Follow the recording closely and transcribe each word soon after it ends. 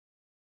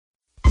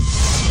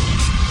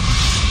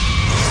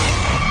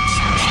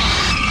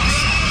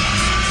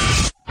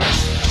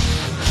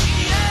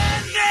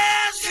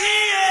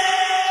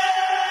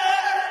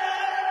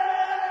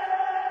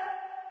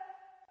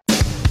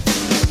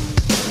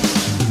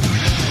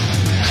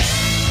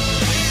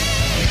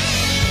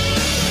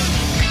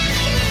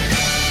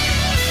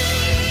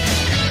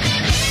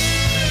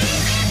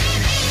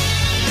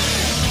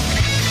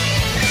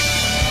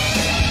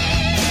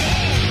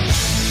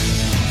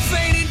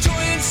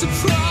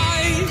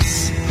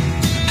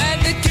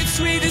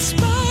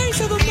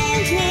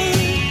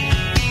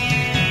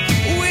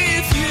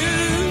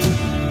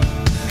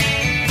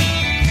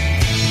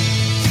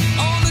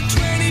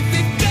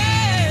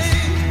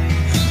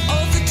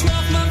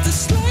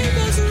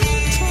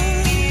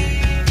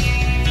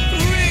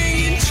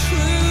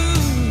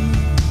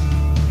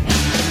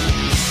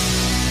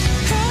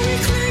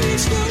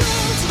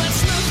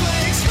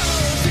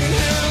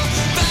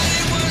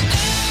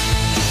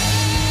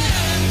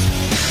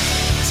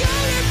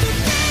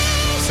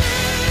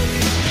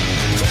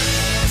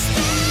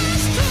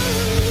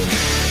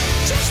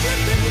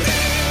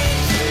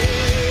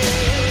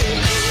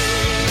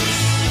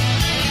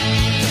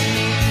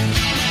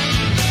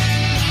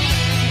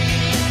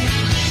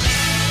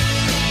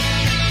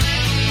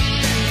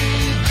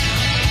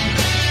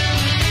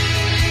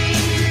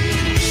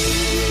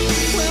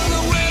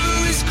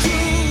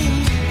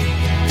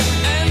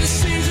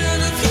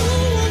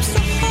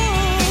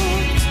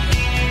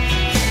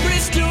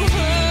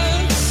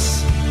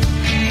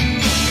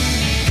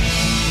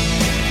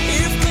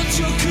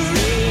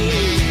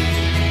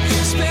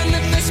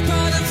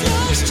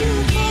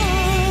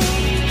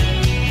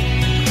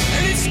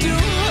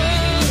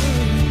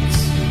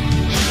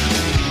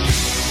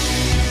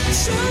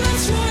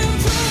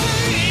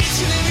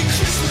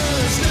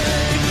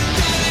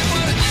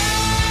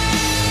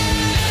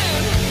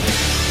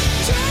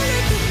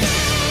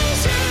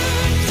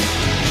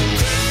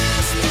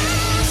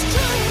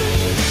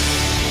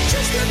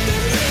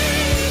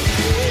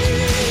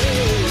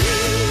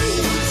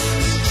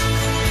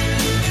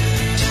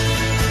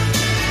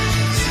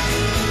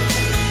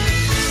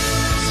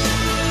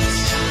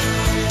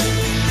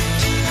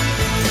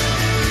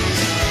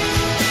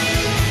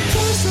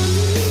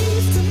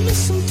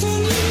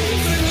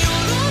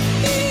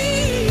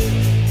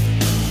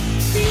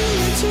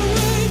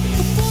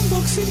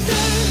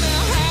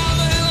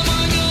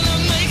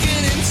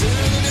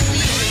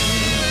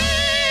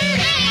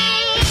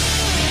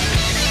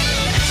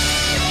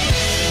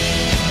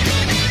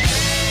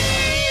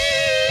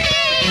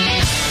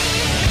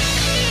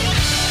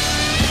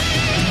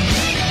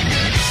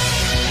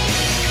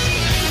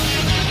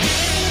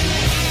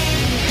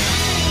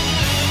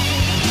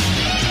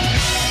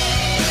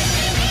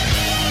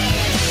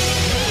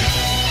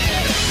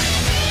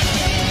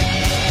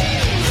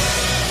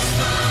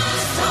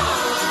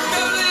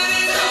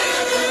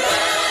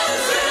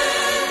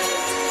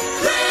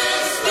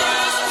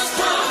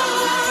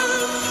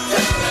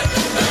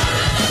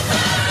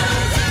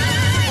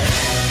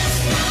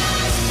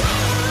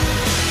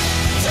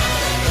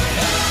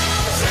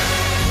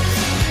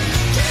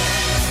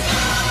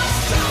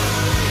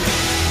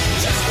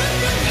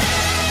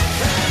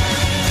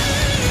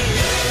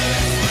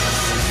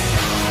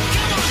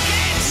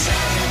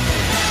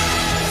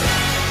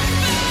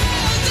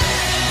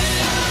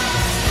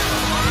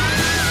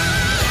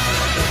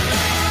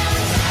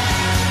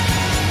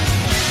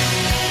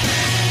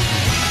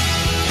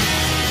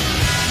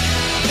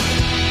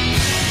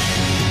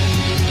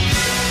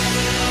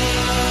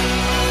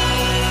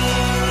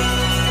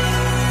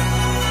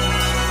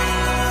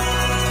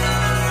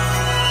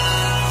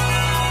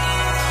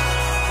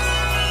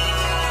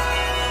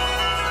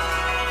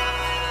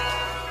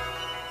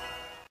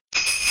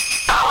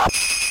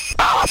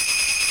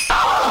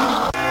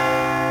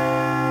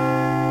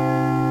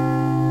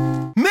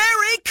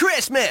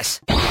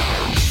Christmas!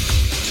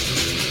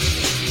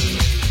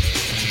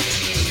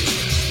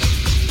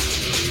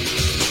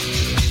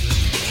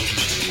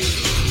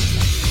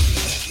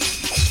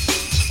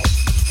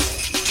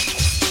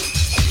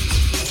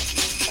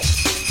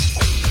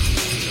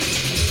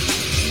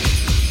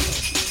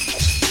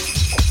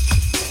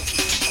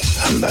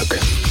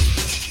 Humbug.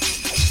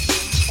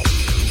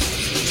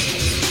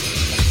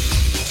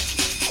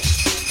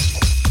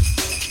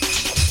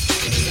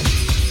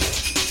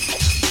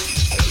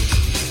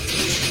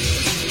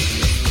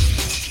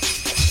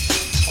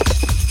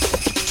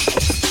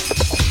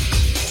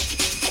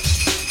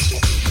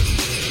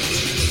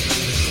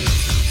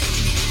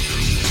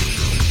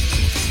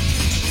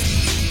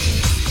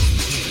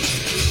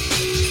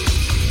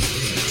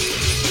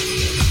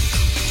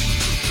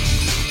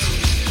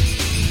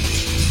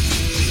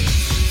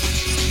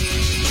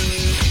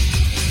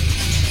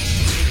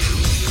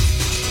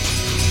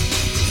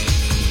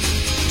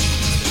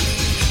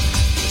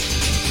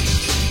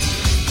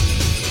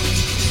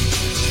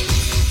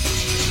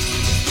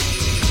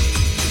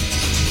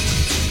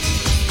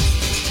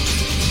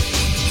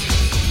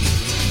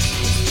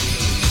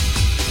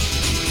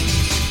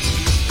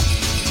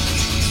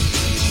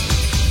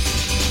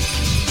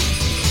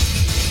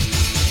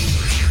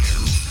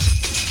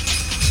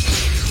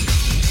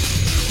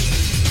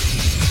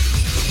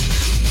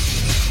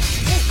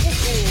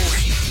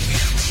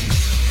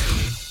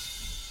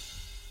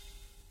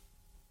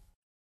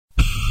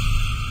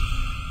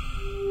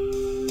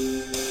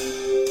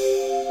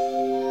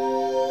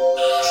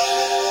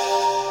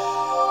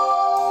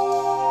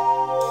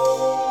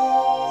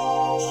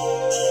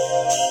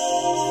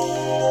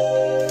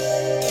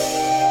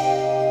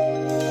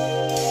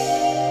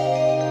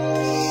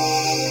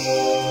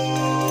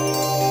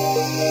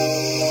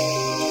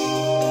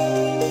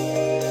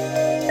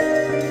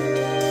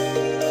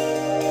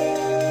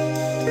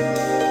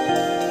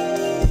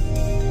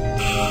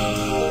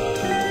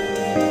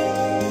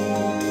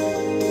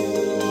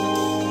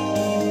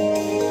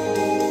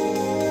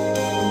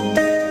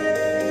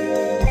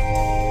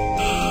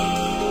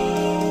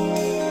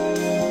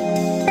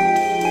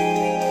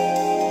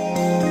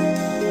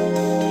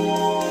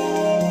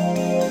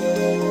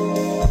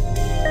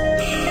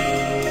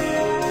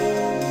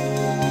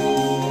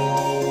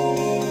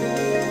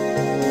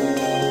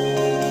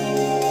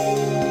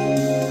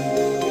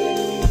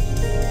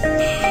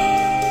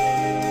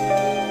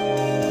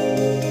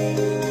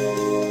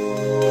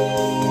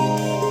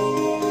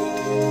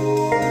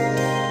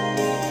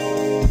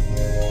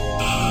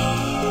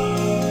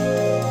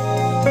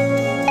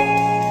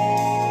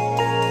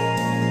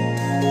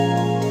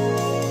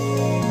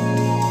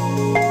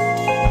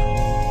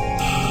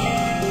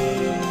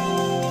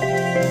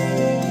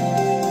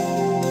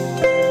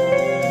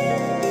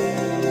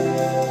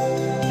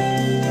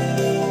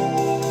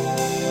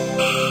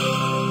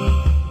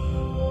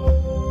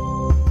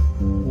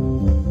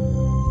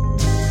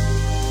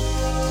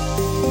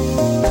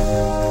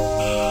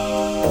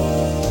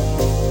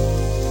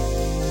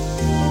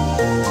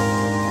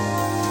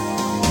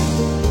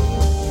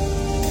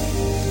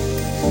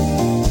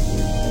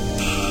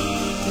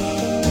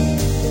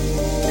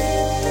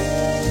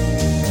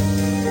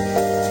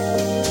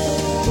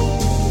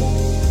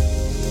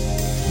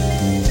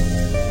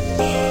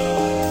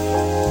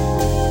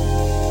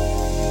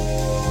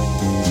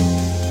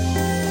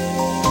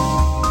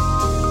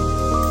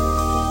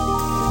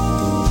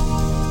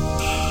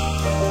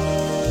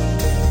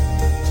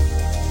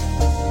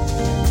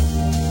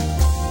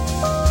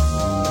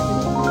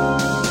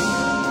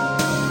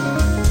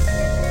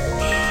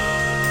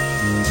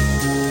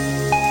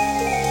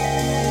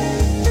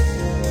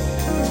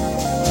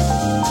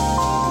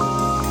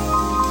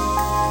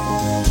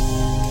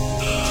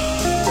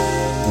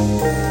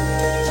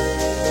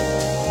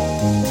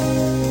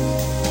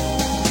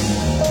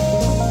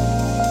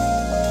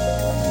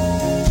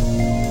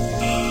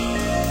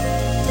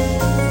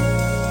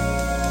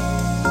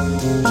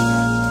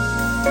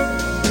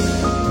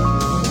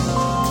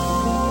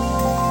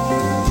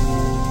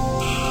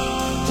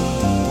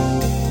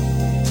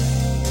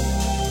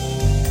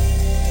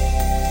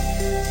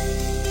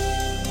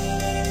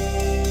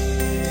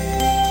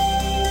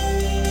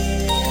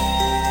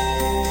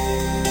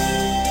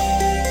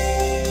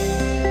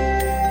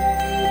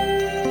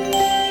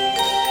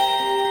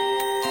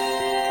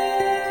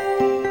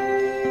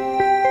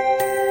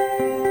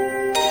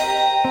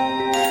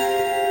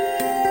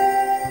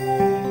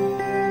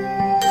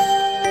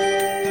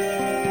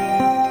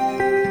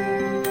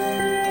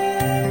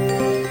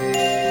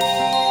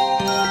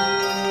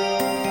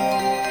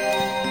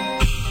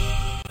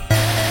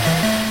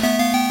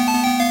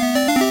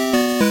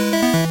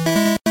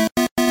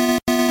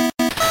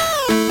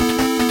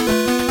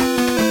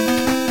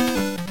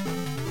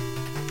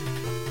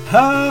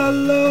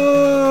 Hello!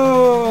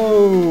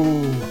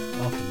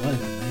 After my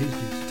delays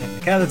due to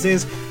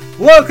technicalities,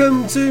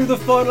 welcome to the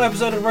final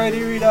episode of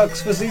Radio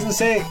Redux for Season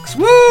 6!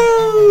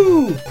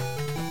 Woo!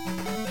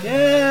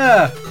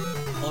 Yeah!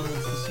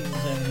 Onwards to Season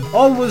 7.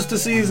 Onwards to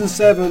Season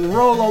 7,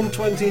 roll on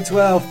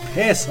 2012,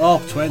 piss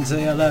off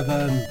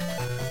 2011.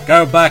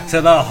 Go back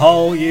to the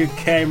hole you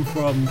came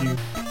from, you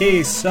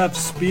piece of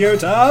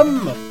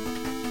sputum!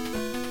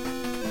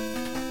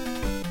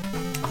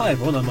 Hi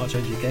everyone, I'm March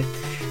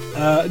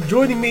NGK.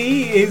 Joining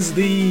me is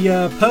the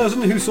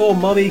person who saw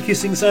Mummy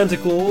kissing Santa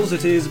Claus.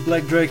 It is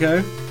Blake Draco.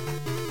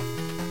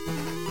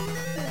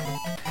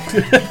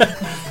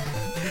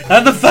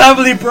 And the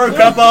family broke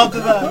up after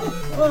that.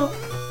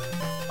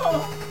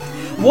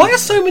 Why are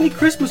so many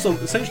Christmas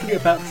songs essentially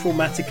about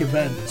traumatic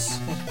events?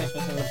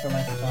 Christmas is a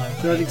traumatic time.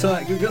 Traumatic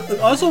time.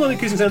 I saw Mummy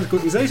kissing Santa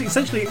Claus. It's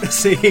essentially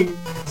saying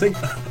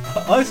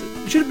it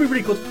should be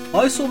really called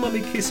I saw Mummy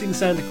kissing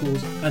Santa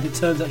Claus, and it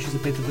turns out she's a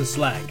bit of a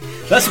slag.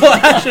 That's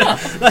what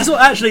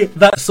actually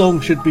that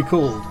song should be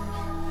called.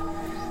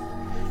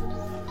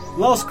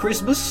 Last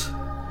Christmas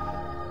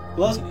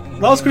I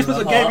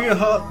gave you a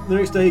heart. The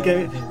next day you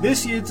gave it.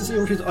 This year to see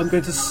I'm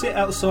going to sit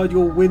outside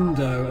your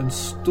window and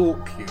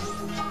stalk you.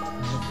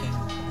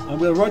 I'm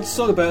going to write a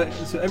song about it.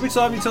 So every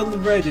time you turn on the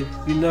radio,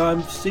 you know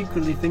I'm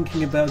secretly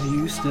thinking about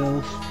you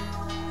still.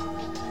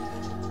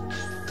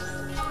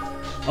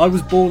 I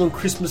was born on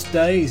Christmas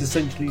Day is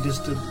essentially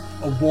just a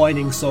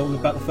whining song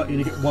about the fact you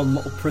only get one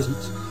lot of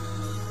presents.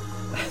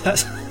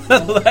 That's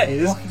what that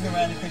is. Walking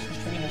around the Christmas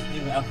tree has to do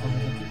with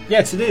alcoholism.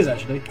 Yes, it is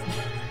actually.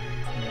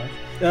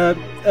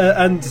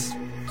 And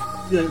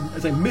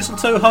as a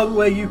mistletoe hung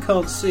where you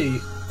can't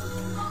see.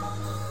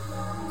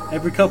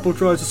 Every couple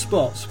tries to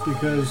spot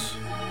because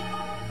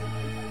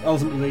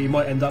ultimately you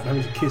might end up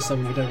having to kiss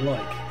someone you don't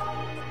like.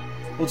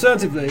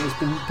 Alternatively, it's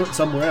been put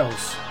somewhere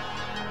else.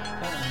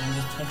 You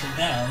just take it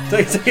down.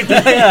 Take it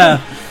down,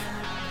 yeah.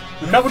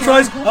 A couple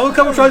tries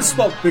to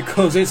spot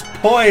because it's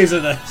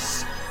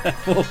poisonous.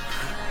 If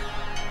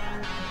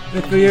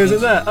we're using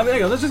that, I mean,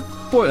 hang on, let's just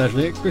point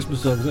actually at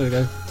Christmas songs. There we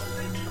go.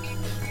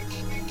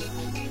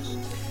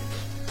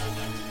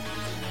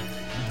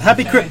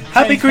 Happy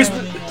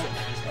Christmas.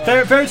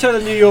 Fairy Tale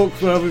of New York.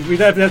 Well, we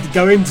don't have to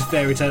go into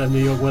Fairy Tale of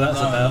New York. What that's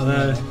about.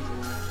 No.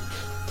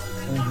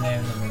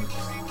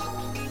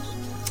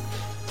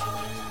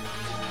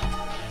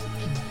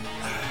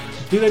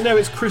 Do they know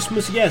it's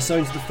Christmas? Yes,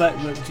 owing to the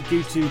fact that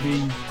due to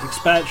the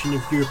expansion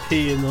of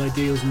European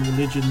ideals and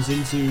religions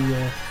into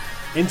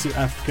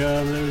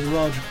Africa, there is a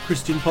large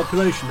Christian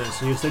population there.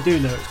 So yes, they do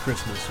know it's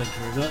Christmas. Thank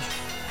you very much.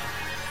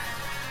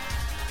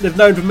 They've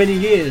known for many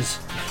years.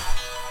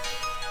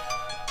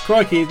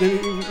 Crikey,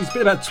 it's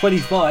been about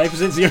 25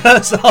 since you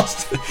first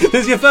asked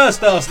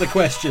the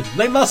question.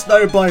 They must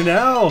know by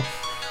now.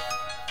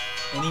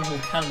 And evil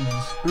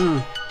calendars.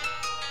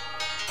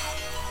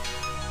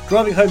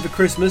 Driving Home for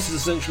Christmas is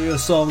essentially a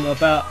song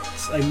about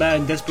a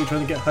man desperately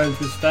trying to get home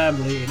to his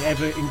family in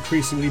ever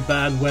increasingly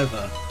bad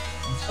weather.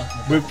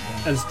 With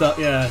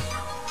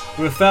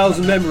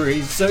 1,000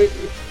 memories. So,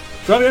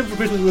 driving home for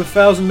Christmas with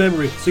 1,000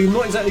 memories. So you're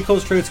not exactly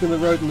concentrating on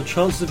the road, and the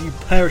chances of you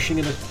perishing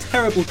in a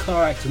terrible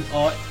car accident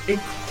are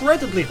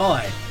incredibly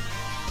high.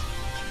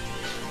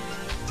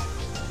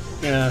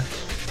 Yeah.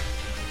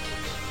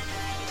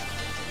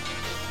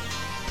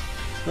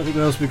 I think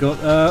what else we got?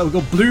 We've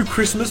got Blue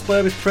Christmas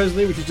by Elvis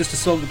Presley, which is just a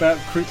song about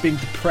being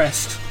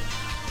depressed.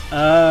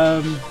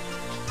 12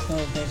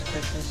 Days of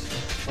Christmas.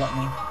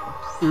 Gluttony.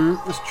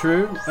 That's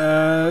true.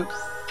 A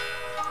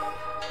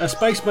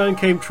Spaceman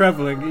Came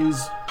Travelling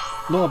is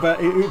not about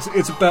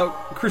it's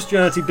about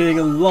Christianity being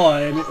a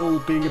lie and it all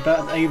being about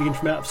an alien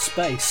from out of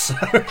space. So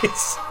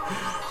it's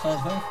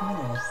Sounds very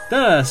familiar.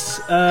 yes.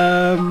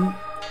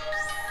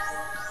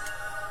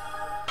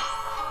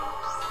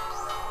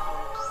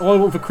 All I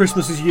Want for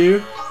Christmas Is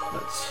You.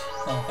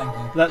 Oh, thank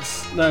you.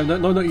 That's no,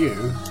 not you.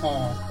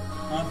 Oh,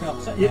 I feel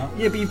upset Yeah, now.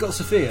 yeah, but you've got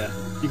Sophia.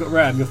 You've got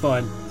Ram. You're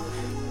fine.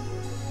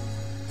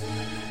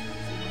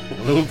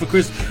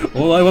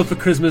 All I want for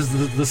Christmas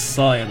is the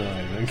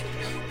cyanide.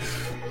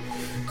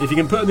 If you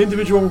can put an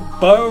individual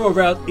bow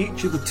around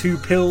each of the 2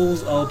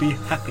 pills, I'll be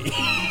happy.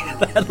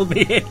 That'll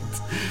be it.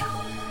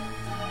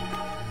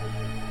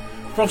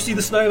 Frosty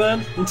the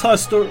Snowman. Entire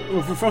story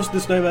for Frosty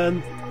the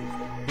Snowman.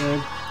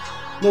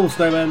 Normal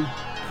snowman.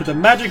 Put a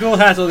magical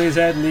hat on his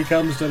head and he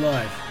comes to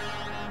life.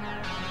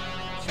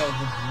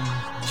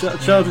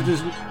 Childhood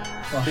is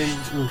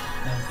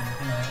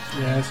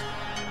yes.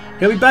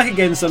 He'll be back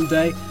again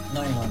someday.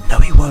 No, he won't. No,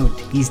 he won't.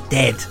 He's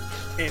dead.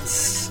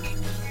 It's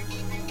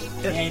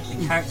The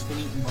carrot's been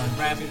eaten by a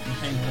rabbit and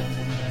came along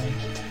one day.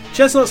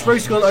 chestnuts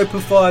roasting on open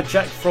fire.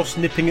 Jack Frost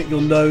nipping at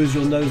your nose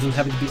and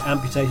having to be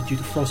amputated due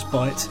to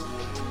frostbite.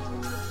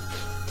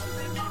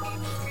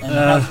 And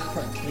the house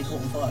practically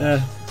caught on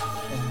fire.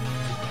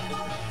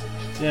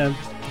 Yeah.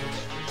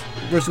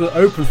 Roasting on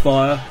open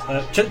fire.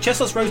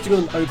 Chestnuts roasting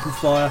on open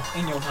fire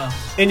In your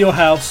house. in your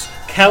house.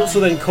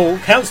 Council then call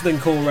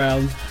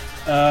round.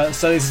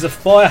 So this is a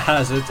fire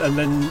hazard, and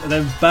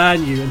then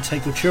ban you and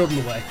take your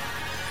children away.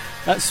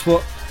 That's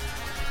what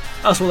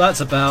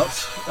that's about.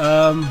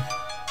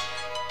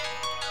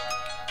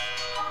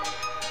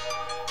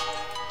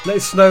 Let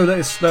it snow, let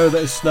it snow,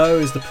 let it snow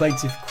is the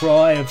plaintive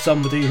cry of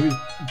somebody who's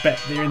bet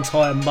their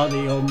entire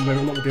money on whether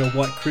or not there'll be a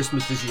white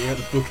Christmas this year at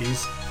the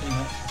bookies. Pretty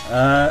much.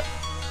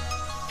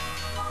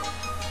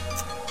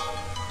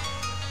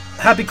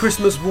 Happy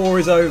Christmas, war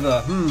is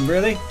over.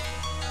 Really?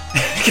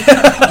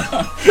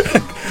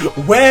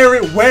 Where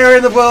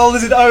in the world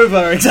is it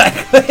over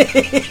exactly? I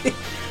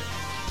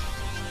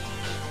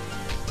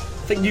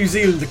think New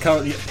Zealand are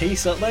currently at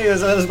peace, aren't they?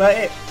 That's about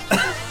it.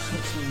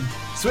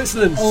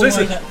 Switzerland. Oh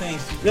Switzerland. my, that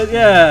face.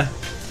 Yeah.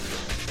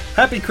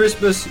 Happy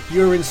Christmas,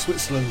 you're in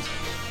Switzerland.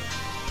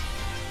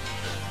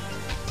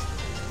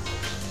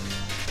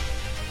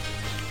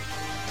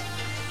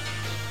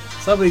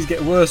 Some of these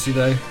get worse, you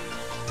know.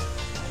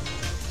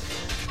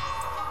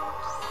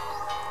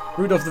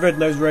 Rudolph the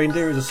Red-Nosed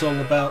Reindeer is a song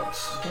about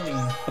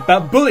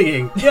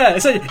bullying. Yeah,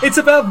 it's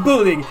about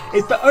bullying.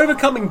 It's about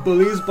overcoming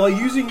bullies by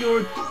using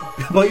your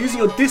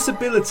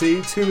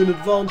disability to an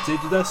advantage,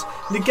 thus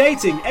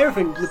negating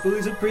everything the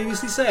bullies have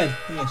previously said.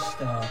 Be a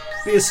star.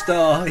 Be a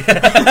star.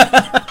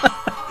 Yeah.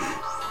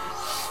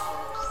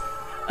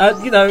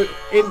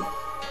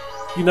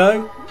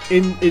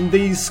 And in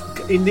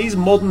these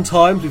modern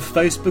times with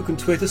Facebook and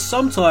Twitter,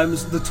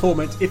 sometimes the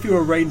torment, if you're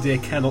a reindeer,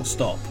 cannot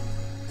stop.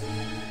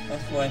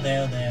 That's why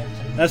they're there.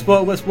 That's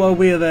why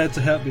we are there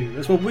to help you.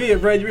 That's why we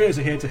at Reindeers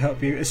are here to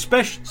help you.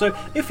 Especially, so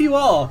if you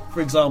are,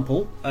 for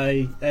example,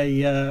 a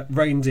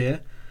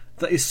reindeer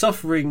that is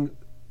suffering,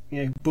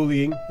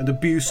 bullying and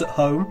abuse at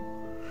home,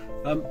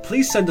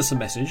 please send us a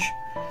message.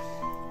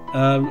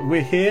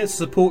 We're here to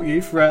support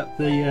you throughout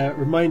the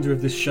remainder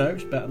of this show.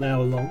 It's about an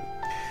hour long.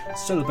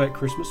 Celebrate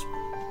Christmas,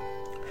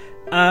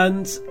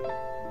 and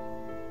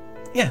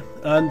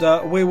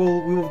we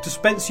will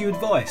dispense you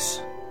advice,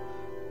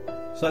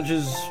 such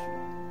as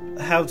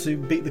how to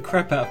beat the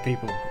crap out of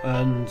people,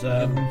 and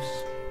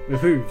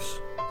with hooves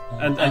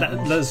and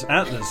antlers,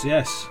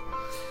 yes.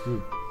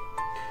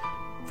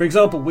 For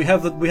example, we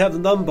have the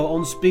number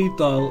on speed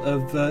dial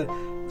of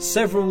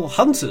several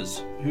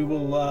hunters who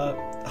will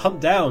hunt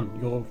down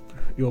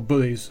your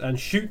bullies and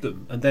shoot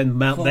them, and then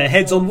mount their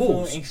heads on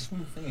walls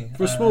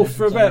for a small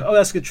fee.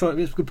 That's a good choice.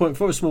 That's a good point.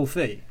 For a small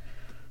fee,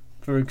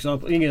 for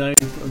example, put in a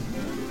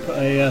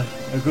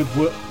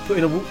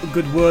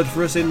good word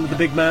for us in with the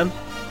big man.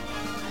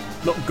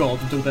 Not God,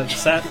 we're talking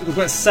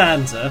about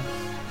Santa,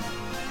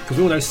 because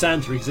we all know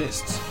Santa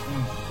exists.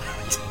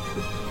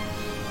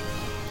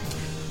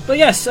 But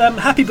yes,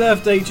 happy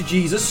birthday to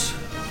Jesus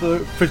for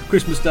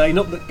Christmas Day.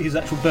 Not that his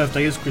actual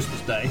birthday is Christmas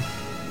Day.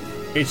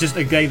 It's just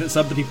a day that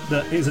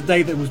it's a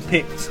day that was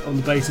picked on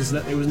the basis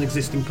that it was an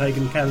existing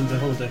pagan calendar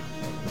holiday.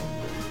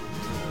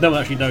 No one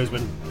actually knows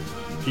when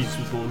Jesus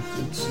was born.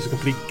 It's a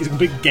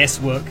complete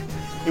guesswork.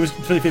 It was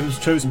 25th was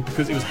chosen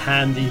because it was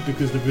handy,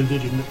 because the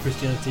religion that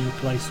Christianity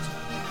replaced.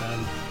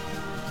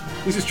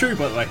 This is true,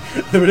 by the way.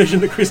 The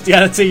religion that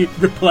Christianity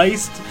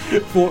replaced,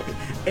 for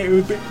it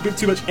would be a bit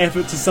too much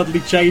effort to suddenly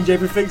change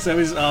everything. So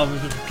we'll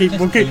keep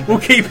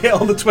it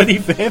on the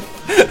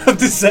 25th of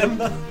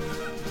December.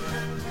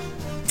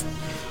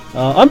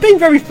 I'm being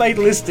very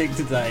fatalistic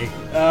today.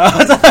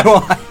 I don't know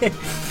why.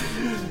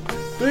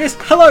 But yes,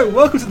 hello,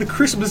 welcome to the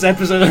Christmas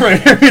episode of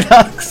Radio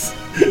Redux.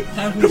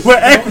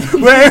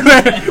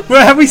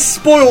 Where have we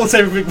spoiled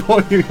everything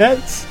for you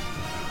yet?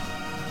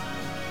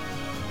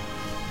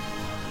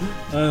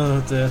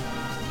 Oh dear.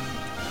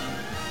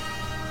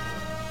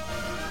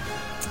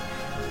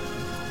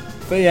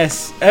 But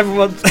yes,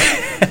 everyone's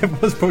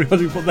probably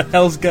wondering what the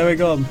hell's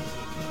going on.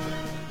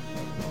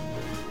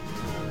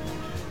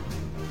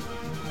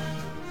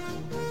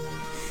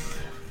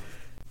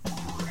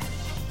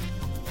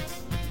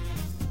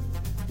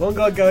 One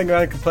guy going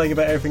around complaining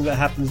about everything that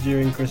happens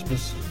during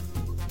Christmas.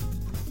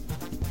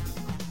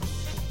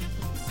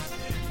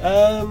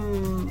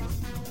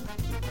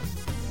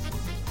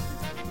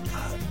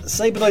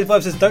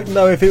 Saber95 says, don't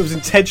know if it was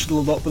intentional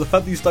or not, but the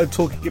fact that you started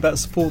talking about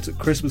support at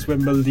Christmas when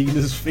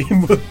Melina's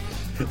theme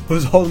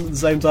was on at the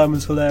same time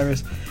was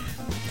hilarious.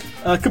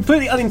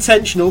 Completely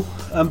unintentional,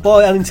 and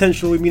by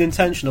unintentional we mean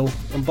intentional,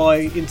 and by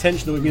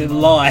intentional we mean a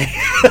lie.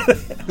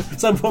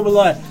 Some form of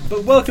lie.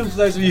 But welcome to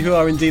those of you who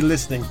are indeed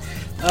listening.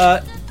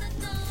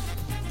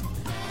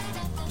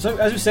 So,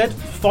 as we said,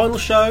 final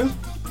show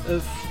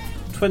of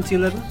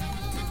 2011.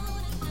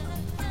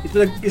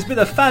 It's been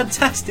a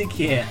fantastic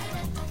year.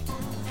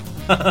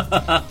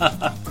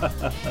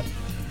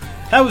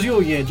 How was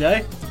your year,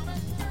 Jay?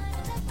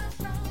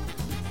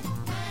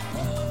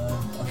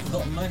 I've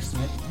forgotten most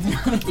of it.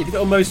 You've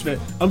forgotten most of it.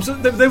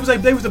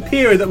 There was a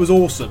period that was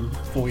awesome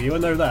for you. I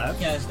know that.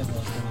 Yes, there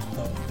was.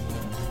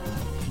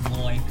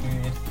 July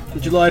period. The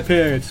July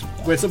period,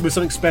 where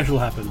something special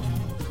happened.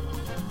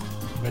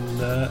 When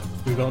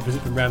we got a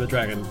visit from Ram the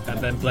Dragon, and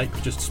then Blake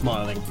was just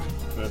smiling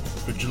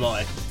for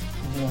July.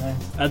 Yeah.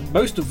 And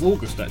most of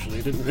August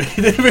actually didn't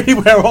really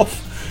wear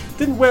off.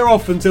 Didn't wear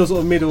off until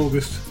sort of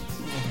mid-August.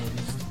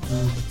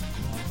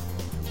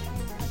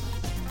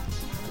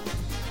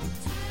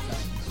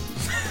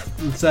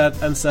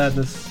 And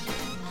sadness.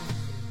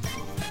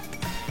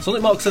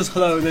 Sonic Mark says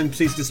hello and then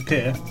proceeds to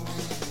disappear.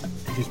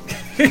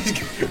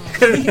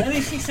 At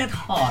least he said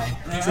hi.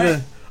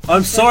 Right?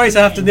 I'm sorry to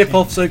have to nip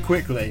off so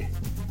quickly.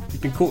 He's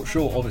been caught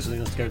short, obviously, he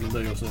has to go to the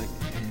loo or something.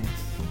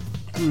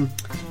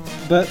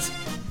 But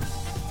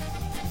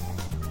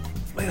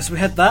Yes, we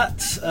had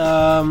that.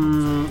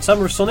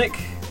 Summer of Sonic.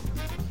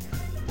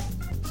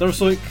 Summer of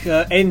Sonic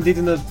ended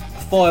in a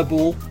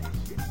fireball.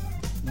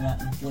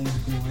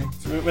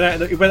 It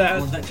went out.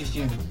 Or was that just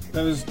you?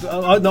 That was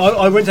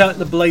I went out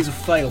in a blaze of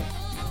fail,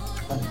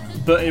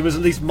 but it was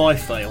at least my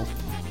fail.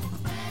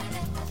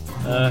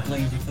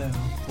 Blaze of fail.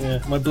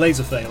 Yeah, my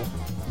blazer fail.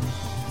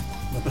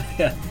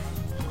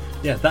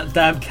 Yeah, that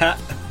damn cat.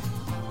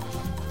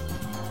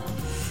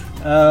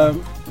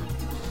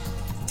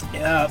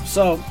 Yeah,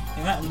 so.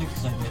 Yeah, that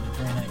looks like they're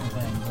drain out your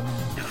veins.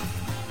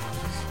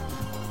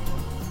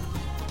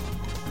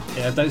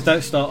 Yeah,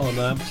 don't start on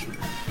that.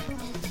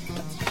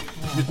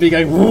 Just me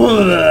going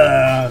for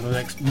the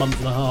next month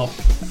and a half.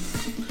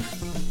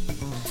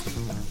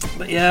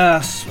 But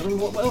yes, I mean,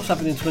 what else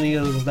happened in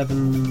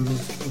 2011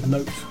 of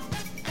note?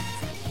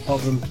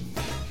 Apart from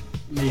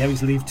me having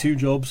to leave 2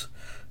 jobs.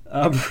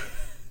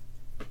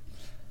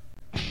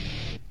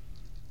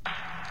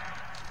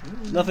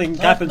 Nothing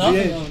happened to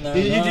you.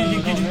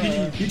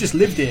 You just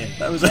lived here.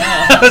 That was,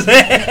 that was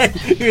it.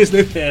 You just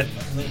lived here.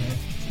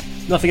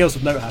 Nothing else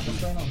of note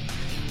happened.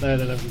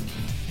 No.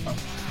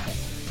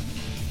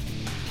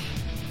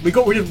 We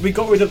got rid of that. We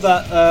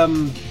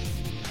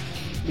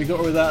got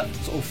rid of that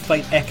sort of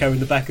faint echo in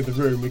the back of the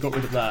room. We got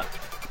rid of that.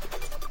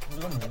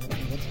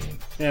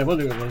 Yeah, I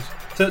wonder what it was.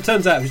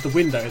 Turns out it was the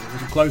window that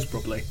wasn't closed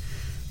properly.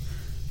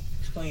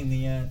 Explain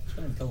the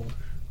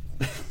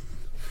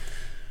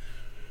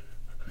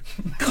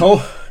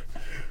cold.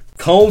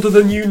 Colder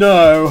than you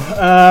know.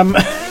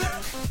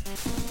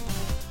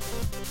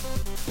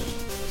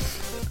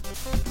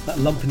 That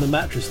lump in the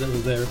mattress that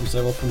was there every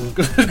so often.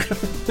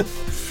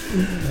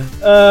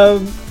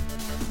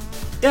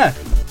 Yeah.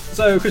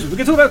 So Christmas. We're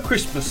going to talk about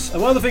Christmas,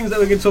 and one of the things that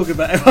we're going to talk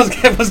about,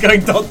 everyone's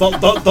going ...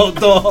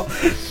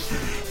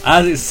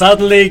 as it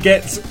suddenly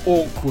gets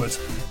awkward.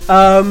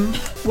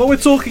 What we're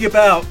talking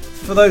about,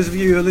 for those of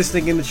you who are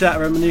listening in the chat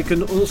room, and you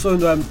can also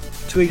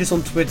tweet us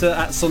on Twitter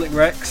at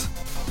SonicRex,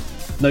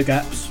 no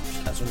gaps,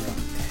 at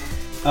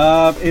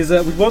SonicRex, is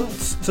that we want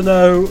to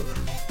know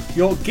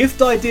your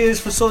gift ideas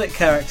for Sonic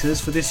characters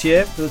for this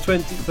year, for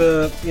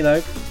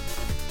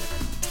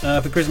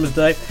Christmas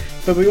Day.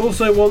 But we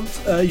also want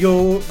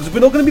because we're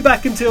not going to be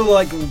back until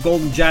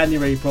gone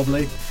January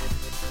probably,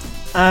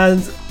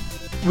 and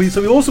we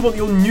also want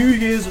your New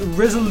Year's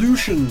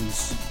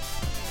resolutions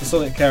for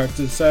Sonic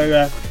characters.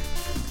 So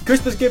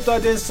Christmas gift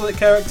ideas for Sonic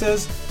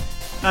characters,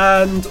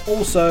 and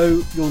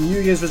also your New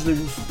Year's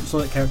resolutions for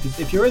Sonic characters.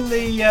 If you're in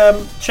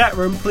the chat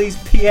room, please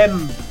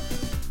PM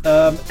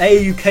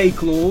AUK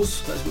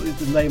Clause. That's what is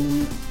the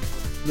name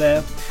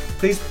there.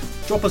 Please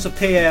drop us a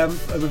PM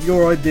with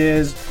your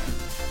ideas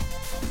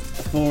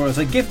for us.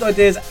 So gift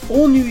ideas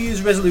or New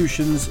Year's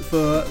resolutions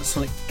for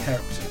Sonic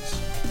characters.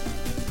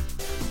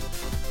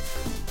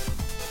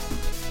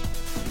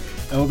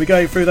 And we'll be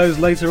going through those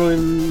later on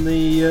in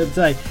the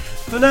day.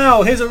 For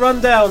now, here's a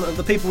rundown of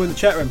the people in the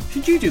chat room.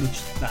 Should you do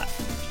that?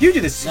 Should you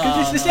do this?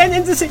 This end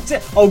of the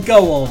season. Oh,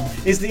 go on.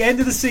 It's the end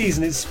of the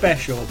season. It's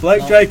special.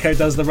 Bloke Draco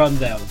does the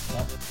rundown.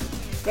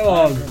 Go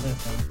on.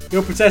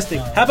 You're protesting.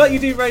 How about you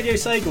do Radio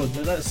Sega one?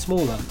 That's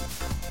smaller.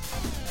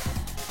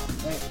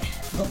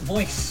 Got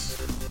voice.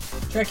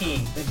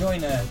 Trekkie, the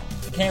Joiner,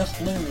 Chaos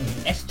Blue,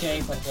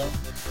 SJ Butler,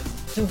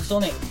 Silver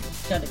Sonic,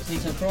 Shadox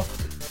Nito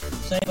Croft,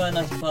 Saber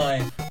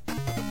 95,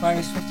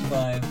 Pyrus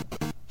 55,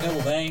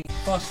 Double Bay,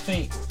 Fast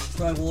Feet,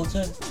 Dry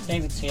Water,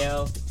 David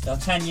TL,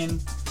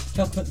 D'Artagnan,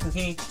 Chocolate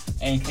Cookie,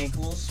 AK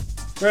Claws,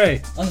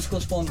 Great. Underscore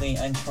Spondy,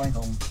 and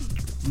Trigon.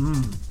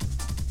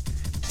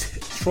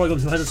 Trigon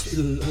who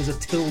has a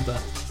tilde.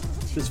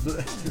 Just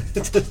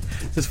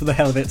for the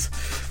hell of it.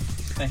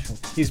 Special.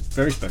 He's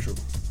very special.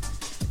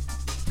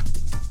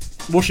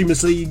 Washing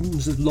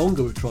machines is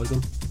longer with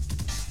Trigon.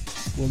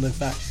 Well known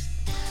fact.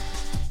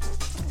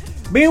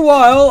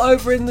 Meanwhile,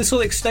 over in the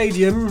Sonic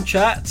Stadium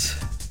chat,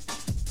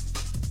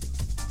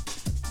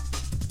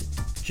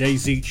 Jay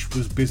Zeech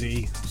was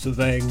busy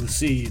surveying the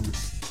scene.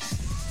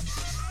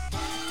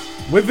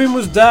 With him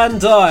was Dan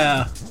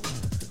Dyer,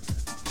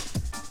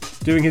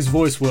 doing his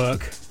voice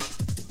work.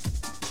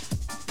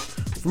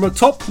 From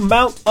atop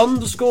Mount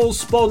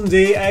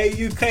 _Spondy,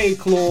 AUK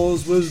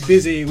Claus was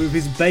busy with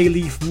his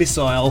Bayleaf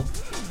missile,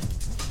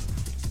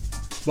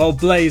 while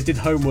Blaze did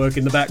homework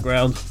in the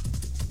background,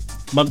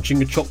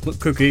 munching a chocolate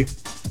cookie.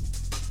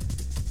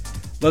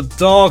 The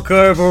dark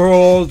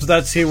overlord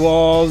that he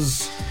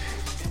was.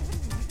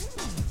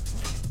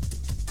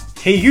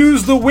 He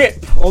used the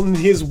whip on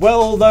his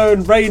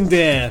well-known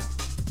reindeer,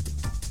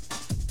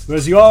 who,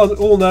 as you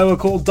all know, are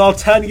called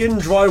D'Artagnan,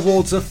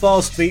 Drywater,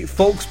 Fastfeet,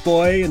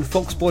 Foxboy, and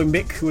Foxboy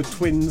Mick, who are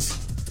twins.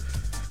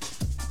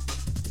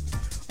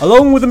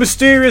 Along with a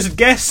mysterious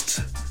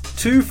guest,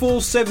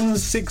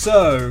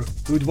 24760,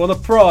 who'd won a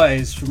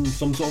prize from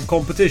some sort of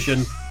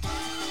competition.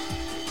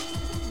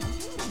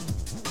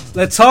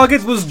 Their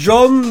target was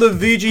John the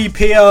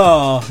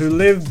VGPR, who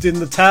lived in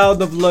the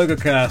town of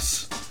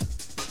Logocas.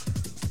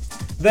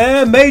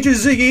 There, Major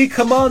Ziggy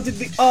commanded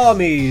the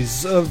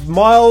armies of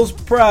miles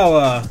per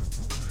hour.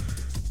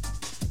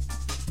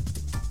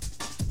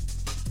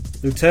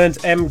 Lieutenant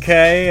MK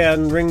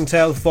and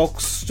Ringtail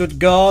Fox stood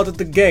guard at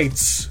the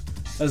gates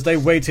as they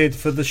waited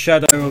for the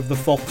shadow of the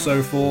Fox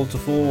 04 to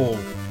fall.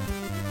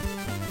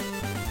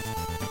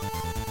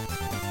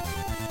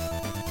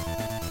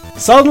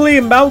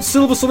 Suddenly, Mount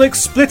Silversonic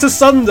split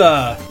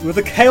asunder, with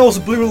a chaos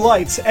blue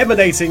light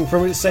emanating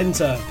from its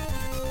centre.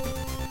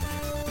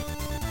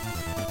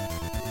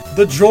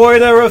 The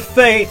Joiner of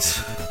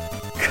Fate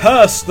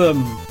cursed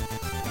them,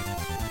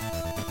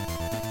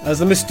 as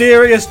the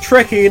mysterious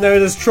Trekkie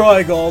known as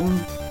Trigon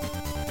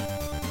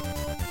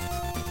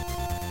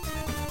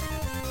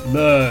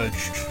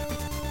merged,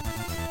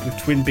 with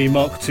Twin Bee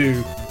Mark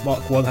II,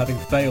 Mark I having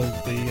failed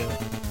the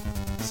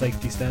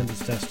safety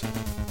standards test.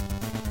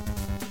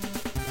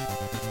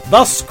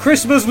 Thus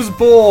Christmas was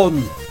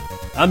born,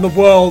 and the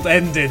world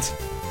ended,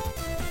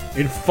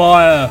 in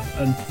fire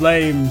and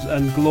flames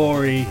and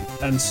glory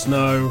and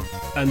snow,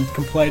 and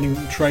complaining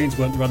that the trains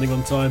weren't running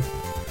on time.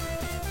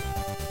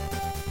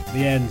 The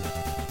end.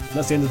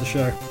 That's the end of the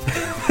show.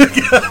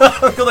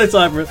 I've got no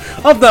time for it.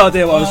 I've no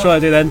idea what I was trying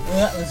to do then.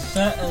 That was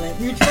certainly...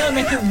 You were trying to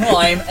make it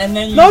rhyme, and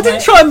then you... No, I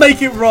didn't try and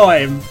make it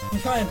rhyme. You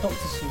tried to Dr.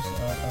 Seuss it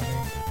up, I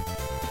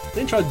think. I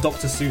didn't try to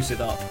Dr. Seuss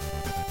it up.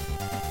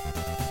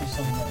 This is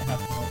something that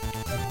happens like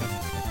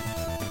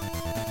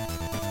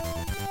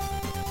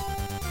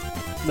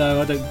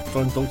No, I don't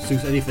try and Dr.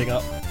 Seuss anything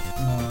up.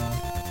 No.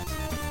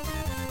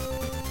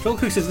 Joel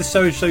Cook says this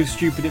show is so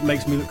stupid it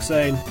makes me look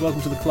sane.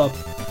 Welcome to the club.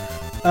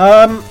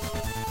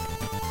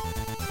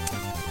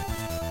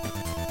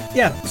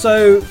 Yeah,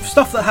 so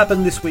stuff that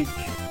happened this week.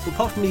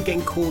 Apart from me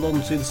getting called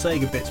on to the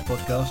Sega Bits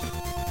podcast.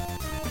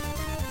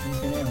 You've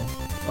been ill.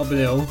 I've been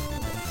ill.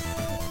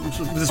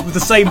 With the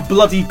same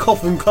bloody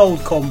cough and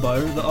cold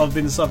combo that I've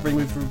been suffering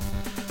with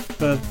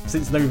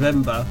since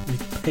November.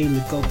 With pain in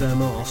the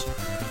goddamn arse.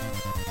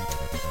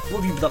 What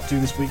have you been up to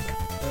this week?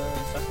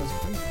 Assassin's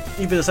Creed.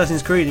 You've been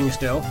Assassin's Creeding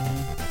still.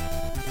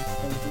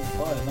 Level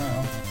 45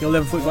 now. You're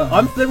level 45.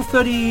 I'm level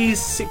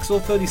 36 or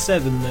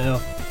 37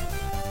 now.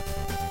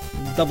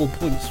 Double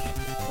points.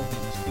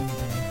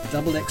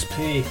 Double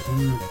XP.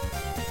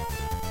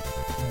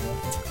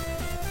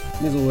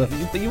 It's all worth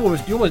it. But you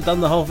almost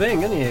done the whole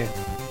thing, haven't you?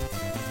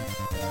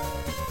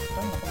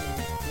 Done the whole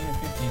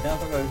 50. Down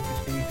the road,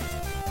 Prestige.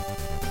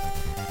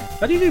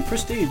 How do you do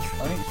Prestige?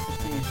 I think it's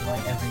Prestige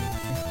like every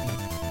 50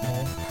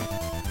 more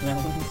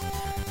levels.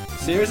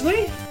 Seriously?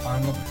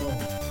 I'm not sure.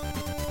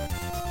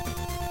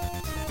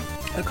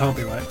 That can't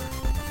be right.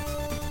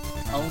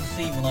 I'll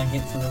see when I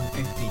get to level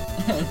 50.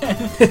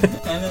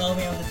 And then I'll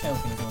be able to tell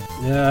people.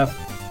 Yeah.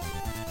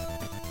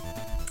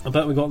 I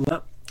bet we got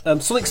that.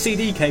 Sonic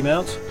CD came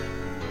out.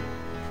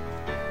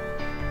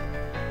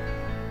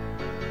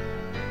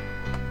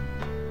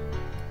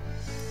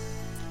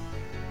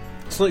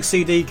 Sonic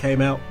CD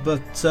came out,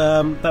 but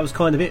that was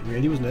kind of it,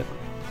 really, wasn't it?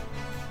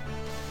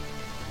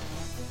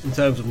 In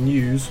terms of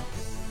news.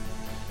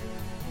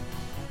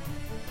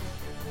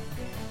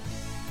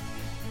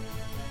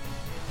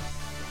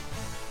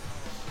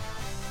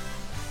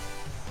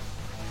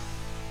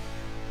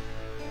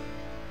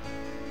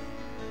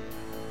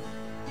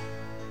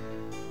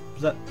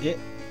 Was that it?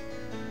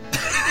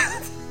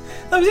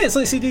 That was it.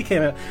 Sonic CD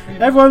came out.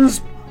 Everyone's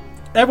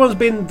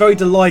been very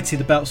delighted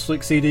about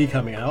Sonic CD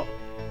coming out.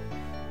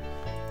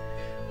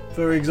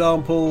 For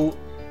example,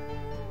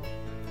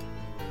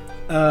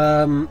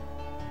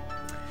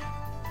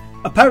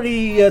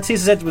 apparently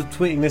TSZ was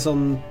tweeting this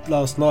on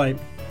last night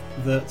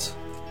that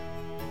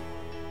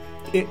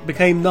it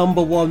became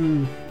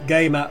 #1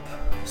 game app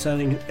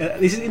selling.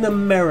 This is in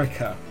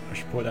America, I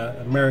should point out.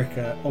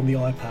 America on the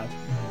iPad.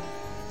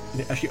 And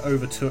it actually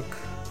overtook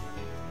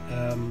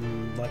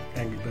like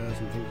Angry Birds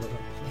and things like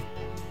that.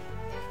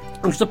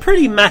 So. Which is a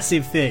pretty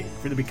massive thing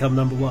for it to become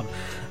 #1.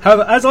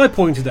 However, as I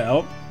pointed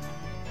out,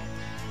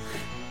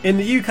 in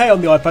the UK on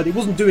the iPad it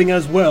wasn't doing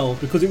as well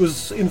because it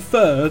was in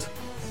third,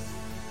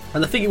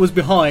 and the thing it was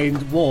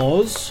behind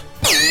was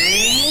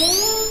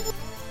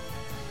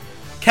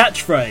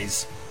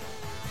Catchphrase.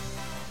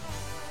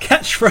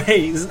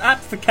 Catchphrase, an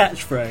app for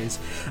Catchphrase.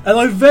 And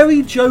I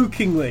very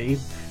jokingly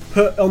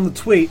put on the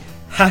tweet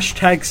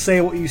hashtag say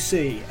what you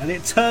see, and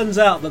it turns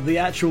out that the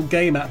actual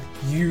game app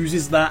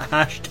uses that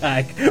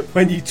hashtag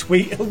when you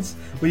tweet a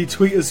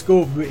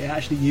score from it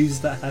actually uses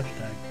that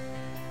hashtag,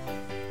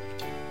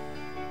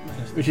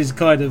 which is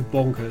kind of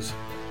bonkers.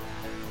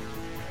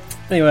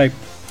 Anyway,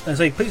 I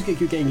say please keep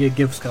getting your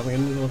gifts coming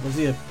in. I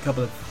see a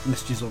couple of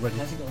messages already.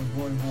 Has it got a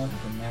Roy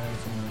Harper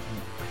narrating?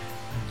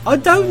 I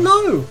don't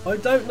know.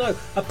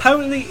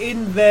 Apparently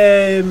in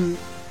their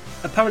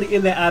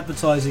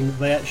advertising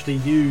they actually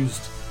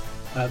used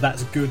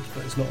that's good,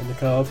 but it's not on the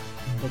card.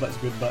 Or that's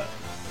good, but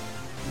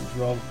it's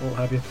wrong, or what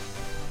have you.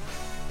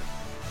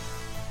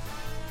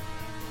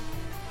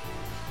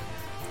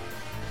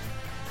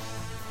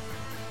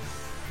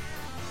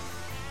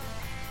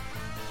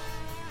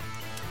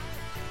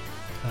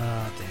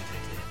 Dear.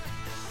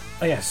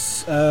 Oh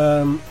yes.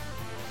 That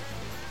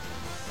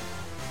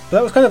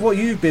was kind of what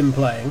you've been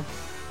playing.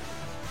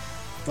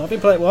 I've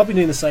been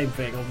doing the same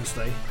thing,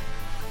 obviously.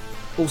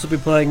 Also been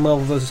playing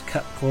Marvel vs.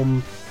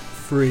 Capcom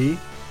 3.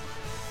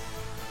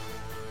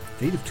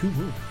 Tale of Two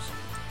Worlds.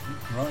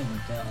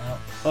 Grinded that out.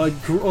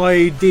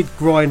 I did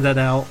grind that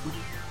out.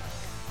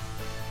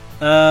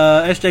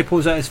 SJ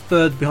pulls out his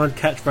third behind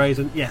catchphrase,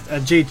 and yes,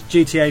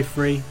 GTA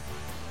 3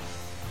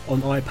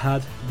 on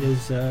iPad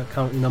is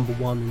currently number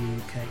 1 in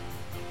the UK.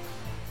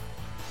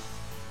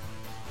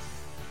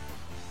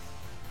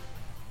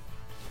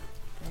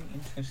 Very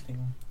interesting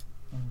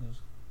numbers.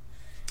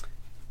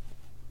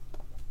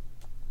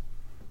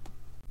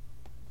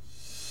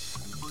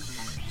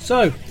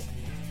 So,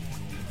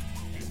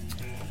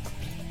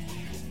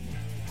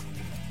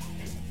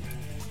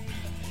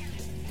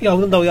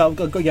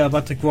 I've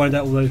had to grind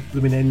out all those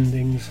blooming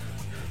endings.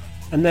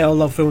 And now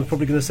Love Film is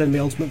probably going to send me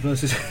Ultimate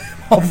versus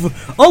Marvel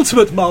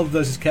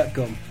versus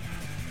Capcom.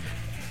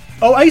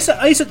 Oh, Ace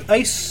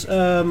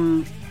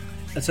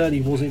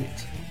Attorney was in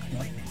it,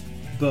 Yeah.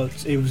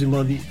 but it was in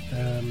one of the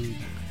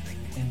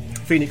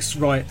Phoenix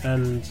Wright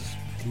and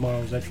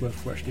Miles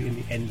Edgeworth were actually in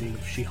the ending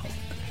of She-Hulk,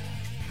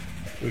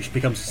 which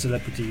becomes a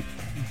celebrity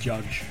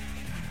judge.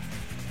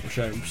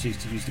 Sharon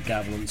proceeds to use the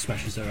gavel and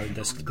smashes her own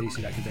desk to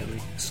pieces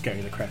accidentally,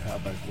 scaring the crap out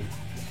of both of them.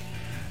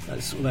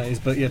 That's what that is.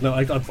 But yeah, no,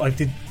 I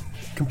did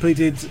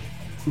completed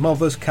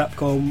Marvel vs.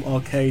 Capcom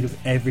arcade of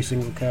every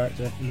single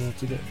character in order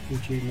to get the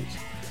achievements.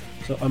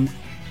 So I'd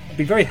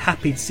be very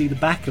happy to see the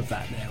back of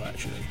that now.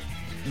 Actually,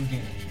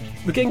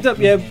 we're getting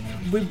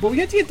we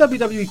get to get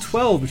WWE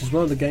 12, which is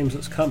one of the games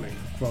that's coming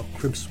for our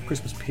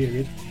Christmas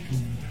period.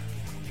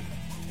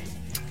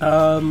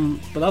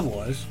 But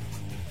otherwise,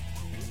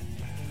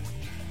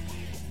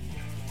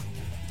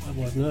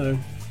 no.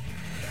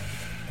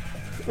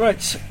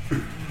 Right.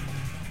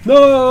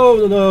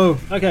 No.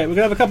 Okay, we're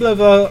gonna have a couple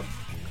of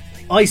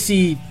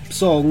icy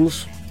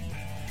songs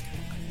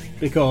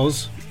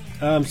because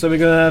so we're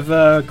gonna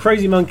have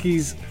Crazy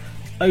Monkeys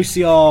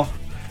OCR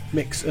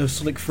mix of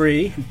Sonic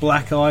 3,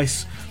 Black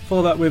Ice,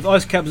 follow that with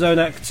Ice Cap Zone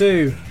Act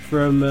 2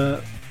 from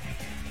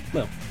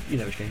well, you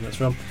know which game that's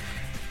from.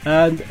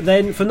 And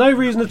then for no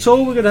reason at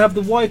all we're gonna have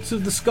The White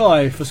of the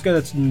Sky for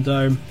Skeleton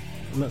Dome,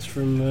 and that's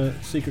from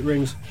Secret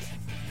Rings.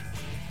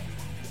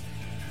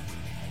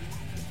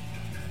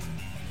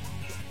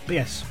 But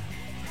yes,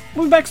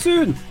 we'll be back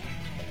soon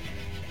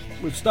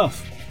with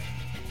stuff.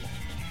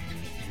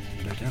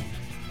 No doubt.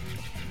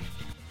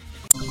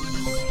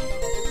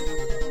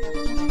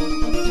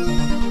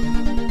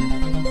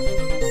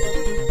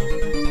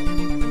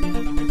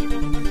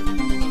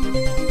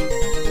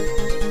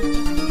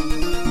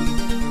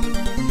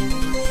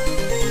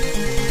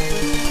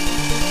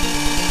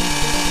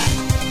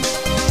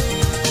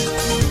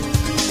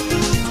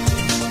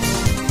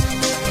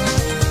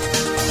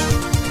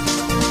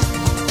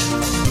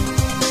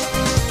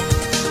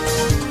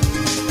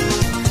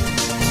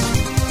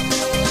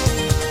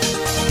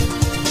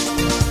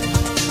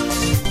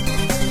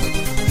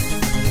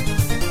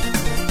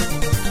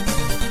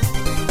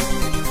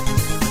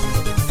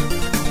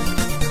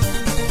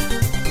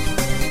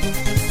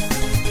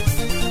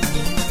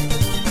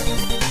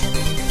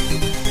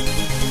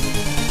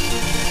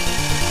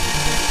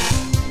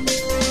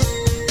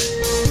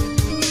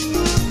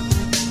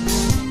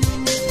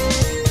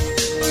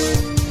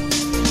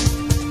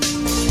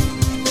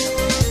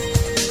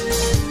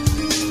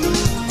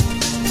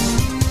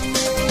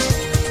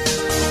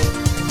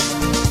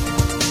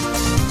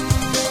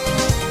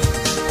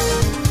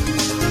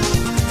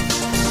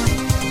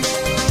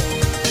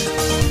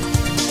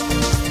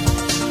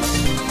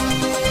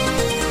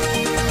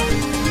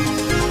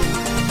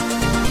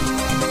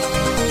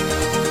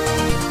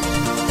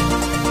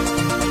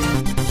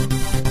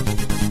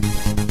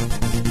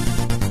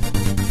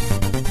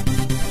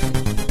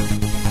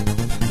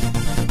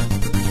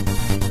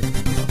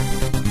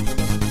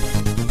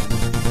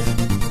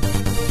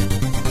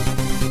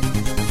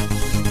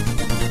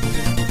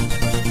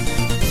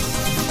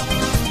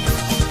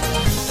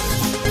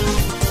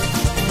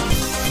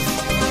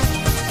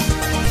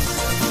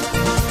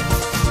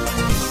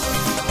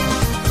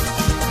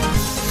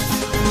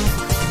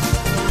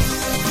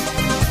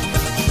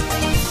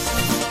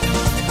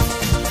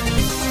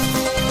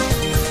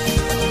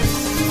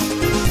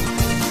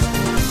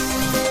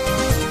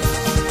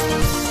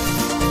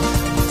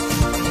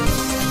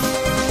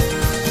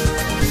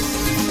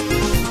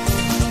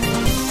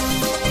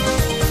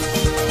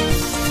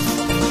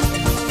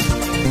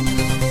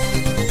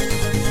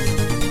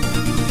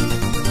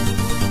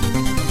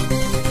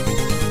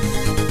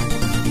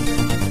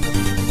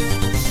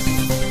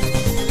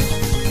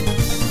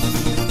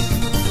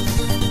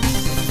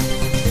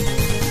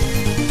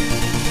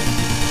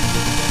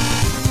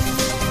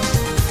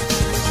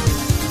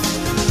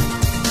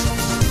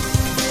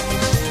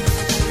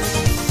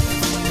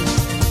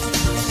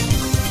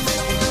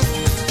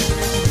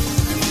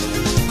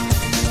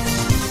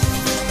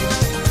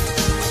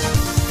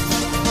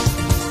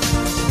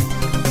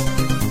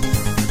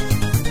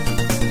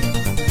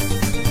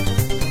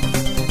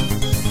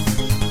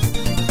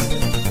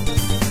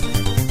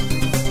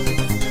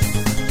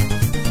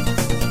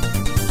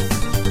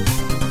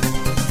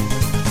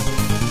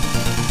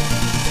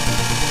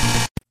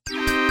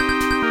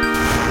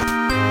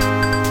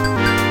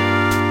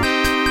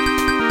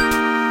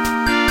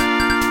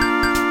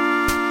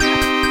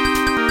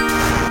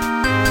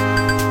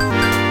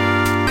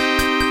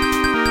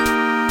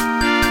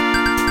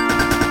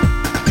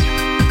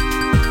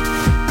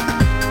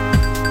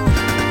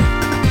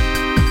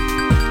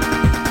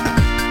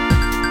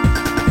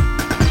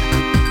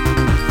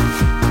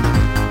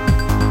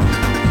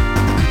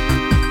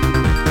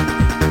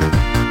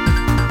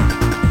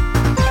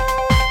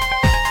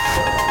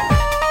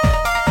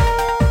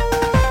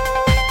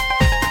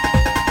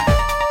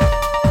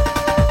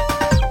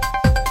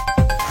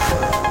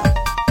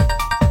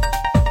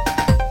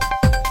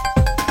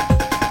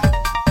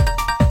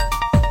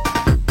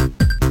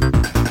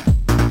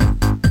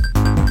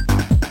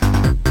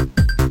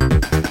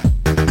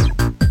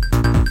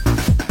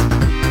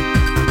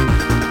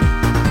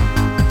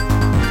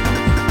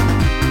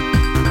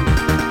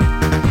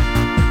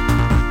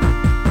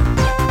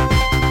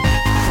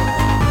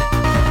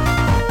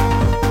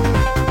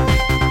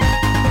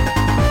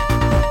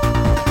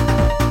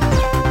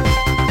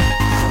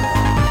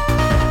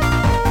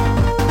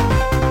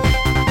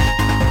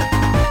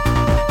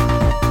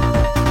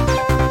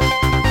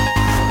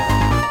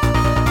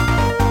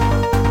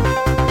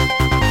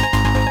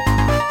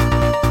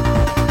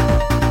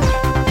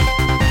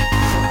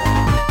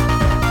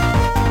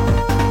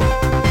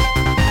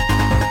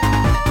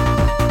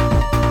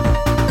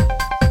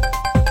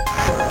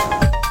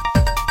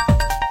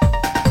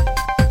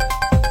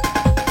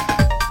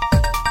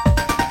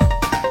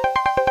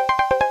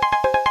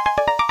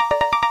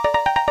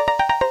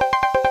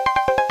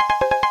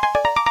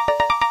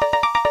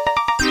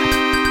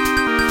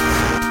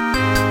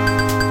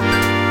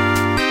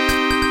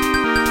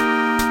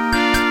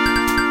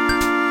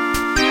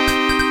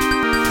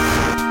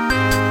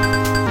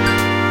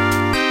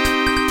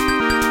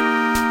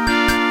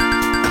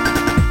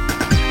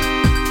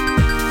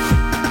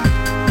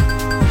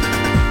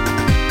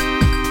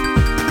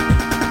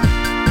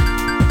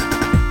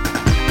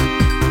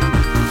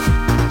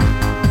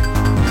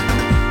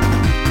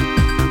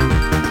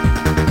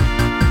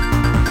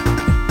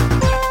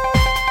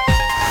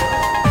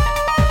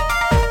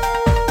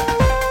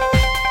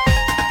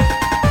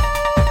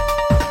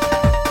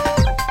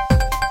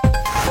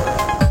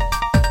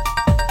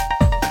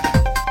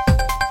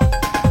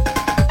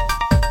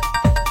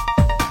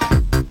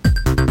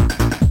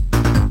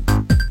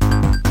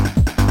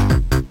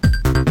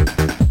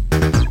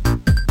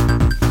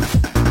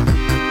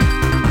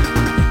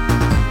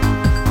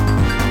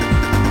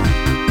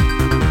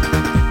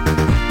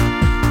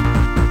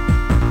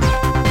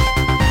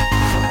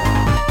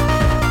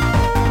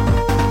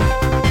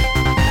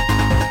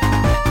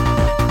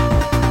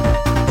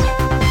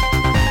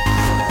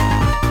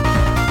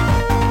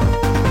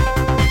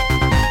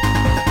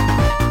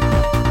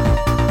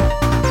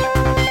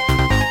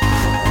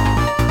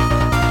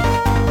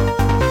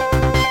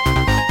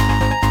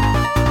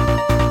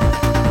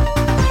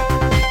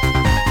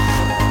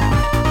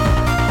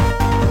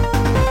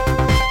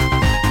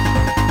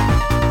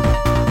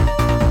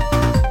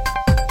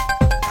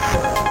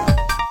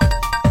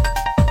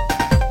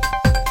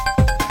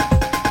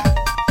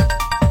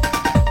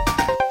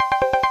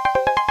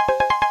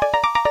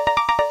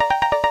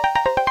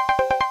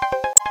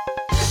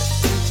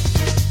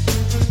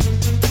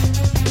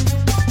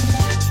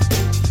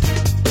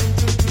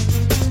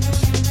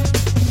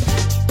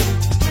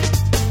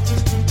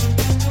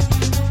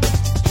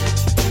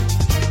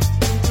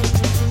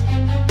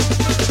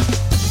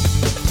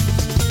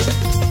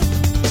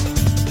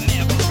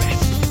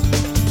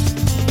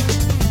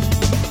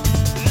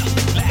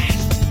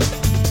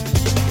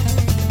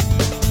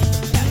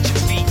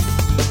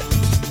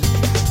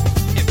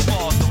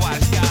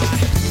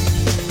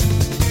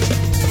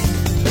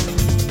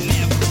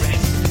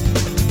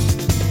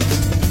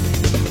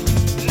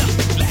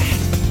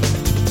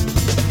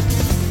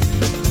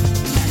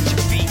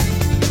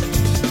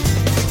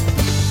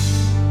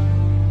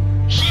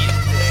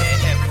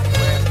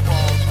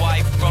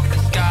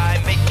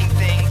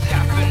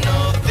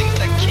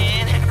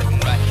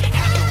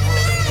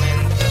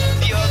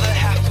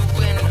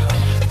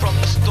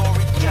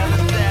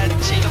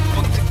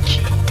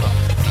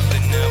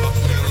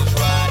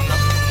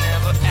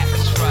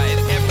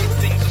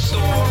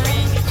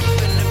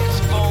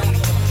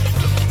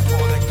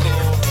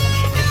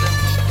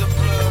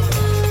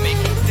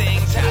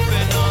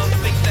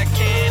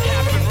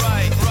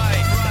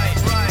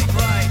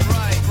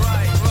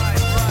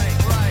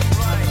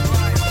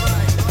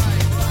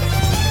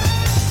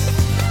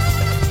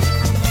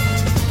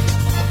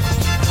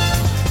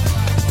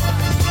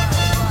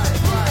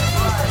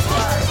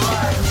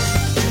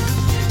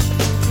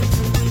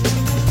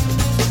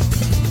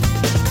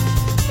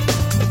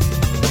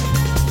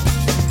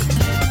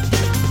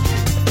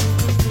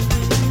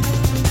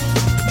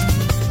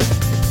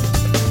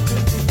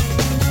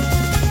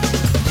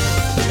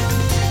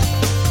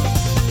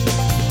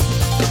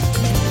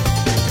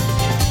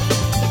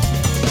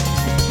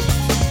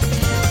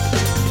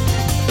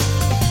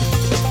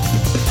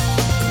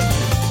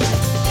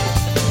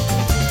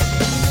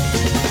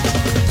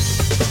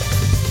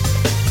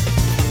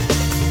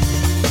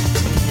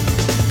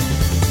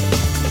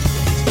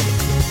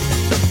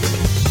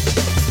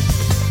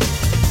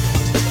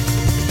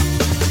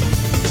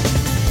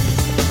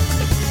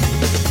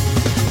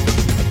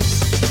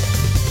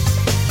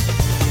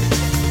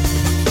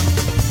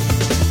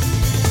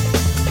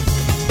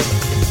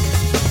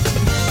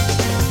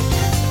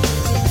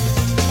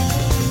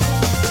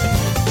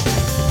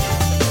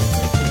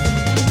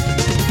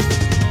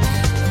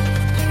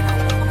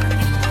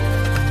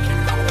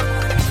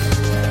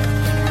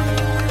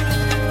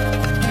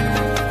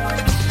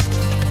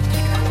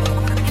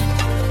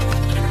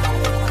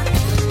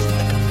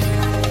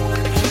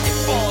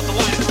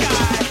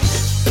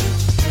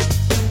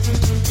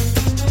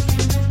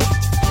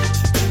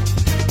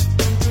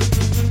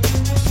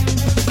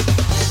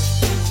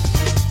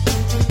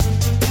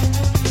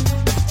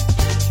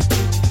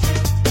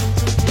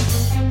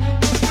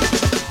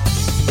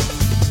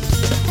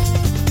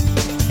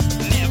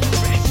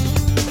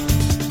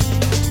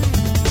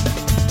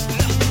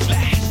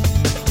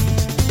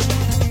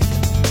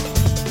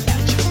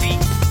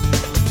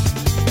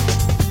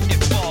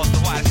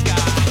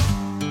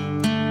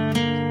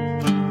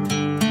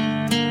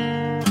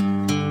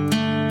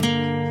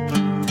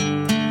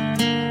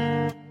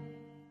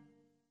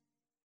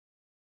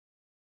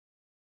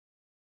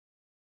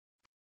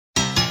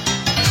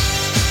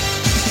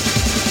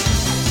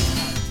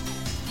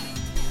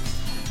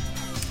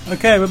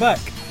 Okay, we're back.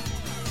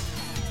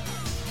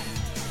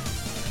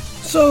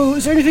 So,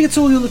 is there anything at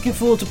all you're looking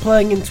forward to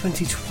playing in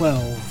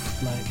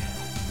 2012? Like,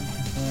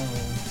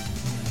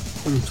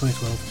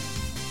 2012.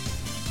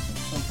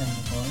 Something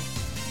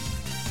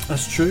before.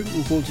 That's true.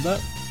 Looking forward to that.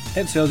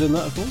 Ezio's in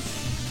that, of course.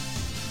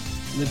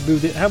 They've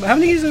moved it. How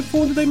many years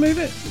before did they move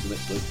it? Like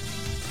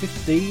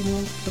 15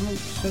 or something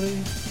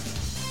silly.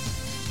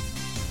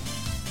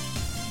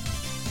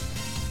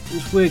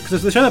 It's weird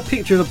because they're showing a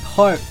picture of a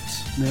pirate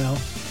now.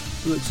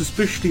 It looks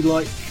suspiciously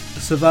like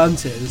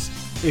Cervantes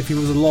if he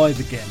was alive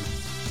again.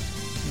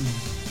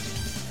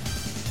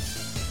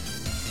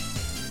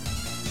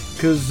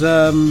 Because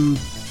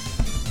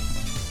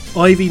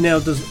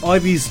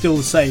Ivy's still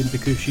the same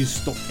because she's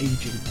stopped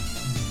aging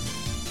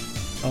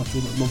after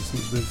all that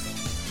nonsense with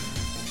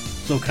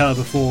Zolkar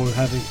before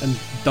having and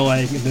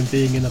dying and then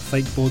being in a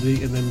fake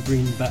body and then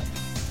being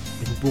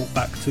brought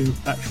back to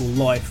actual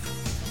life.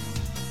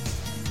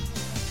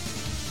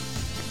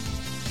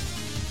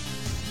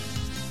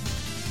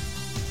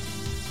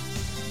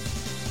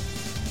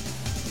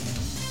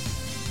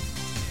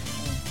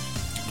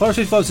 Final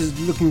Fantasy V is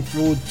looking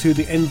forward to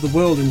the end of the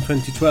world in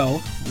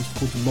 2012. It's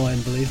called the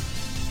Mayan belief.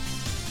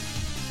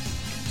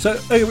 So,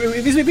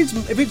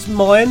 if it's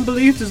Mayan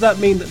belief, does that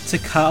mean that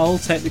Tikal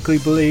technically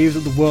believes that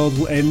the world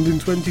will end in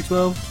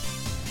 2012?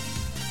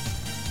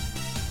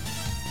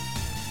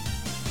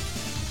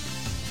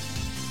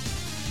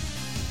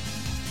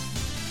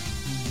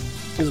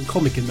 There's a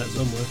comic in that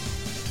somewhere.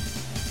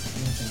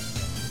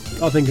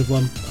 I'll think of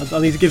one. I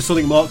need to give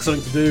Sonic Mark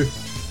something to do.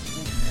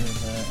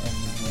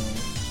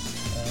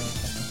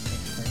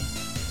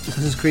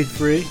 Assassin's Creed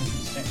 3?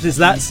 Since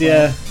that's,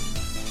 yeah.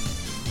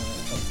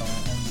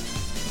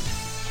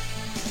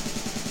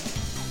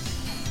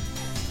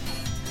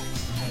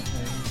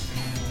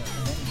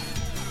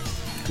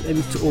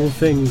 Ends to all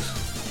things.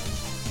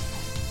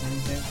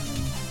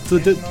 So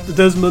the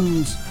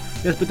Desmond's...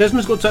 Yes, but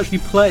Desmond's got to actually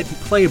be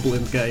playable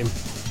in the game.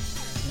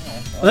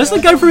 Unless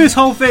they go through this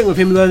whole thing with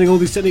him learning all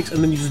these techniques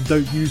and then you just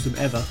don't use them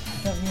ever.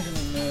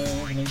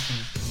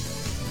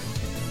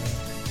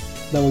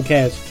 No one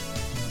cares.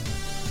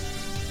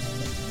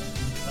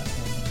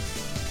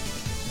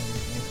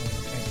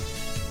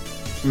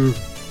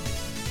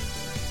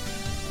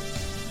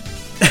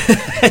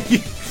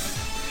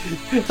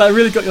 That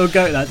really got your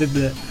goat, that,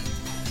 didn't it?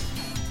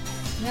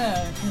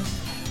 Yeah, because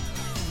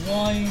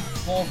why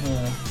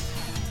bother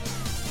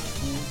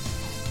with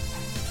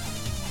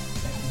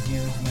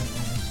heroes and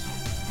everything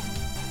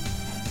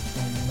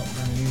when you're not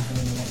going to use them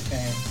in the next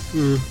game?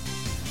 Or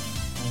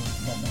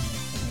not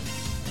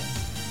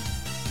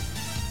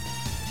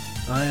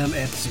I am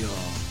Ezio.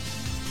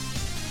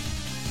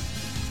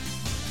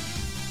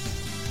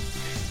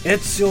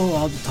 Ezio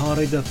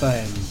Auditore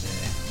Defende.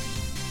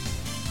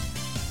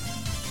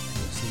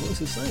 What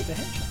does it say? The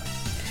hedgehog.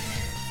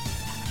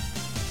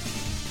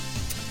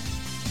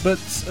 But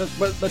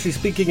actually,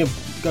 speaking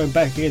of going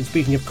back again,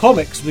 speaking of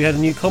comics, we had a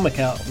new comic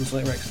out on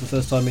Sonic Rex for the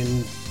first time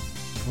in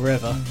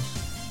forever,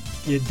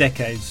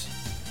 decades,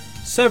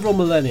 several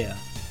millennia,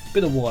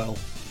 been a while,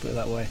 put it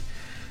that way.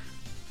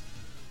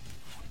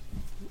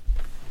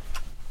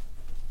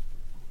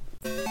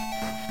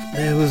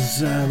 There was,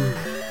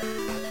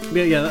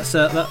 that's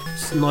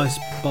nice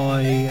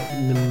by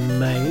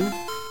Nemain.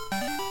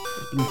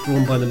 It's been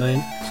drawn by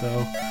Nemain, so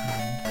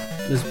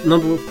there's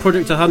number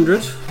Project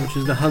 100, which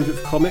is the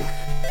 100th comic.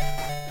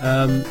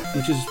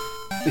 Which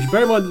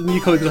bear in mind the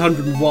new comic is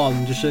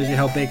 101, just shows you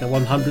how big a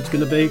 100 is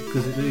going to be,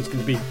 because it's going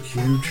to be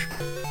huge.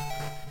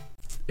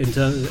 In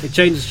terms, it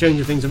changes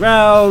things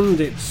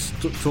around. It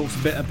talks a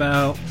bit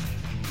about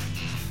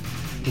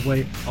the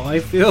way I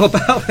feel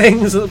about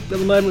things at the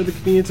moment with the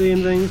community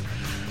and things,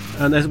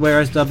 and that's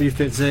where SW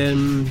fits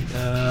in.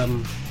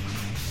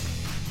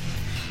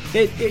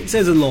 It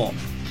says a lot.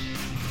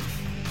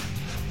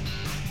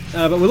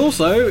 But we'll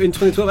also, in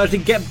 2012, actually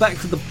get back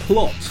to the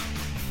plot.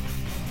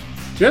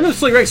 Do you remember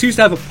Sonic Rex used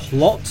to have a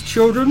plot,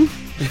 children?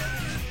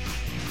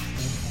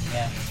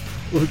 Yeah.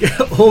 We'll get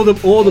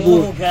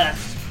audible.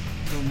 Gasp.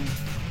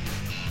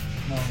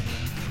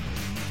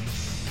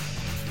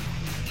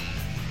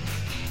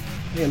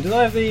 Yeah, did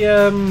I have the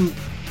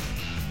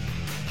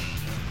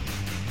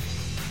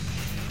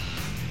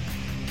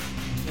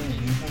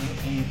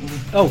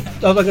Oh,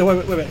 okay,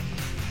 wait.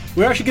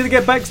 We're actually going to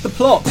get back to the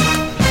plot.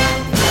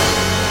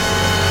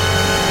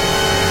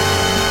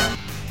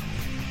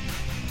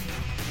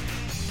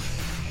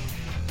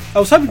 I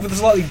was hoping for the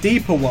slightly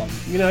deeper one.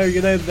 You know,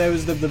 there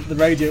was the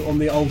radio on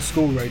the old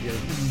school radio,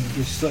 which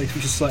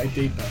is slightly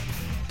deeper.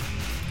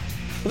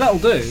 But that'll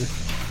do.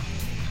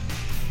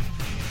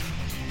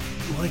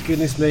 My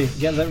goodness me!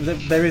 Yeah,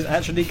 there is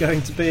actually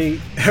going to be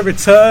a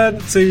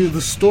return to the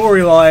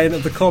storyline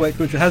of the comic,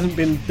 which hasn't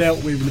been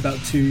dealt with in about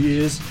 2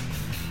 years.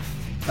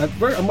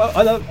 I've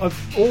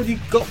already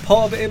got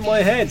part of it in my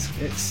head.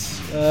 It's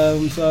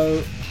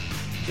so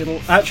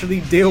it'll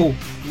actually deal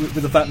with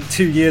the fact that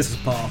 2 years has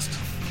passed.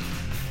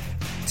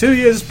 2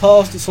 years has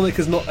passed and Sonic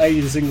has not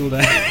aged a single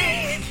day.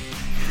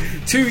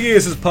 2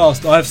 years has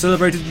passed. I have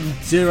celebrated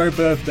 0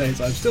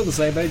 birthdays. I'm still the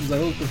same age as I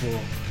was before.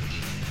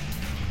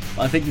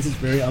 I think this is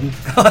very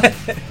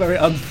very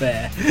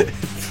unfair.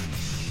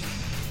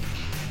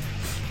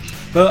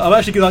 But I'm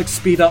actually going to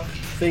speed up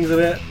things a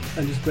bit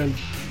and just go,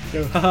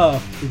 haha,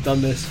 we've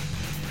done this.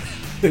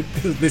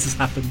 This has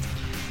happened.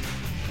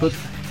 But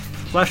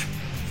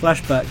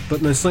flashback.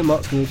 But no, Slick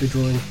Mark's going to be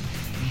drawing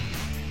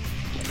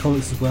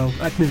comics as well.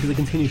 Acme is going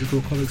to continue to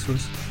draw comics for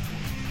us.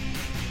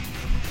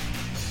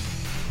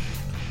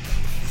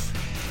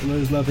 And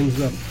those other things as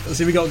well. Let's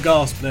see, we got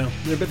Gasp now.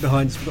 We're a bit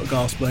behind us. We've got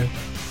Gasp though.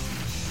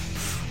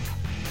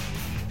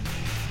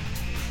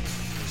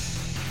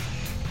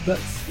 But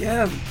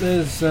yeah,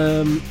 there's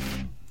going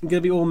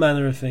to be all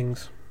manner of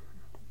things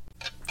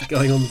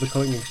going on with the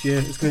comic next year.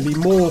 It's going to be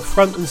more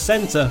front and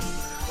centre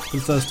for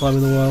the first time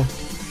in a while.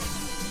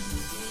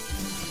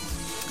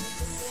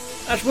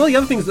 Actually, one of the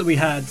other things that we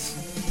had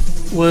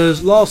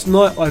was last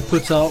night I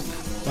put up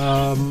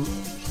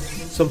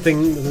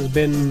something that has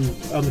been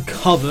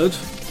uncovered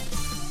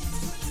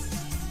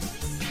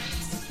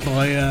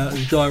by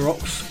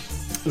Gyrox,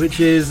 which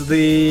is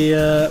the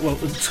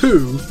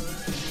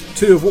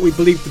two of what we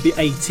believe to be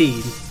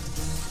 18.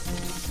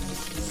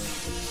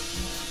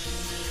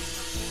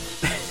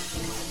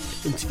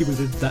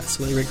 Intimidated that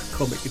lyric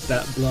comic with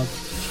that blood.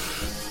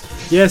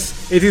 Yes,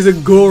 it is a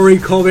gory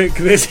comic.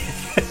 This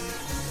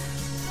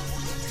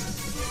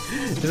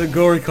is a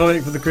gory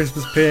comic for the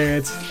Christmas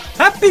period.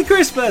 Happy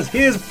Christmas!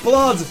 Here's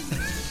blood.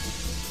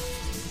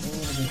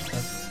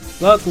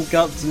 Blood and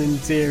guts and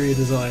interior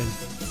design.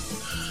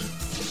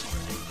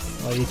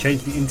 Oh, you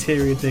change the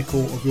interior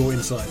decor of your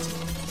insides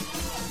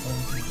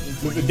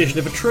with the addition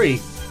of a tree.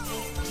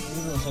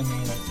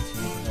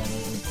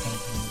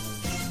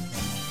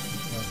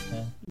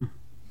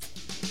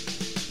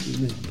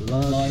 There's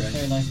blood.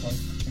 Very nice one.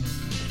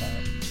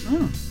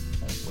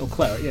 Oh,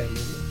 claret, yeah.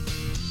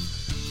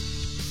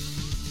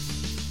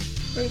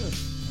 Very nice.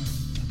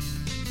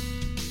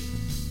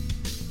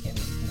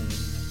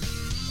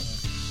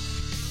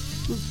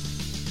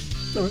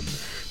 Alright.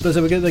 But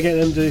so they're getting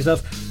them doing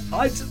stuff.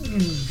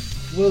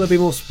 Will there be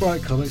more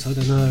Sprite comics? I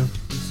don't know.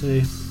 Let's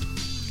see.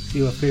 See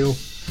how I feel.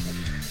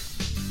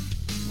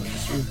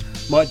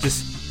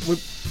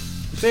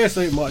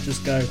 Seriously, it might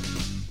just go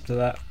to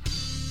that.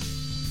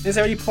 Is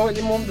there any point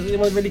anymore? Does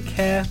anyone really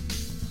care?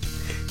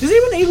 Does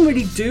anyone even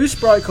really do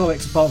Sprite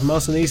comics apart from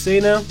us and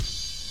EC now?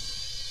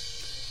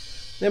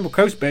 Emerald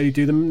Coast barely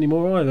do them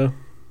anymore either.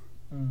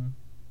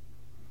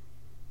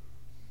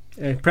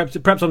 Yeah,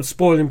 perhaps I'm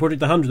spoiling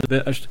Project 100 a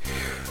bit.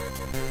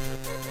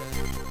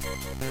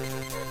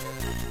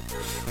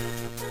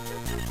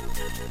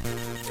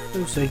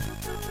 We'll see.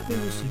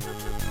 We'll see.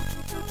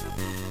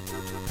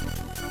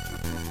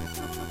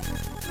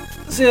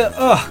 So,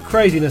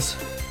 craziness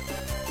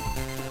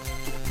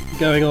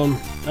going on.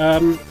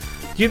 Do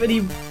you have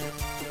any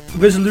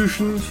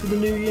resolutions for the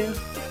new year?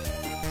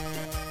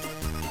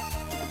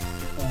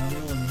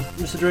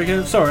 Mr.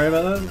 Draco, sorry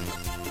about that.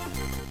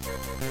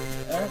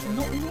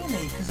 Not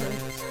really, because I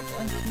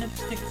can never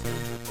stick to them.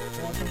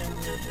 I can never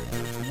stick to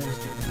them. I don't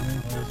see the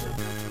points.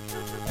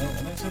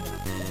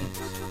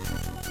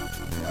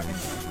 I can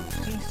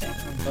see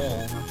setting a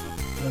goal,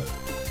 but...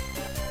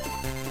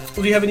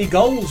 Well, do you have any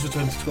goals for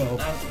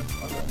 2012? I've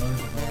got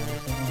loads of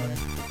goals, don't worry.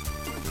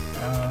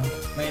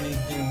 Mainly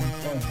doing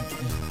employment is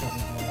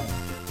probably one.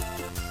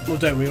 Well,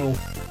 don't we all?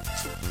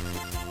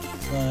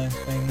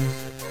 Things.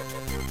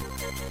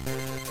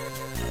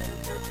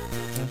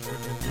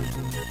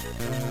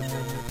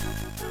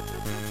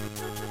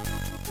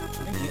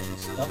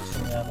 Stuff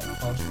from there, like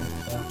passport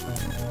stuff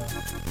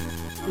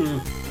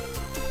and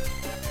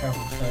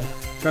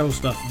travel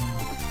stuff.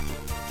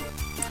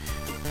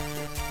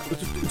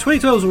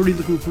 2012 is already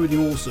looking pretty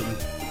awesome.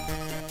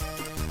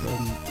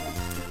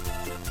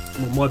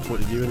 From my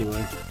point of view,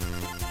 anyway.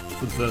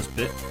 For the first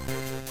bit,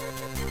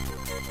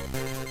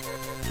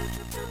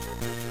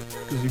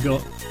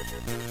 because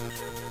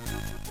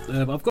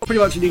I've got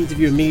pretty much an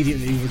interview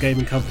immediately with a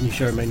gaming company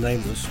show remain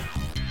nameless.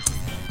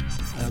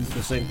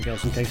 Because anything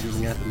else in case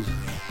anything happens.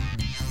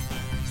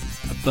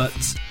 But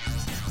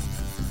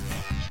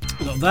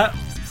we got that.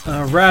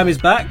 Ram is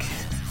back.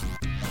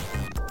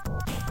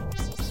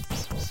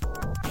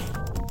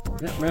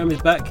 Yep, Ram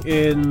is back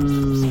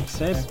in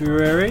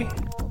February.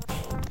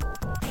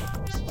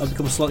 I've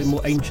become slightly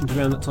more ancient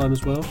around that time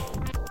as well.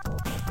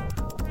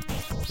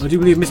 I do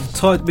believe we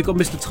got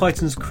Mr.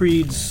 Titan's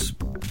Creed's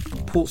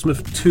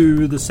Portsmouth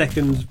 2, the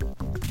second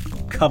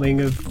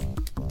coming of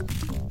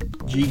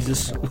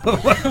Jesus.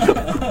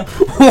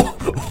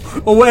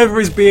 Or whatever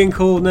it's being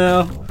called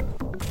now.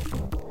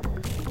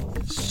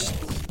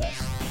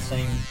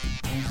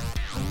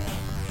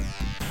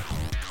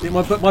 Yeah,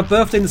 my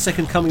birthday and the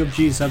second coming of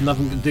Jesus have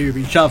nothing to do with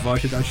each other. I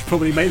should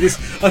probably make this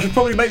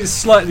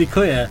slightly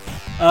clear.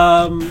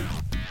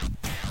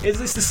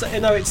 It's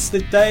the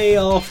day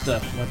after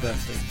my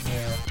birthday.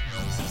 Yeah.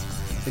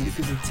 I think it's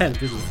the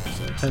 10th, isn't it?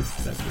 So 10th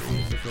of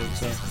February is the thing.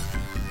 So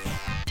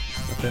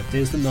my birthday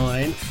is the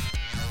 9th.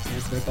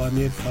 Yes, they buy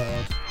me a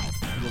card.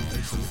 And then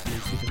they send it to me,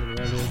 keep it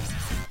around here.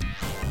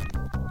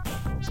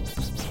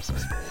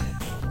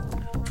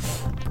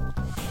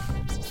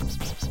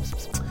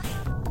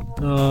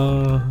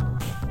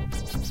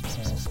 Yes,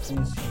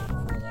 please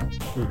before that.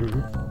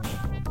 Mhm.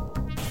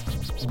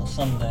 On a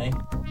Sunday.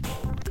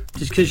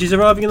 Just because she's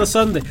arriving on a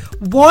Sunday.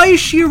 Why is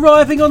she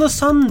arriving on a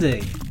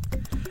Sunday?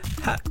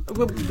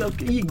 Well,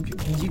 you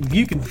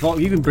can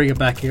bring her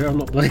back here. I'm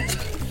not going.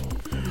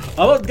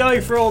 I'm not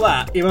going for all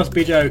that. You must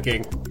be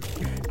joking.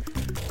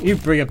 You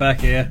bring her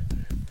back here.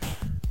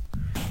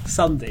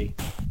 Sunday.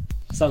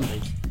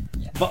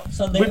 Yeah. But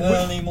Sunday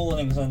early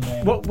morning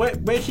Sunday.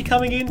 Where's she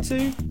coming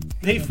into?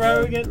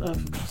 Heathrow again? Oh,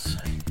 for God's sake.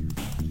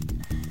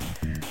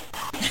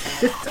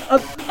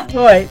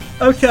 Right.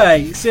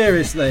 Okay.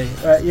 Seriously.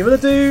 Right. You're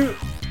gonna do.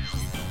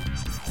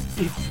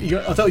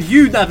 I thought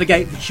you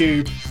navigate the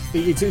tube.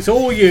 It's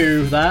all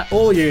you.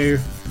 All you.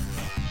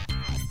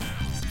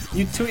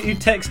 You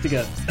texting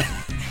her.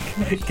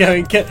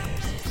 Going.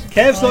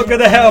 Kev's not going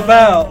to help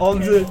out on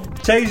the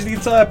change the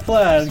entire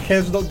plan.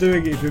 Kev's not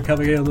doing it if you're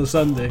coming in on a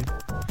Sunday.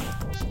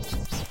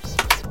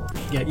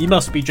 Yeah, you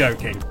must be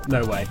joking.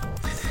 No way.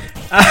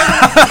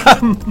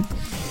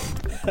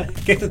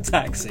 Get a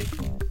taxi.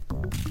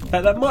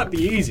 That might be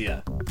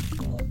easier.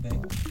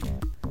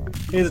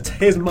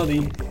 Here's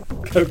money.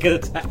 Go get a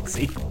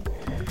taxi.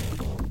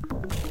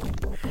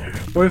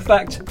 Or in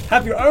fact,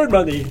 have your own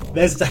money.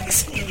 There's a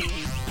taxi.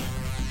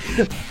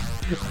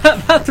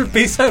 that would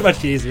be so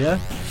much easier.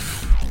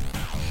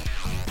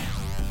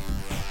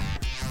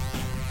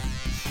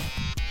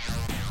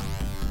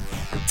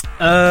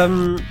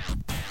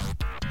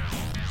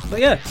 But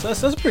yeah, so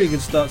that's a pretty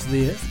good start to the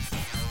year.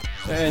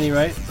 At any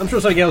rate, I'm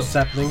sure something else is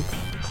happening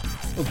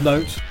of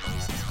note.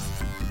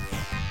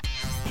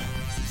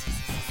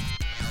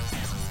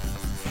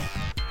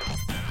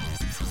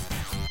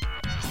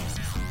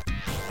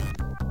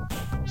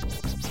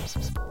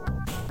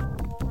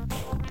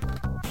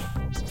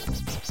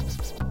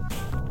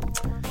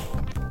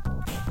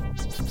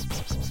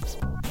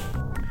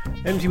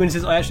 Empty Wind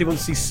says, I actually want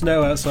to see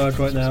snow outside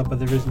right now, but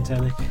there isn't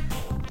any.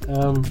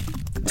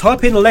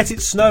 Type in "let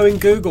it snow" in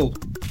Google.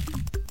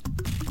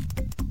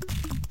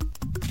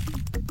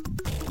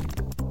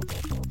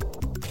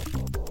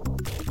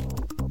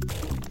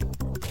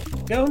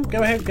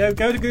 Go ahead,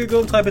 go to Google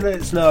and type in "let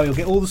it snow." You'll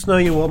get all the snow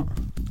you want.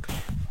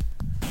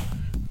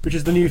 Which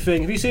is the new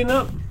thing. Have you seen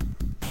that?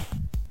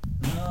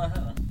 No, I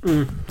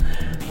haven't.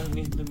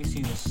 Let me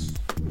see this.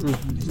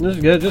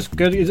 Just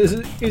go.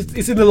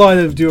 It's in the line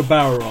of do a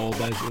barrel roll,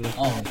 basically.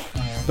 Oh.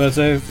 But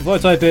if I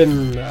type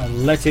in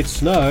 "let it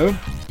snow,"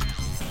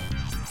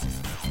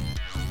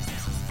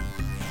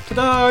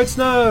 ta-da! It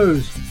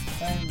snows.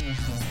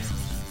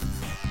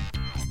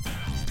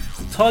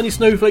 Tiny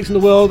snowflakes in the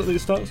world, and it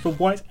starts to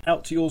white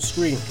out to your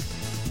screen.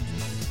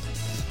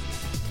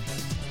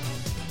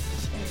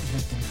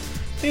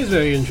 It is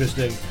very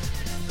interesting.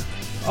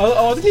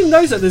 I didn't even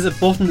notice that there's a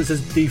button that says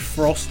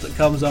defrost that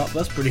comes up.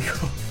 That's pretty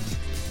cool.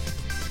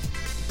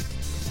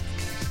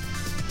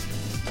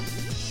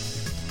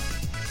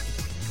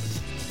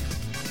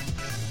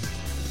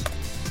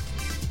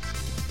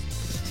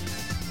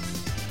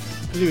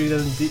 Presumably it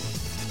doesn't.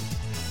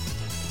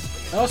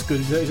 Oh, that's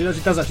good.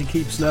 It does actually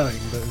keep snowing,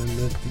 but then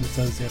it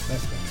turns the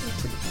effect off.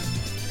 That's pretty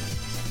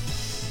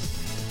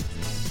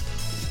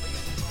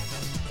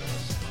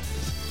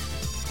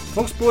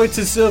cool. Foxboy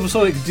to Silver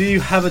Sonic, do you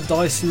have a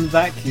Dyson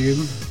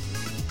vacuum?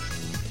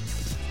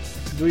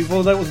 Do we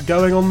want to know what's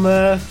going on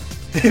there?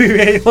 Do we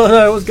really want to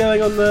know what's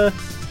going on there?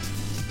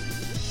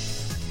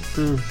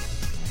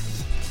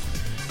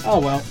 Oh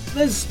well,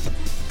 there's.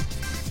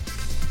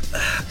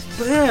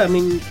 But yeah, I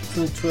mean,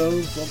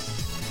 2012.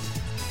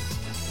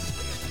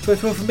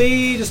 2012 for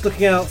me, just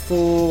looking out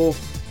for.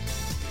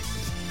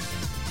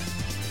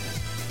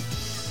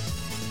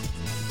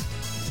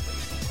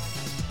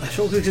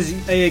 Shortly says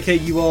AAK,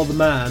 you are the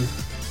man.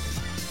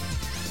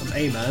 I'm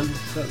a man,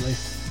 certainly.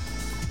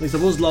 At least I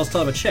was last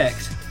time I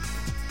checked.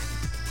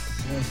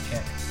 Always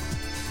check.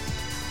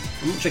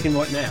 I'm not checking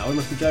right now, I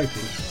must be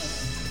joking.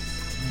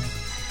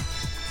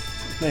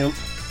 Hang on.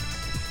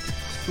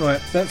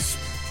 Right, that's.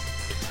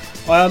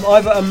 I am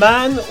either a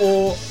man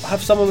or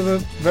have someone with a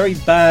very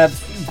bad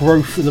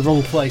growth in the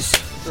wrong place.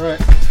 Right.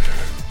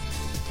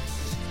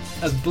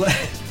 As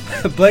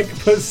Blake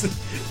puts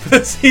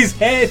his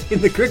head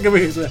in the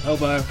cricketer's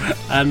elbow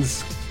and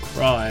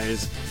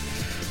cries.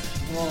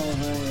 Oh,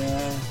 there we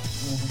are.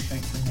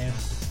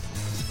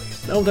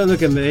 Oh, don't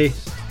look at me.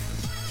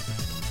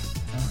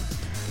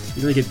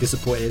 You're gonna get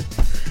disappointed.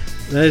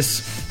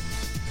 There's.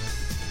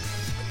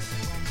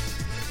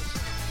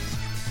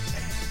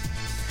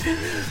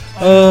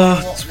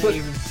 What they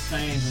even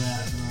say to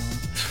that?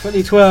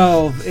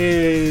 2012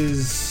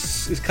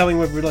 is coming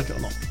whether we like it or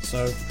not.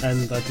 So,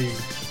 and I do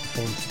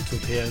want to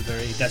appear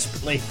very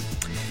desperately.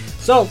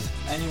 So,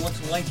 And you want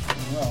to like it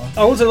as well.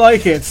 I want to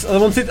like it. I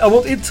want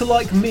it to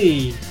like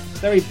me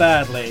very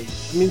badly.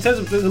 I mean, in terms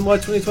of my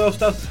 2012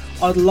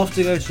 stuff, I'd love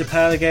to go to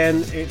Japan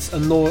again.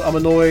 I'm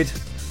annoyed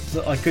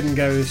that I couldn't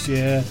go this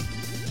year.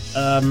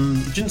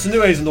 Jun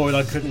Sunue's annoyed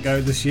I couldn't go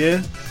this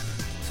year.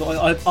 So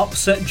I've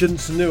upset Jun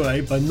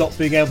Sunue by not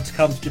being able to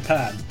come to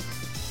Japan.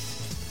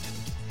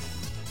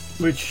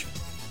 Which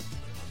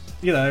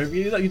you know,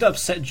 you don't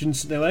upset Jun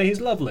in a way.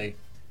 He's lovely.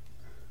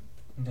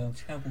 No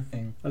terrible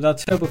thing. And a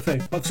terrible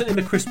thing. I've sent him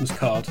a Christmas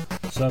card,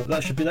 so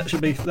that should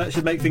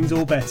make things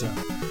all better.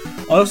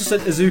 I also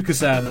sent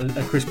Izuka-san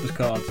a Christmas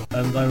card,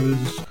 and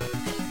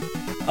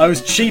I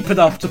was cheap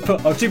enough to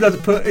put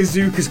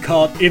Izuka's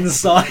card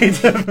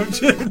inside of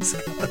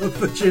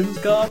the Jun's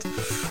card.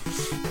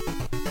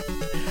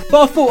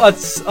 But I thought I'd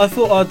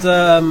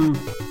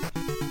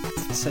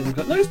say we've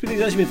got no.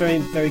 He's actually been very,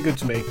 very good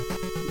to me,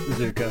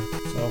 Izuka.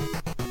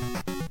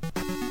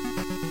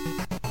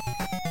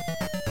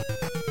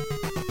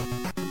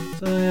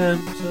 So I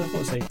thought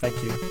I'd say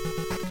thank you.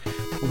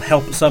 Will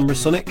help at Summer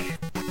Sonic.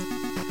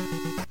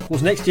 Of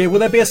course, next year will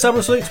there be a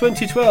Summer Sonic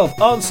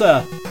 2012?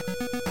 Answer: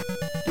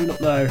 do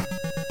not know.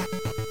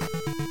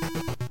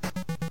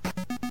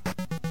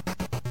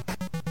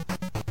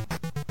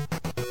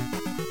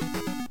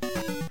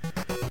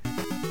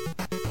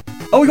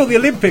 Oh, we got the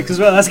Olympics as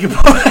well. That's a good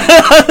point.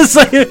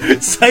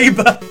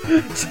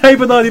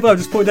 Saber 95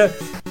 just pointed out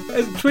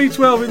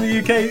 2012 in the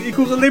UK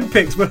equals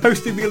Olympics. We're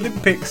hosting the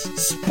Olympics.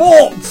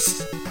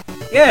 Sports.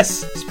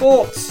 Yes,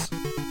 sports.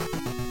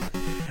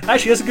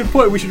 Actually, that's a good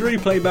point. We should really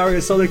play Mario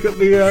Sonic at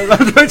the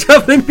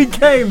 2012 Olympic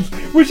Games,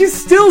 which is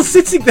still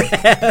sitting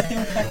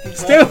there,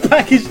 still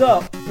packaged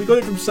up. We got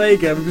it from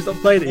Sega. We've just not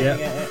played it yet.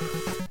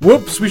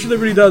 Whoops! We should have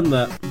really done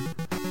that.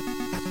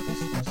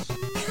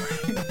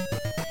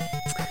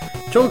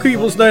 Chocolate Cookie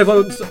wants to know if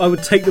I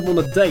would take them on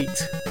a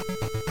date.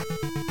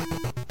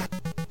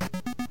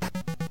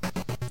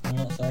 I'm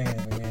not saying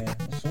it, but yeah.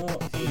 It's all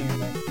up to you,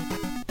 mate.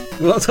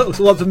 Well, that's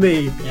all up to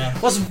me. Yeah.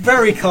 That's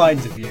very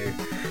kind of you.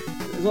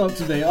 It's all up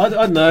to me. I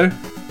don't know.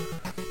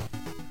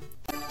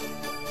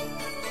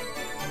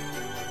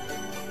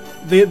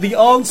 The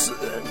answer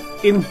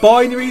in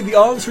binary, the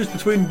answer is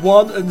between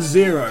 1 and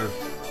 0.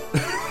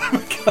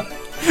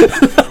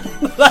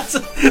 that's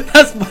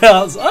my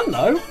answer. I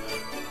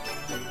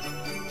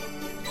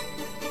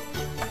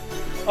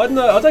don't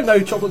know. I don't know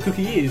who Chocolate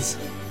Cookie is.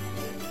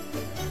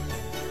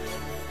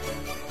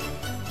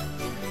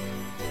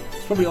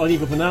 It's probably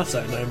Onigo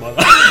Banato, no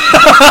mother.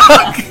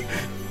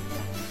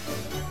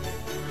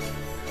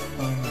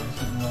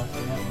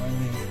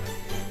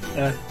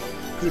 Yeah,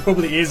 because it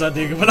probably is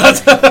Onigo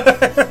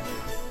Banato.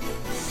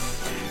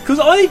 Because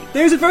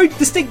there's a very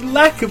distinct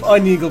lack of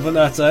Onigo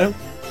Banato.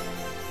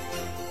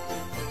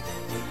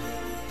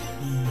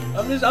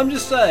 I'm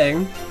just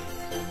saying,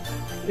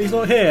 he's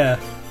not here.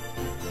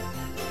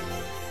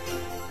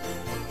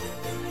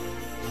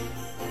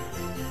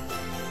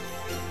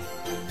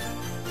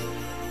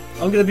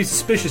 I'm going to be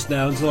suspicious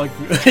now until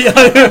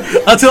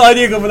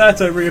Onigo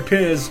Banato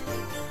reappears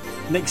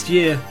next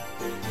year.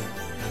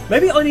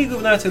 Maybe Onigo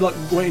Banato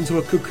went into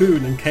a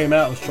cocoon and came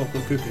out as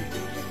Chocolate Cookie.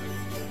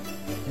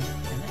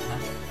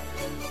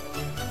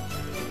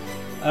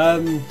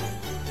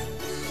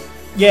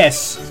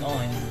 Yes.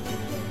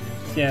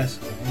 Yes.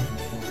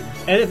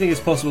 Anything is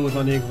possible with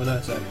Onigo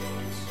Banato.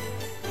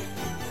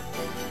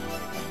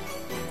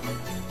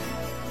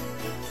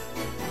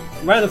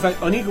 Random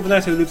fact: Onigo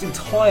Banato lives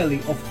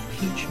entirely off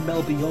peach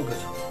Melba yogurt.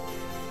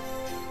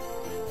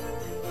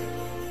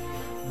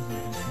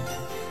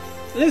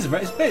 It is.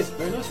 It's a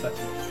very nice fact.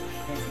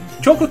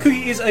 Chocolate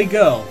Cookie is a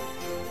girl,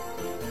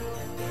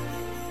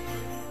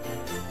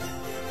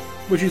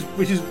 which is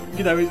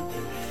you know,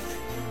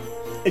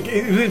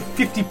 it's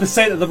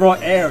 50% of the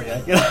right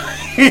area. You know,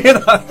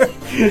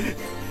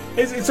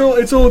 it's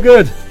all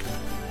good.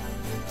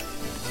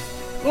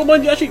 Well,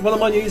 actually, one of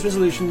my New Year's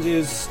resolutions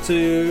is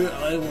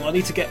I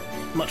need to get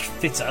much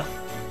fitter.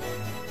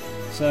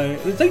 So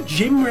there's no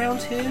gym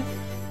around here.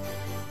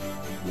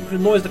 It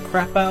annoys the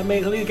crap out of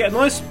me. I need to get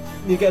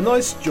a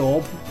nice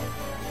job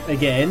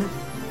again.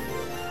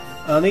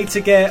 I need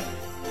to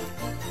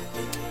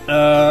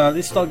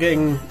start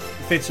getting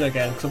fitter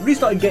again, because I really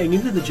started getting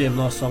into the gym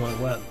last time I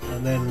went,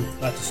 and then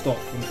I had to stop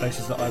in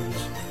places that I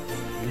was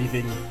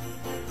leaving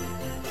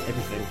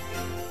everything.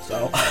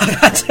 So I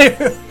had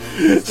to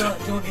Start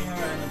jogging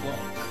around the block.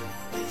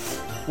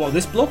 What,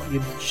 this block? Are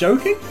you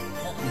joking?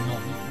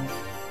 Not.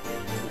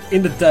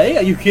 In the day?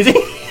 Are you kidding?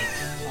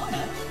 I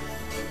know.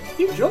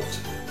 You've jogged?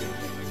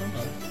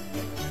 Sometimes.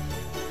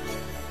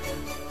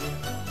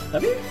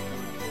 Have you?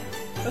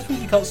 That's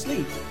because you can't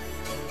sleep.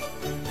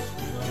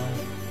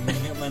 You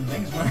get my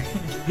legs working.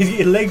 You get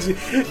your legs.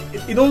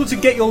 In order to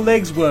get your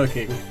legs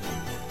working,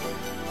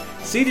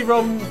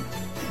 CD-ROM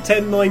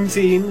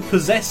 1019,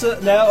 possessor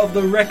now of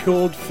the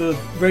record for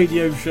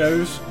radio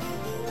shows,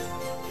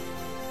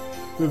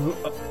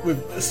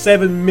 with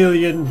 7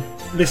 million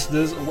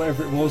listeners, or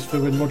whatever it was, for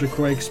when Roger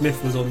Craig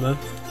Smith was on there.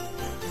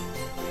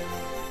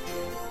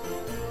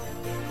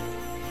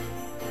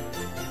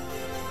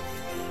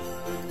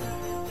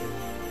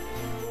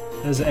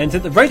 Has it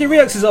entered? The Radio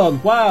Redux is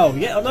on! Wow,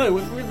 yeah, I know,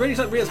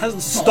 Radio Redux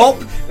hasn't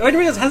stopped. Radio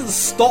Redux hasn't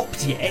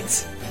stopped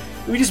yet.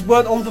 We just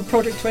weren't on for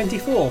Project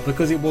 24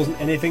 because it wasn't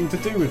anything to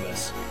do with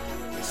us.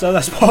 So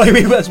that's why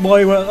we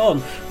weren't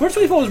on. Project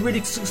 24 was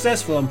really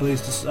successful, I'm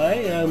pleased to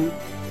say.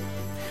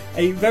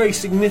 A very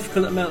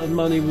significant amount of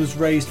money was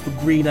raised for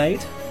Green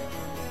Aid.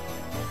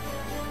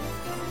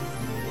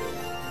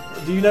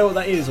 Do you know what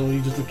that is, or are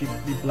you just looking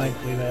at me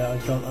blankly there? I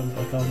can't.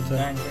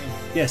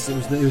 Yes, it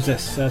was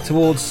this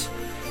towards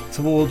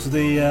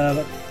the.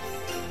 I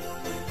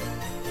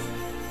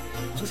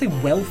was going to say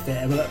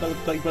welfare, but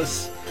that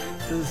was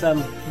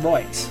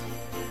right.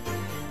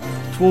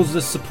 Towards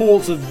the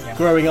support of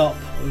growing up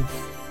of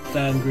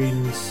Dan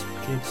Green's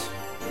kids.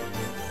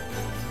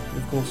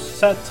 Of course,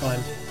 sad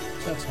time.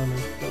 But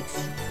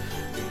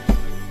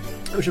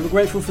we should be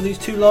grateful for these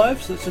 2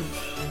 lives that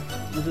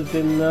have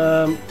been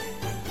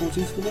brought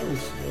into the world.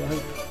 So I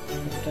hope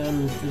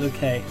Dan is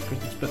okay at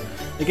Christmas. But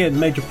again,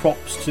 major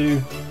props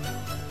to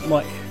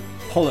Mike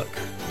Pollock,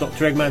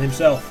 Dr. Eggman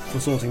himself,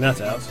 for sorting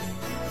that out.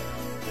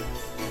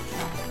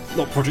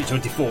 Not Project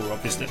 24,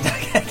 obviously.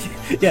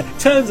 Yeah,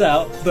 turns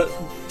out the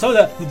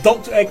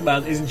Dr.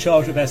 Eggman is in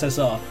charge of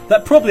SSR.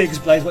 That probably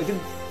explains why it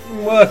didn't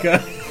work.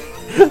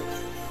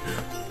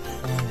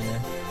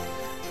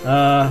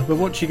 But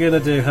what you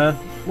gonna do, huh?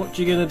 What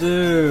you gonna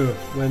do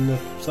when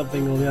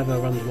something or the other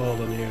runs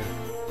wild on you?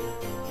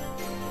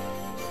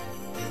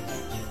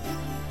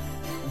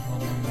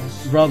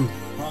 Run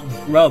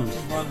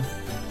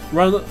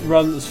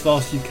as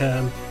fast as you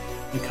can.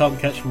 You can't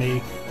catch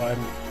me. I'm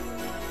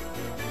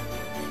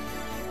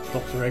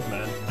Dr.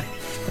 Eggman.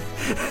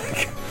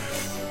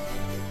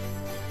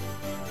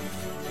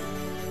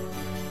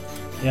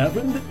 Yeah,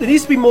 but there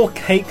needs to be more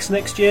cakes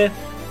next year.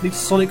 Needs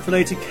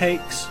Sonic-related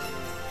cakes.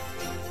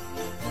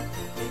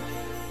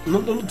 I'm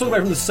not talking about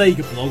from the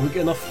Sega blog. We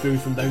get enough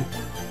food from those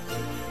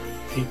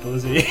people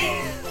as it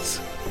is.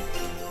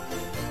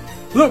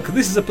 Look,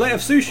 this is a plate of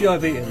sushi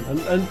I've eaten,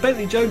 and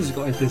Bentley Jones has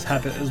got into this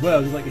habit as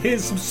well. He's like,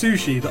 here's some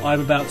sushi that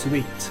I'm about to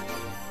eat.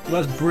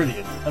 Well, that's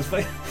brilliant.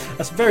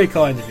 That's very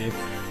kind of you.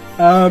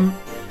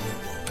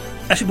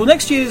 Actually, well,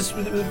 next year's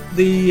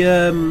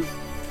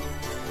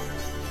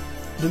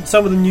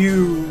some of the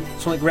new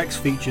Sonic Rex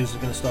features are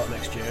going to start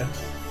next year,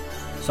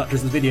 such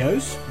as the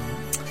videos.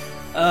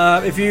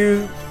 If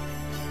you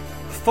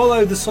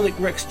follow the Sonic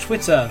Rex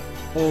Twitter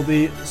or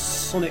the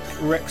Sonic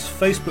Rex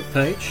Facebook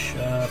page,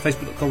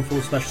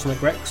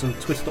 facebook.com/Sonic Rex and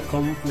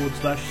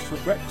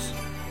twitter.com/Sonic Rex.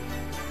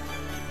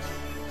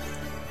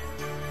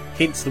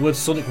 Hints the word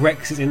Sonic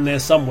Rex is in there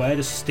somewhere,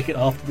 just stick it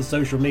after the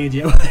social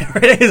media, whatever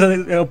it is,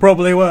 and it'll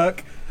probably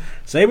work.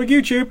 Same with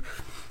YouTube.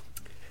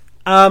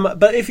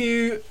 But if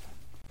you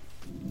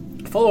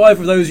follow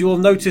either of those, you will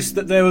notice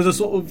that there was a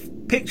sort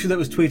of picture that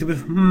was tweeted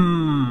with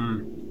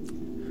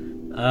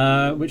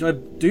which I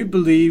do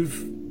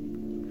believe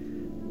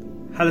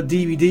had a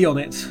DVD on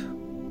it.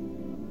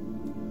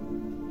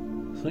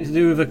 Something to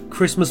do with a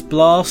Christmas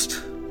blast.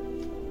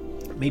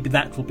 Maybe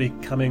that will be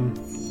coming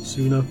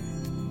sooner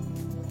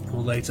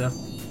or later.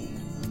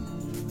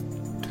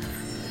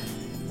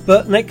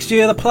 But next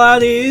year the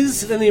plan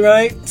is, at any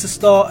rate, to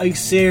start a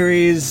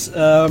series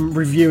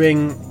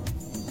reviewing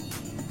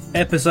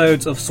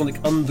episodes of Sonic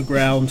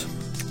Underground,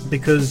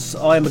 because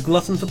I am a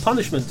glutton for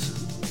punishment.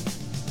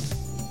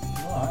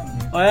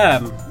 I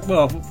am.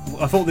 Well,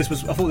 I thought this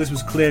was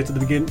clear to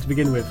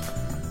begin with.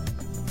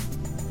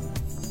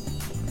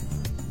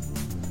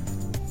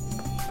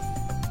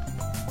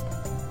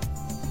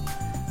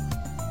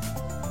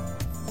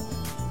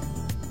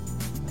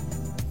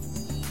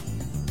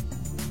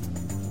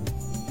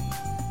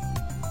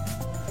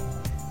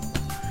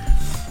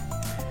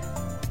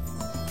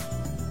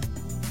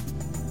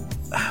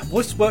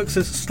 Voice Works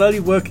is slowly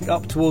working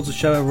up towards a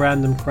show of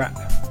random crap.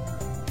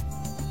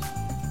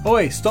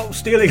 Oi, stop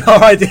stealing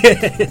our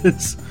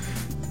ideas!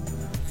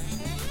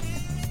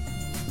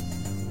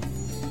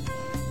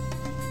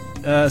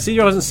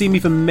 Senior hasn't seen me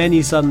for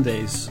many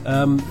Sundays.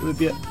 Well,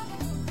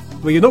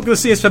 you're not going to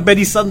see us for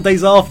many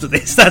Sundays after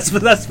this. That's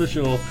for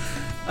sure.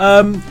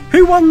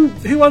 Who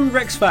won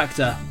Rex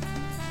Factor?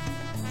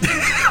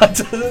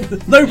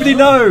 Nobody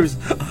knows.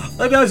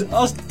 Nobody knows.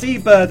 Ask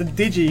T-Bird and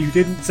Digi, who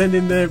didn't send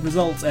in their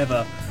results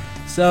ever.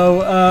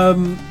 So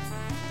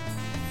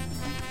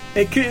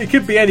it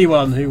could be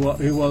anyone who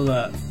won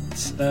that.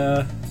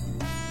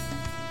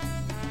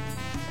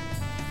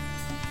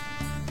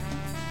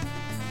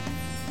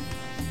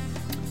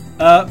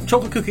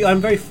 Chocolate Cookie, I'm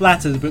very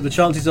flattered, but the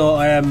chances are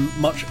I am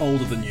much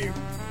older than you.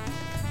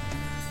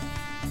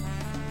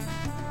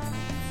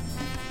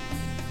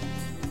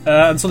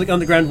 And Sonic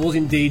Underground was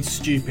indeed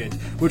stupid,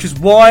 which is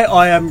why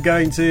I am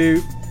going to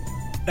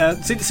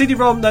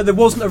CD-ROM. No, there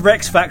wasn't a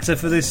Rex Factor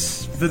for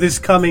this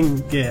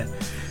coming year.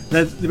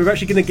 We're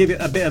actually going to give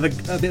it a bit of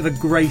a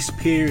grace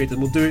period,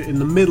 and we'll do it in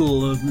the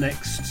middle of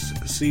next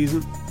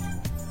season.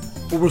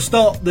 Or we'll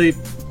start with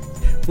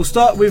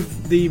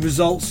the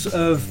results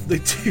of the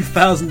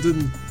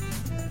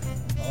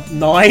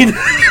 2009.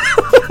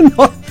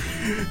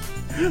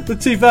 The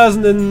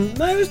 2000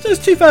 no, it was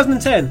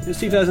 2010. It was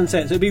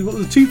 2010. So it'll be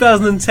the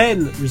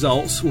 2010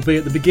 results will be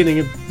at the beginning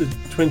of the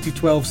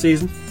 2012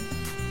 season,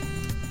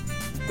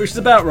 which is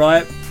about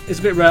right. It's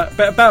a bit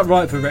about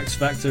right for Rex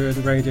Factor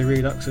and Radio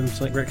Redux and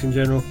Sonic Rex in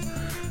general.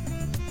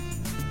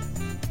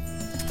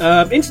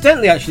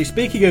 Incidentally, actually,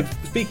 speaking of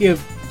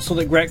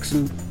Sonic Rex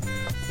and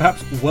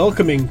perhaps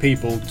welcoming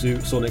people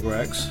to Sonic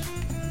Rex,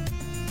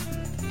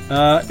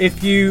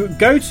 if you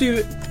go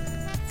to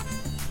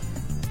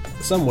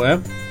somewhere,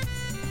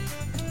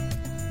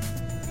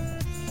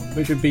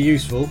 which would be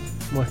useful.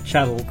 My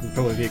channel would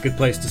probably be a good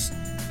place to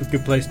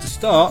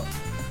start.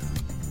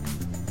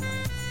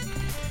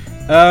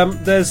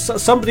 There's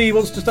somebody who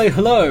wants to say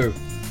hello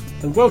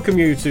and welcome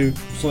you to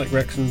Sonic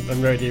Rex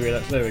and Radio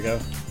Relapse. There we go.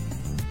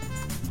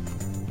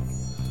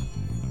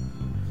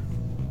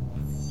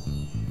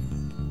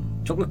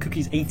 Chocolate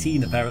Cookie's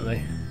 18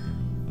 apparently.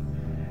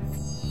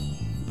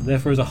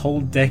 Therefore is a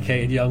whole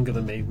decade younger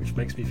than me, which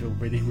makes me feel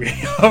really,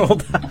 really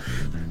old.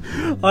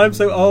 I'm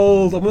so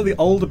old. I'm one of the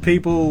older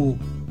people.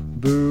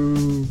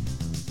 Boo.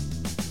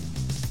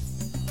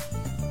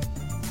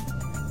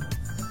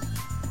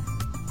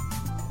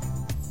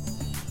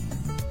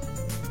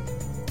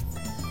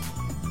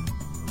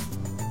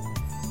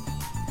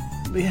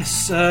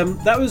 Yes,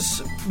 that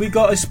was. We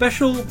got a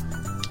special.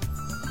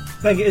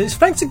 It's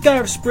thanks to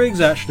Gareth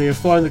Spriggs actually of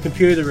finding the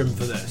computer room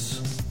for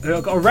this. I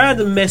got a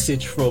random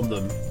message from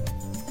them.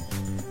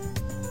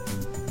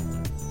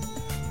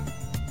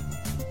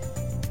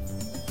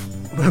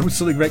 Well,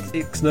 Sonic Rex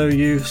X no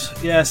use.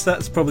 Yes,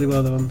 that's probably one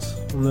of the ones.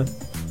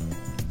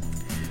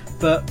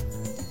 But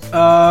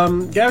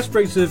Gareth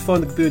Spriggs of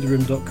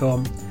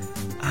findthecomputerroom.com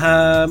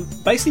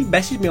basically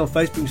messaged me on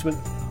Facebook and went,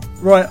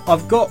 right,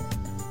 I've got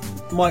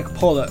Mike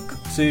Pollock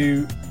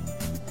to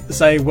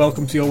say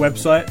welcome to your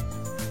website.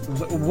 I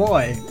was like, well,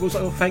 why? It was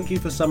like, well, thank you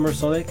for Summer of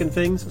Sonic and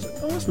things. I was like,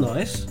 oh, that's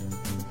nice.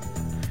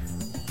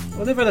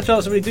 I never had a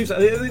chance to really do so.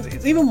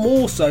 It's even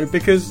more so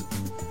because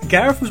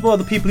Gareth was one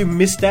of the people who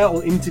missed out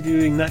on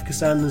interviewing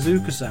Naka-san and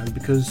Zuka-san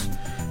because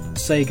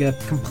Sega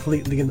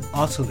completely and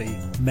utterly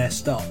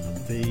messed up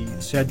the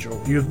schedule.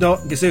 You have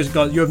seriously,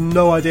 guys, you have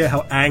no idea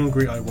how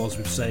angry I was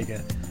with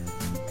Sega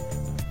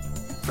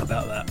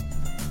about that.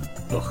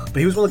 Ugh. But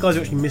he was one of the guys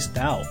who actually missed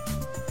out.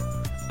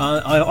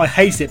 I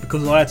hate it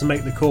because I had to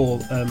make the call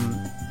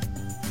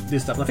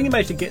this stuff. And I think he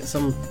managed to get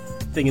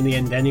something in the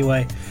end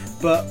anyway.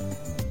 But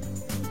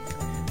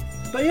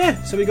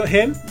yeah, so we got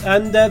him.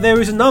 And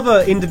there is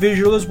another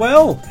individual as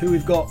well who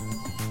we've got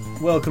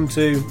welcome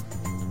to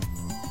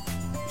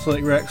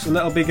Sonic Rex. And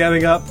that'll be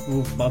going up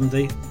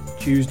Monday,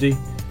 Tuesday.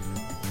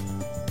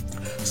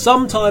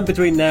 Sometime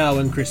between now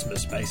and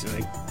Christmas,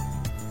 basically.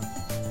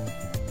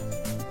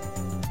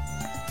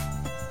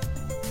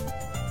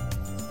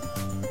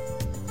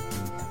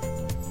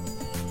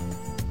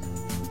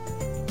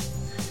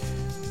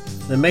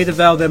 They made a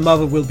vow their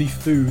mother will be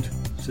food,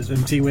 says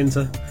MT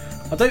Winter.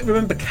 I don't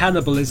remember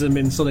cannibalism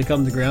in Sonic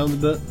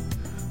Underground, but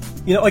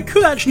you know, I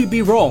could actually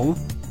be wrong.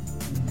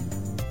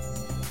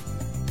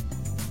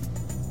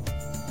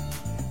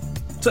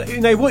 So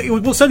you know, it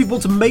would certainly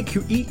want to make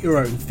you eat your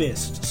own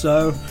fist.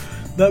 So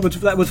that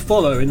would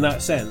follow in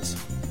that sense.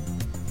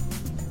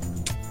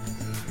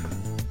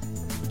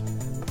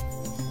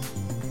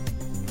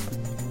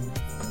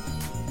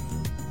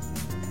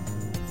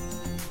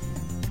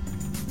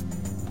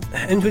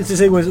 Interesting to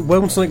see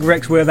when Sonic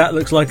Rex where that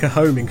looks like a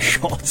homing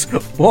shot.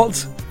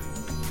 What?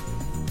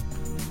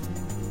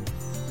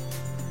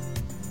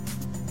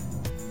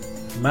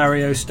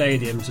 Mario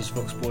Stadium, says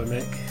Foxboy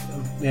Mick.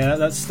 Yeah,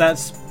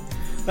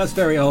 that's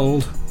very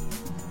old.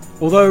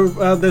 Although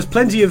there's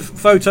plenty of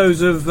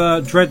photos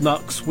of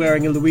Dreadnoughts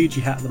wearing a Luigi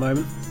hat at the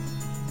moment.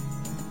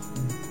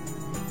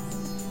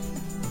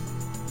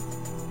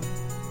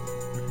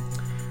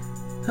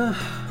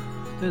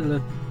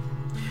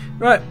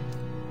 Right.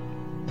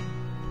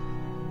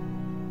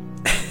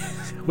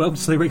 Welcome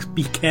to Sonic Rex,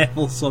 be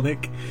careful,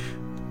 Sonic.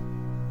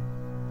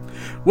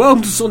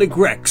 Welcome to Sonic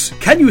Rex.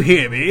 Can you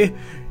hear me?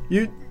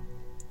 You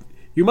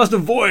must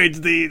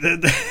avoid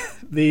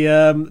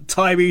the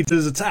Time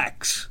Eater's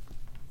attacks.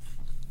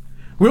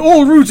 We're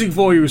all rooting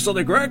for you,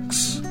 Sonic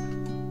Rex.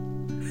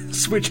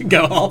 Switch and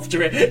go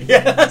after it.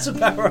 Yeah, that's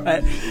about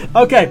right.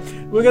 Okay,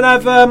 we're gonna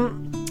have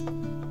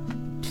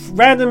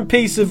random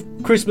piece of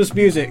Christmas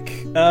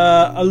music.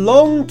 A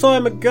long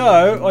time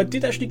ago, I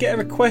did actually get a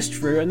request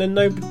through, and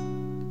then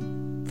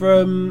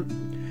from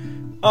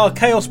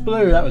Chaos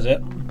Blue, that was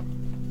it.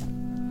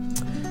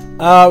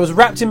 It was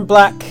Wrapped in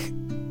Black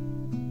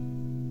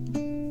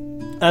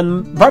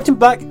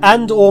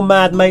and or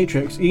Mad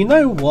Matrix. You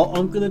know what?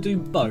 I'm going to do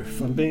both.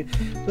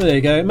 There you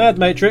go, Mad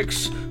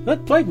Matrix. I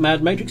haven't played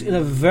Mad Matrix in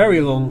a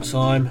very long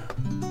time,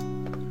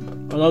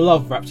 and I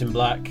love Wrapped in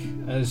Black,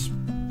 as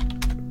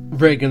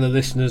regular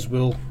listeners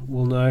will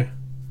know.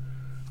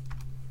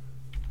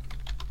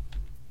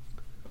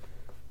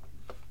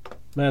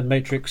 Mad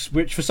Matrix,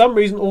 which for some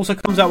reason also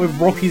comes out with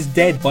Rocky's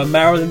Dead by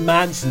Marilyn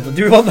Manson.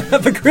 Do we want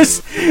that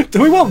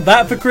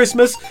for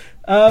Christmas?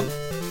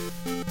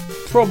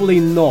 Probably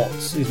not,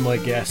 is my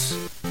guess.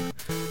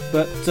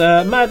 But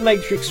Mad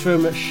Matrix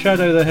from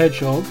Shadow the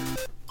Hedgehog,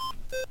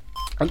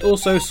 and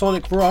also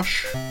Sonic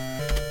Rush.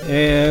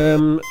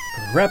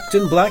 Wrapped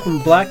in Black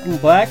and Black and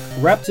Black.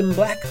 Wrapped in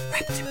Black.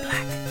 Wrapped in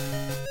Black.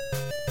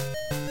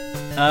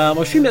 I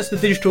assume that's the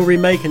digital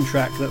remaking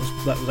track that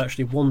was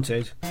actually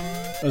wanted,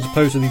 as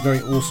opposed to the very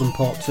awesome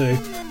part 2.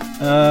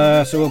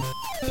 So we'll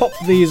pop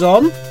these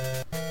on.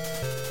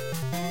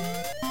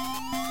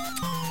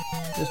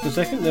 Just a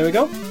second, there we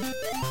go.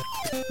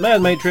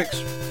 Mad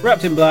Matrix,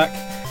 Wrapped in Black.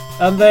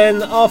 And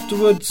then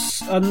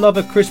afterwards,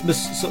 another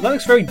Christmas. So that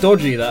looks very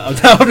dodgy.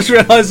 That I just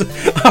realised.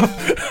 I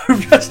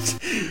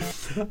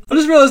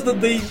just realised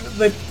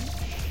that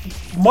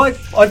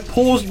I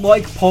paused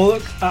Mike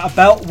Pollock at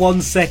about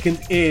 1 second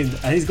in,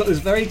 and he's got this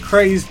very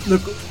crazed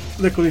look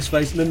on his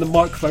face, and then the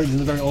microphone's in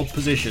a very odd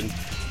position,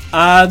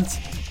 and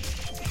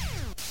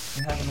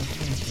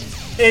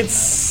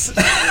it's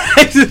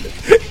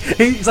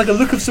it's like a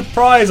look of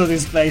surprise on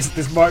his face at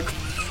this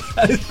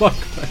microphone.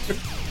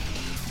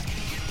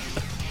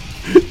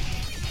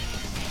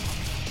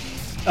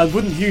 And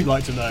wouldn't you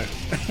like to know?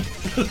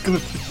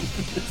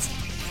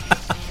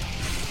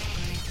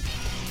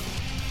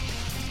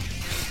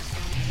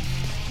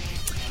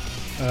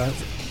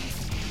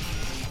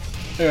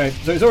 Anyway,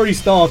 so it's already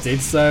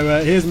started,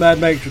 so here's Mad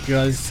Matrix,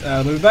 guys.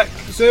 We'll be back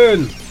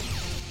soon.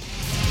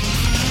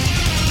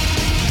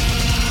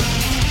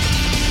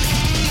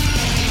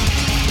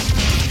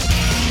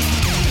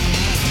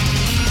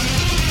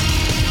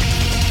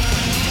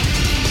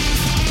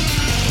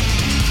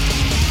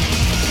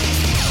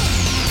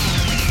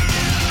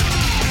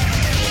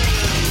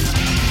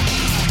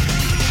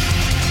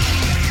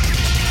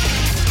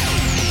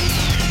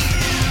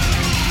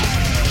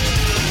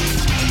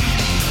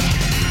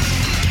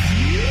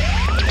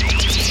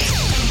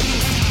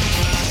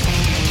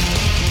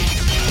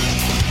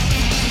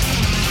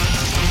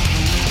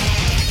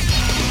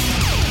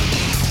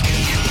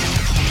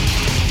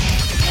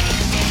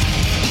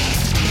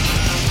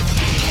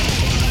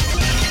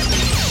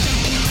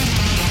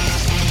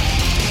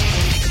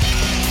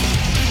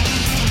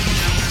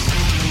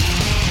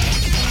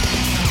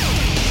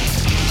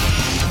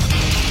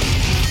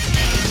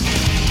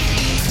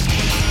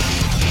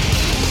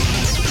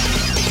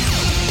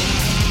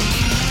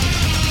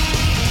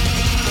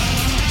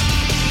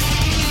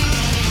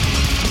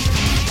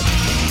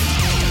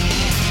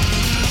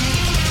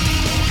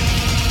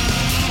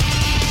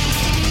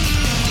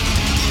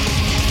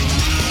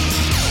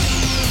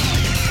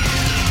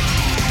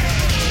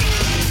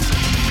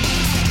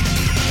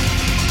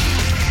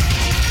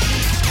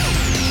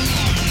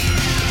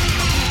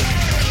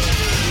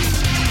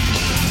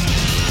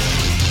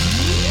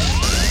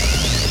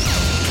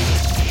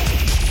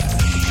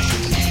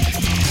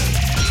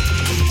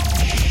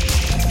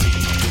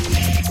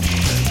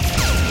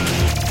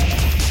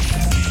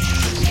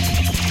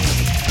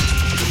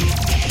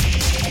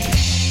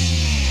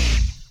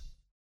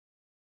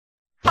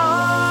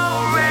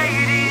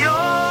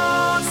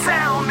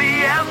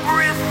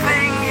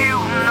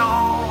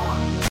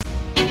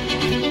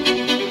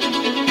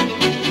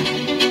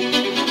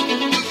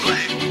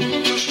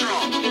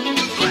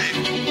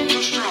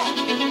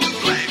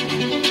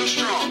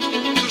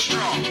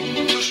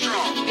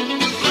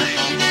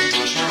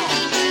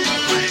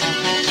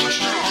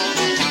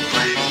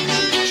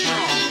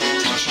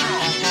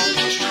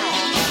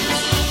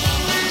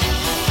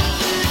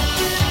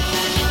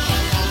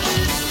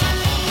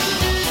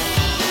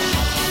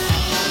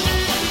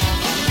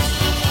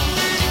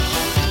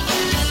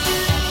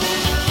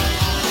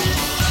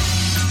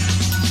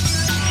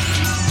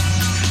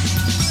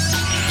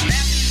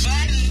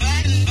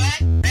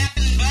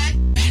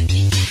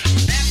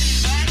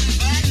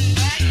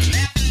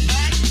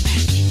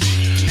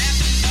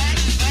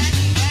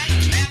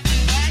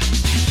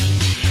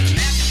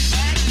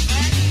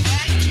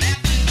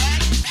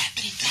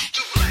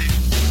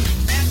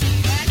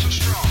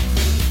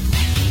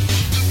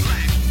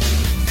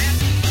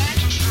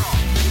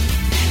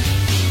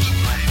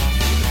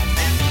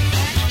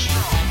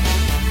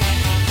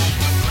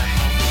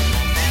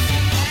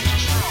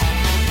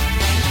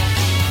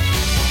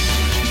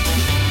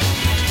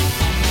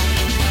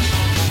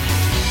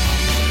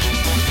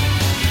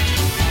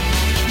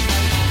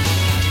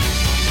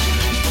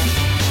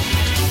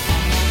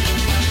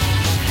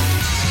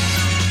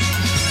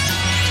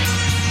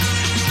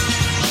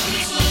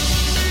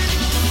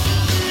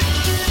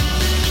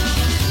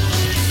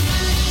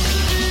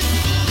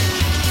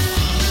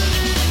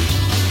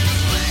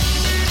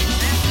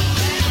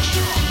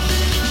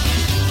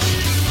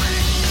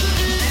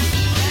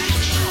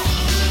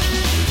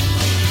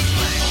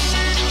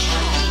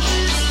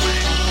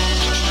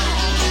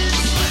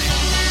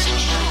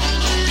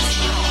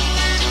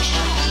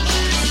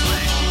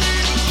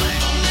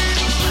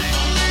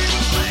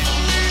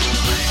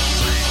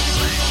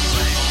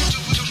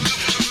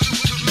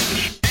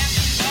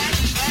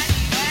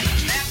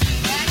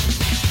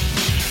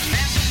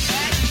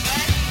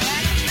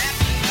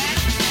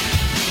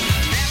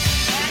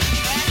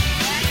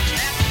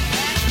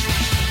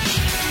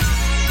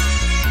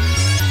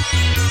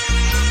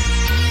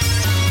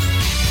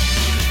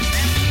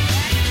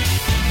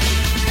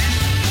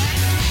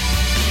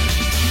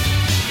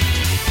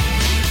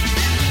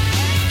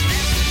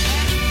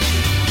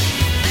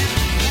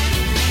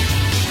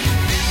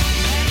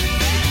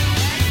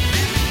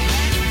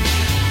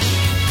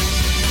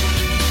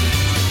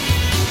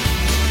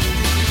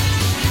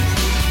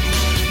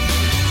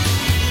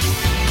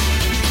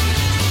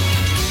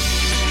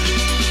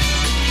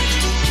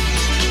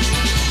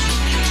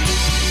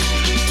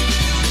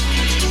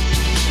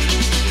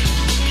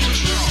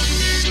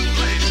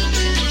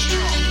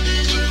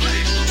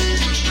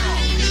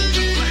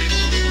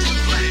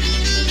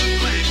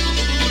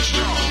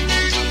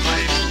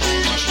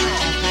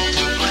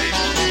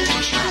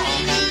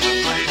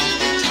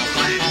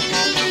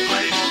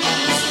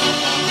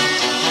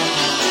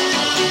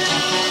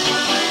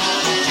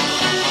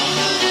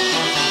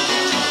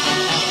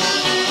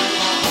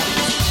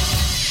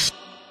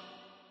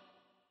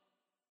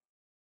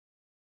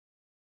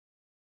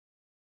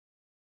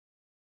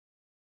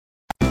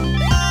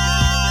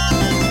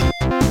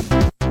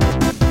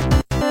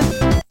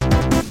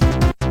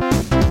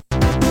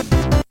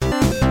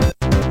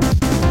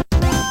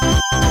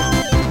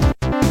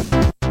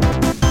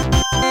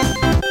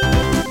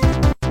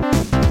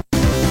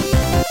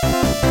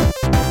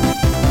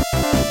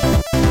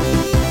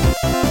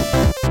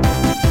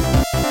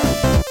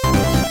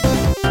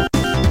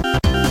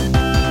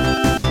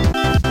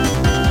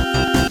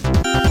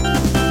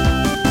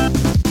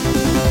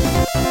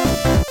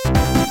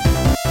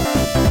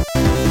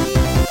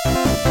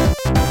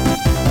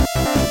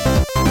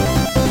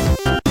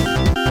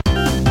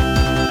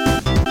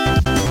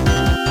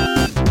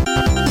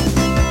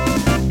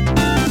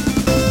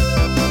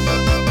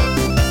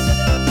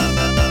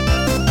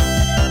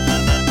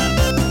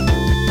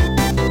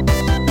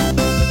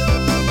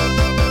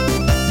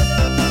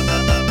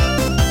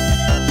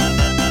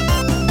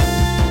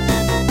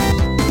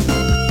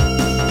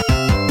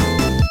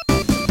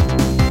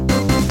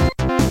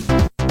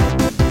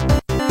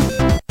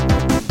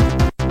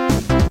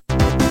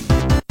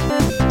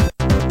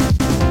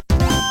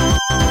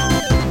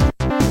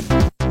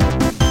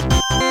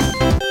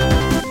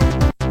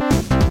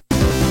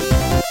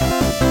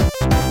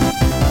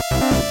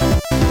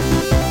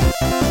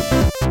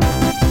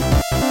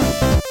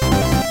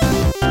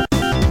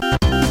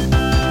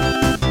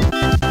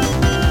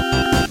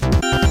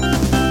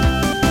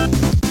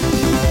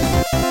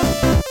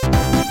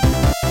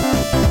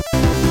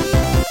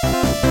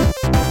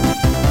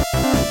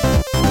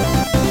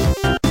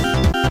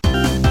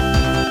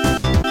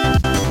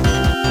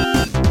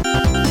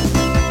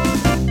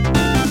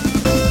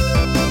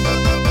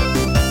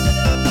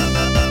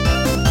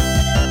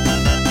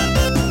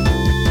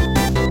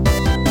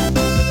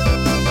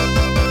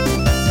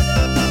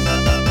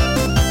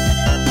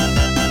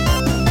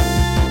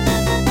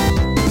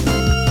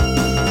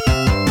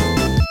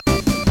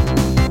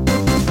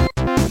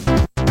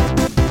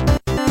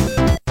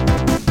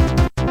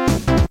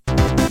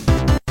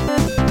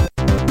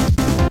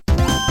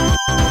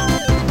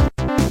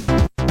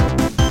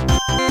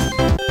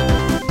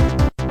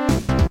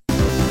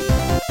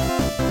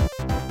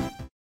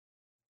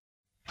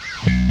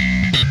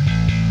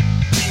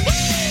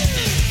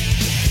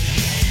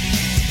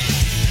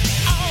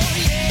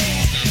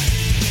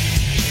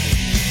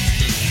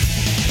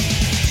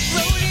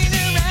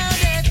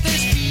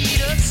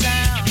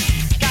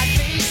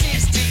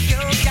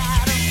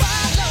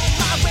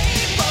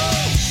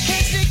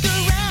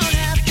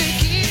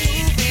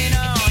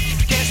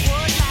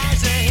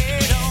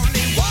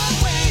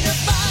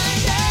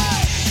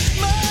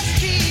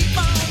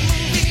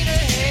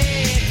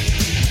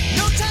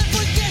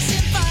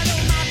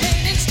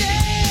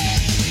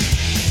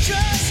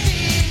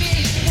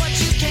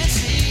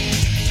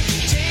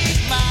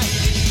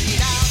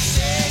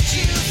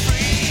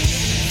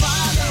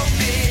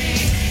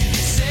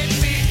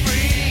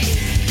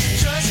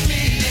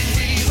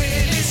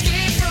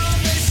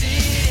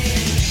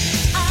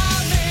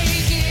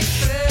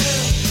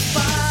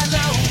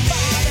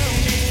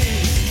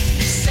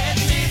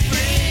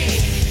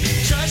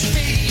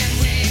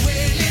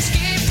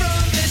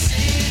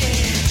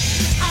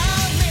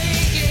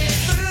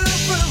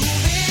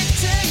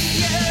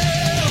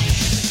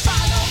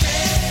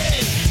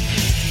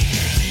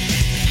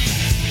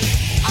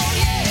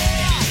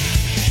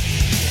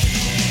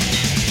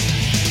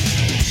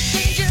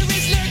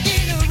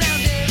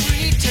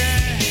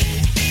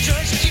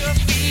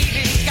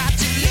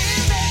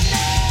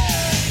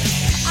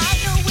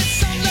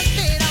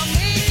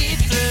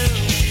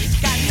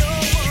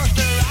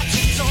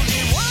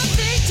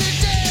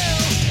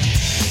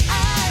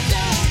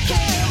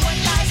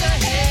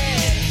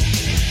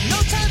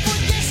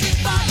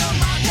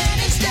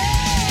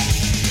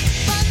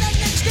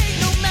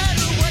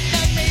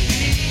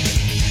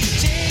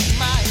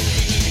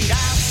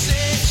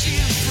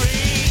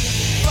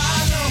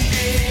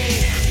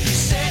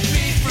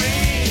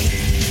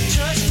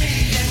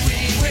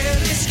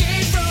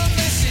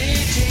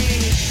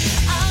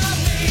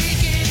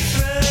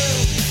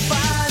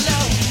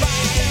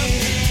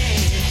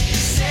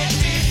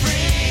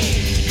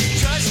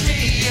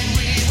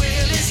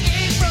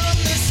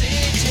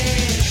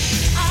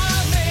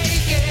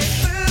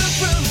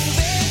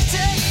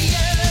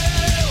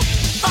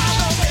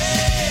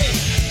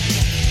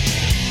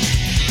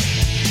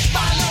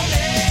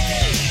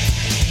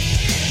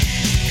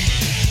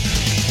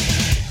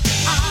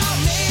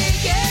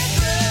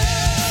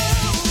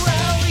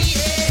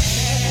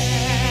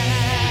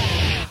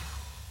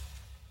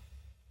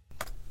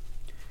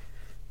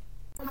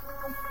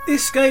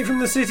 Escape from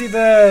the City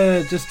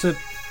there, just to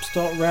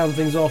start round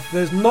things off.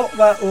 There's not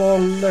that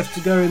long left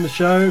to go in the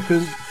show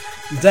because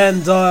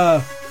Dan Dyer,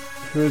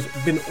 who has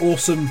been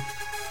awesome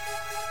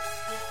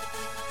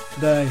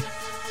today,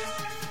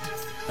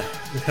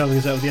 helping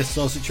us out with the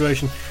SSR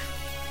situation,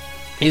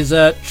 is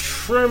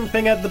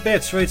tramping at the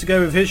bits, ready to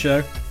go with his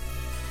show,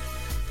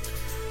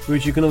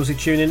 which you can obviously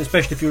tune in,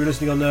 especially if you're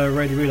listening on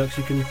Radio Relux.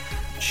 You can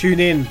tune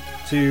in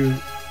to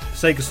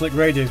Sega Sonic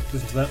Radio,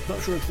 listen to that.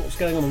 Not sure what's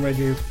going on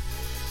Radio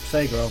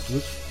Sega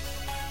afterwards.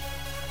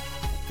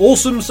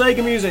 Awesome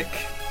Sega music.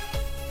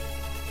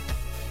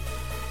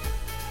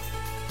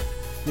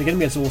 You're going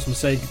to get some awesome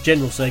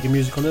general Sega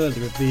music on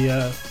earlier with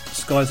the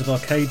Skies of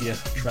Arcadia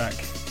track,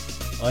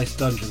 Ice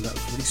Dungeon. That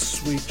was a really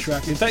sweet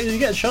track. In fact, you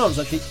get a chance,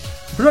 actually,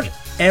 pretty much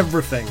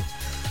everything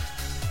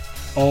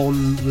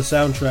on the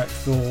soundtrack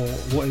for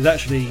what is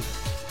actually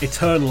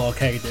Eternal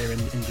Arcadia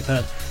in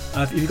Japan.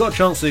 If you've got a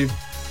chance to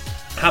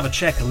have a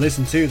check and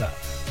listen to that,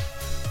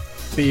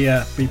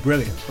 be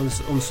brilliant,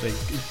 honestly.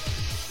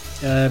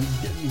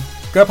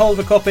 Grab hold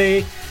of a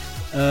copy.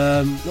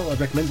 Not that I'd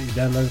recommend that you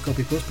download a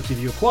copy, of course, but if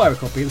you acquire a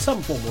copy in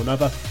some form or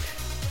another,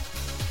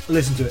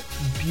 listen to it.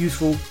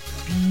 Beautiful,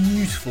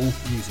 beautiful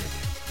music.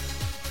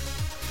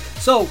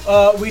 So,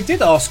 we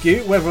did ask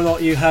you whether or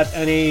not you had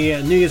any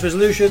New Year's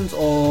resolutions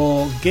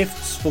or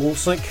gifts for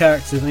Sonic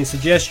characters, any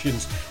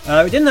suggestions.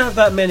 We didn't have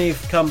that many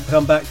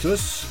come back to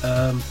us.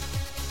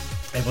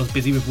 Everyone's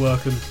busy with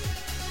work and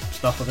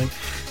stuff, I think.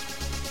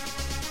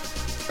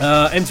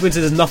 Empty Winter,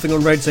 there's nothing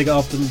on Radio Sega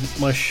after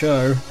my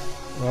show,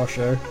 our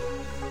show.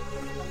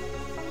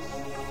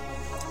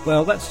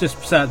 Well, that's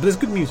just sad, but there's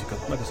good music on,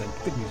 like I said,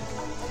 good music.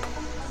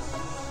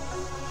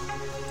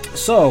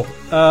 So,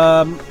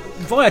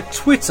 via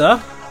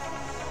Twitter,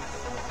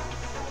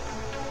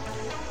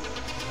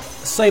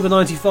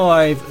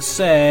 Saber95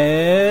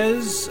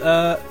 says,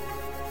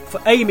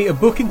 for Amy, a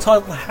book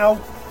entitled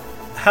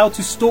How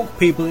to Stalk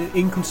People in an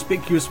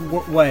Inconspicuous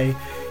Way,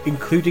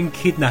 including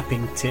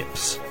kidnapping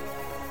tips.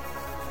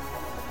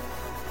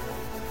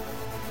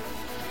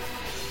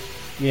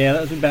 Yeah,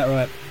 that would be about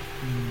right.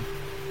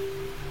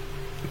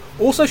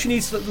 Also, she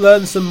needs to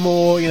learn some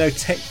more,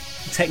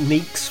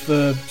 techniques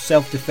for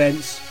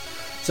self-defense.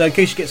 So in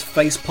case she gets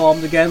face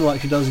palmed again,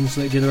 like she does in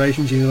Sonic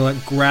Generations, you can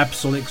grab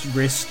Sonic's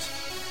wrist,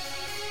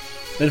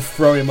 then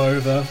throw him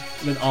over,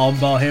 then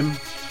armbar him.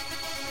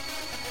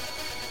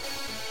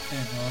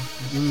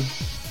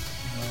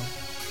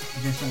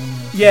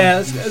 Yeah,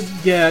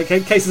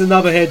 in case there's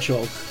another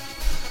hedgehog,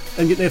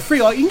 and you can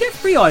get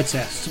free eye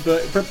tests,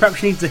 but perhaps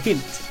she needs a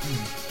hint.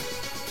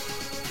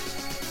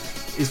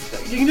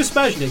 You can just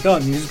imagine it,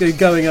 can't you? You're just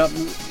going up.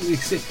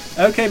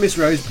 Okay, Miss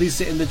Rose, please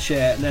sit in the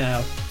chair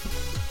now.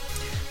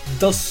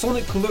 Does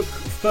Sonic look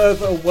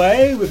further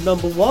away with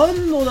number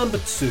 1 or number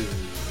 2?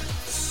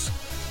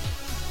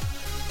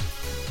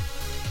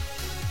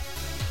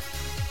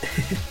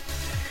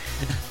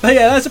 But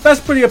yeah, that's a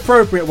pretty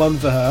appropriate one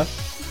for her.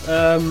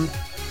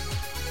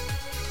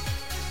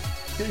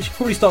 She should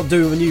probably start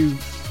doing a new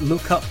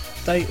look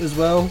update as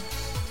well.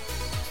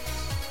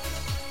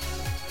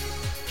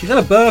 She's had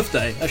a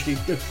birthday. Actually,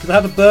 could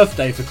have a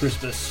birthday for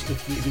Christmas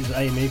if it's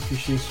Amy, because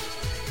she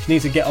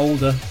needs to get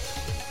older,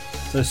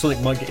 so Sonic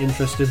might get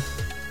interested.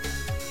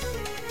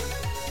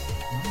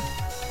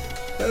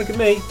 But look at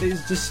me.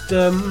 It's just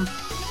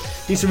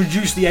needs to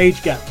reduce the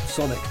age gap for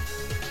Sonic.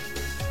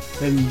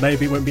 Then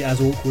maybe it won't be as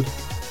awkward.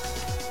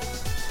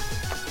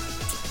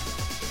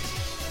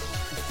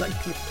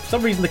 For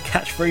some reason, the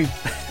catchphrase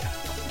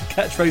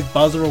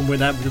buzzer on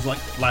Winamp was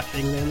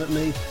flashing then at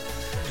me.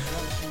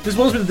 Just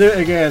wants me to do it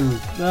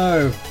again.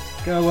 No,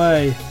 go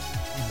away.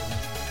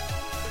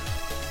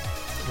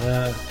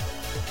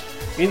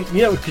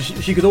 Because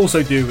she could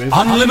also do with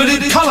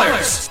unlimited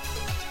colours.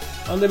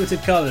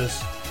 Unlimited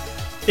colours.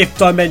 If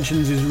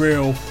Dimensions is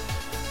real,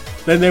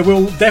 then there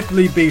will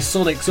definitely be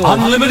Sonic's on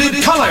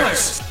unlimited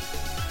colours.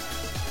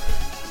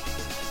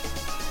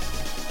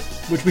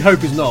 Which we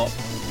hope is not,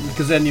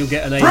 because then you'll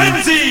get an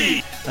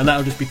Frenzy, and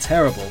that'll just be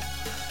terrible.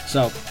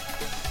 So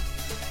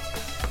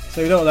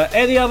you know that.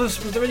 Was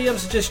there any other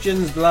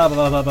suggestions? Blah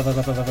blah blah blah blah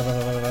blah blah blah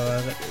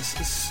blah.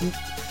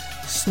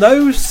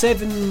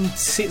 Snow7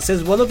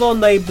 says one of our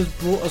neighbours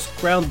brought us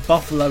ground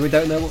buffalo. We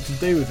don't know what to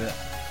do with it.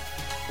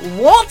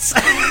 What?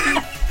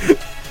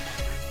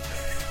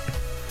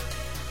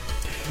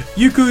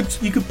 You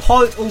could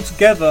pile it all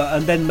together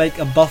and then make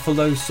a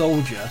buffalo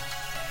soldier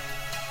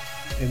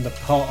in the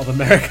part of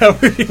America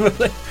where you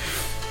live.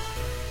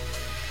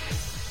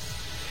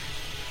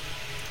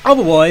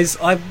 Otherwise,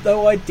 I've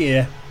no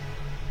idea.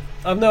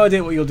 I've no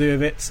idea what you'll do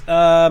with it.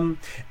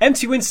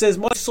 Empty Wind says,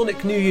 my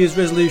Sonic New Year's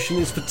resolution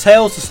is for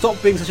Tails to stop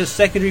being such a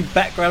secondary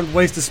background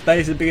waste of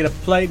space and be in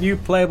a new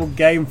playable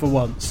game for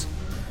once.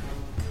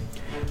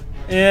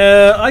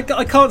 Yeah, I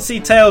can't see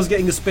Tails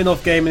getting a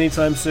spin-off game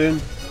anytime soon.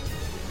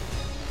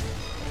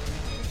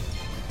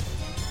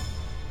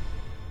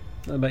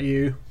 How about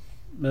you?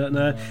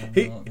 No.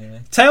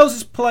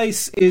 Tails'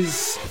 place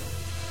is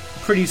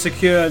pretty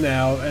secure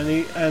now,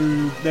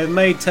 and they've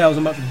made Tails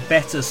a much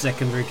better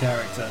secondary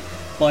character.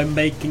 by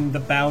making the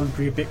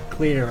boundary a bit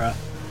clearer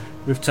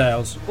with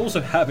Tails. Also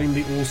having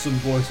the awesome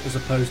voice as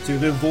opposed to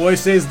the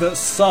voices that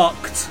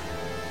sucked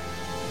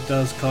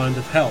does kind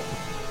of help.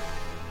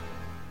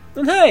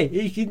 And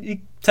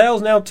hey,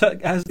 Tails now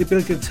has the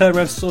ability to turn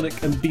around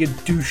Sonic and be a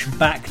douche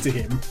back to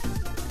him,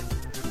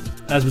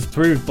 as was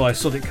proved by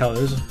Sonic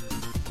Colors.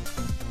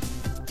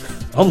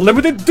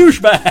 Unlimited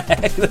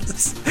douchebag!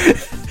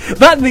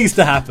 That needs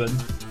to happen.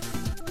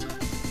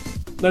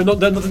 No,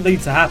 that doesn't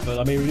need to happen.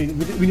 I mean,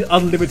 we need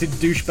unlimited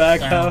douchebag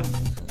power.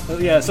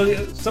 Yeah,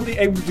 so somebody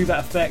able to do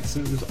that effect.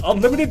 So it was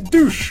unlimited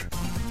douche.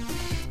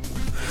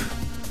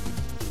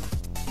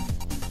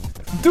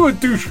 Do a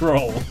douche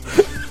roll.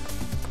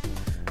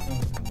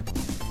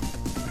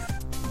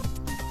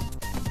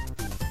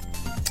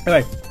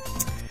 Anyway,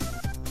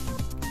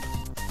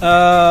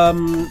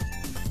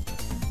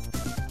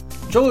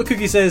 Chocolate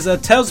Cookie says,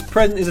 Tails'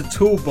 present is a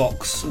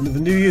toolbox, and the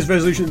New Year's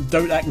resolution,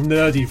 don't act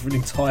nerdy for an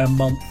entire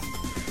month.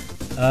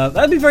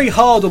 That'd be very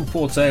hard on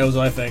poor Tails,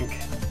 I think.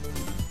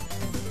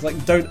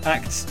 Like, don't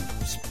act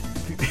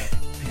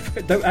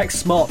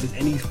smart in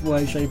any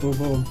way, shape or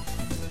form.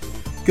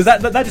 Because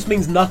that just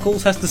means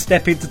Knuckles has to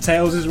step into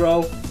Tails'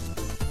 role.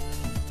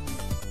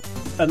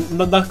 And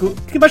Knuckles,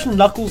 can you imagine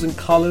Knuckles in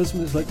colours?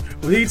 And it's like,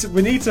 we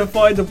need to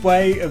find a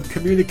way of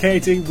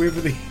communicating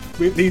with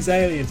these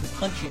aliens.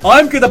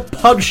 I'm gonna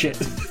punch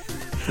it.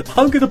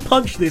 I'm gonna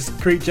punch this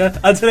creature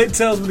until it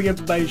tells me the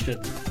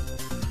information.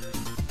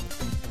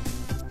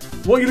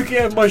 What are you looking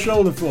over my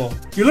shoulder for?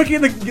 You're looking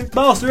at the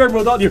Master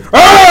Emerald, aren't you?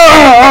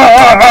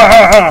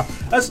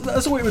 That's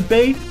what it would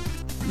be.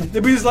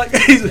 It'd be just like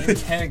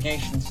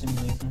interrogation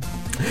simulator.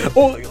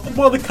 Or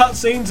one of the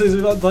cutscenes is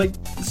like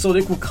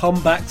Sonic will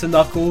come back to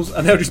Knuckles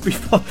and he'll just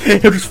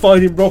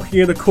find him rocking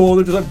in a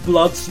corner, just like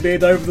blood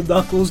smeared over the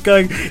Knuckles,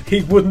 going,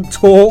 he wouldn't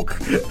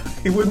talk.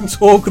 He wouldn't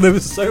talk, and there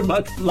was so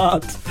much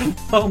blood.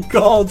 Oh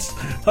God,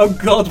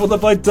 what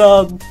have I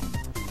done?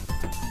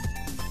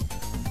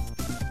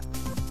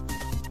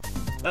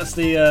 That's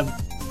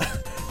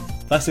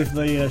that's if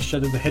the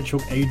Shadow the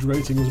Hedgehog age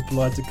rating was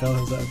applied to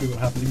colours. That would be what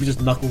happens. It'd be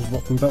just Knuckles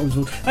rocking backwards.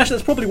 Actually,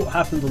 that's probably what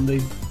happened on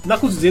the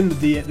Knuckles is in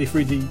the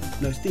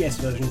 3D, no, it's DS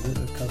version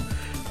of colour.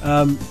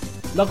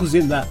 Knuckles is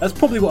in that. That's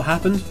probably what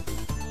happened.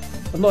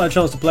 I've not had a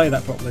chance to play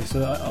that properly,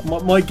 so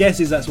my guess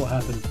is that's what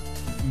happened.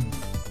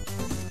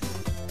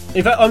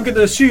 In fact, I'm going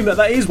to assume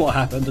that is what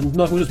happened, and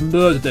Knuckles just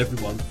murdered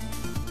everyone.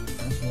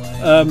 That's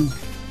why.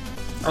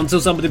 Until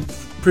somebody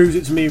proves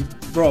it to me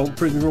wrong,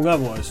 proves me wrong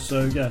otherwise.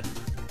 So yeah.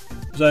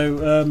 So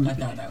I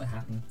doubt that would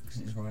happen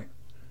because it's right.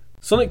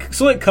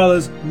 Sonic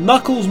Colors.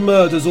 Knuckles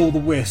murders all the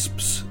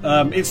wisps.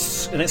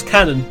 It's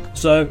canon,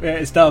 so yeah,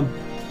 it's done.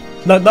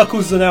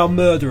 Knuckles is now a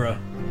murderer.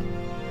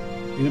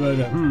 He's a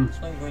murderer. That's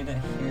why we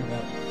don't hear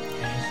about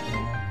Ash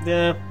anymore.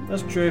 Yeah,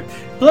 that's true.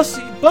 Plus,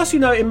 you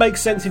know, it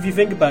makes sense if you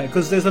think about it,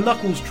 because there's a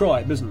Knuckles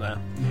tribe, isn't there?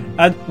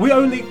 And we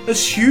only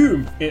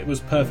assume it was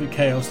Perfect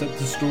Chaos that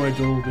destroyed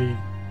all the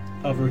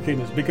other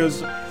echidnas,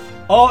 because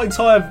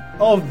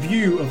our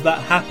view of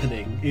that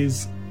happening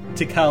is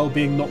Tikal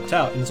being knocked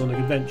out in Sonic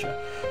Adventure.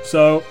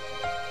 So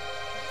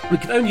we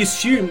can only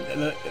assume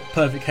that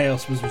Perfect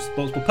Chaos was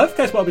responsible. Perfect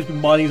Chaos might have just been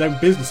minding his own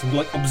business and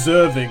like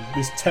observing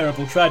this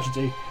terrible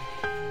tragedy,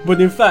 when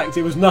in fact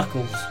it was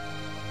Knuckles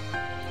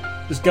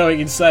just going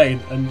insane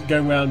and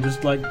going around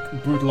just like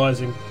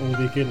brutalising all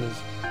the echidnas.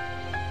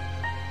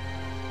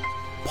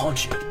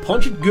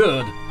 Punch it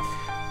good.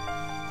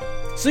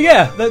 So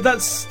yeah,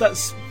 that's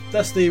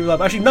the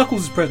actually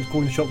Knuckles' present,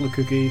 according to Chocolate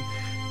Cookie,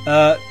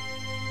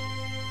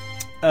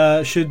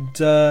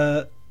 should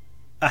a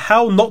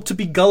How Not to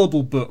Be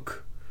Gullible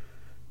book.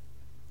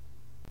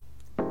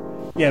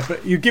 Yeah,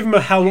 but you give him a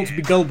How Not to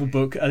Be Gullible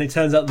book, and it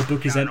turns out the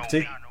book is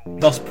empty,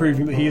 thus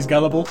proving that he is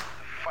gullible.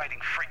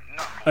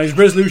 And his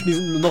resolution is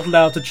not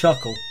allowed to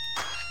chuckle.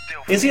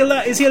 Is he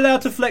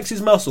allowed to flex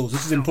his muscles?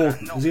 This is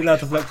important. Is he allowed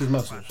to flex his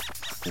muscles?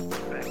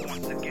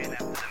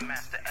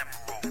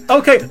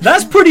 Okay,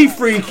 that's pretty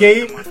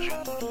freaky.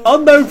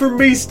 Unknown from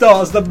me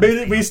starts the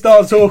minute we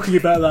start talking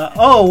about that.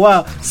 Oh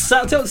wow,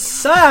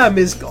 Sam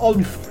is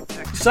on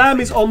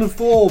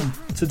form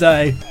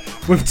today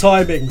with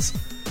timings.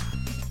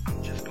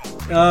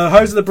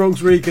 Hose of the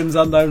Bronx Ricans,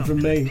 unknown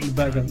from me in the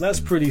background. That's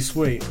pretty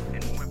sweet.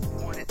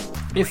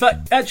 In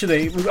fact,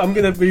 actually, I'm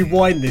going to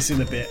rewind this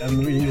in a bit, and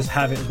we can just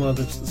have it as one of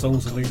the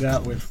songs to lead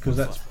out with, because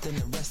that's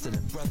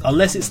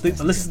unless it's the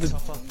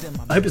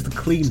I hope it's the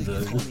clean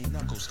version.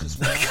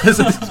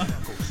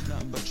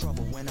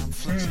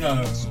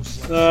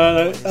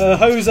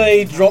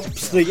 Jose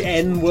drops the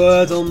N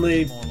word on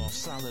the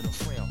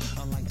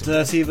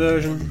dirty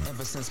version.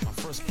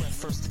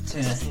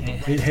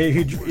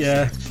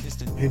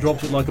 He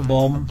drops it like a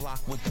bomb.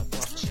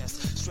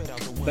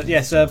 But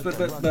yes, but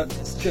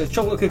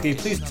Chocolate Cookie,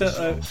 please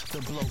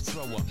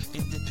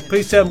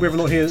tell me whether or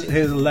not he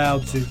is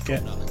allowed to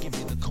get.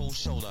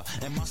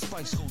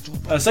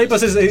 Saber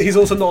says he's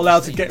also not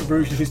allowed to get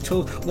Rouge if he's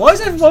told. Why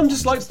is everyone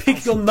just like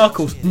picking on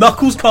Knuckles?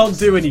 Knuckles can't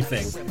do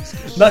anything.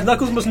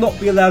 Knuckles must not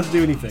be allowed to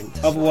do anything,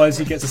 otherwise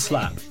he gets a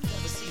slap.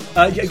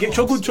 Get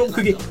chocolate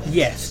cookie.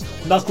 Yes,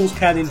 Knuckles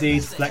can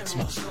indeed flex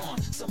muscle,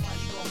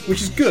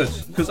 which is good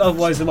because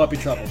otherwise there might be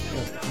trouble.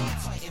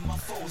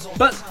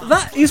 But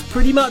that is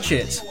pretty much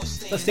it.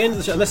 That's the end of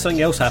the show, unless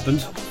something else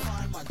happened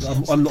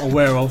I'm not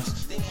aware of.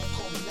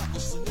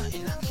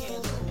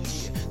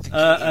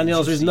 And the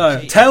answer is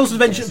no. Tails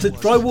Adventure.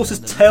 Dry Water's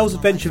Tails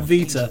Adventure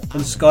Vita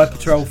and Sky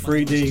Patrol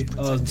 3D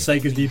on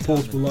Sega's View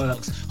Portable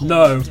lineup.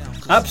 No,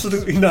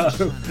 absolutely no.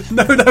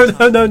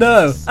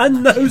 No,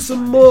 and no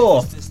some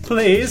more,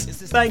 please.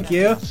 Thank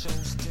you.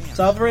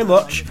 So very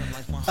much.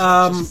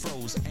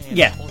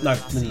 Yeah, no.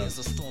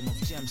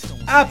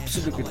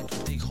 Absolutely not.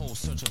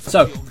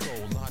 So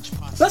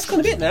that's kind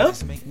of it now. Was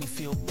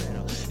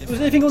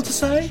there anything you want to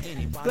say,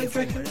 Blake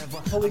Draco,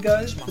 before we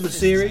go for the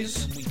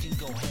series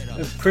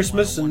of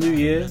Christmas and New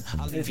Year?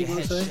 Anything you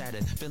want to say?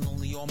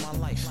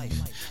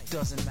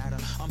 Doesn't matter,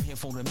 I'm here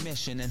for the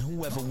mission, and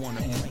whoever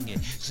wanna bring it.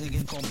 So you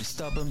can call me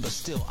stubborn, but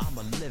still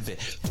I'ma live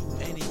it. Do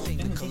anything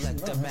to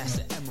collect the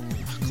master emerald.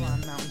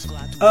 Climb mountains,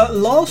 glide.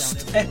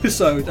 Last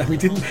episode, and we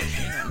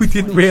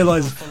didn't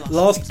realise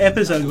last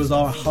episode was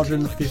our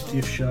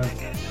 150th show.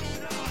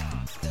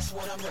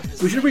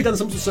 We should have really done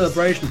some sort of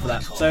celebration for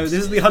that. So this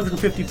is the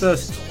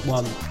 151st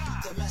one.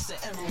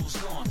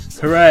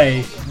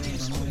 Hooray!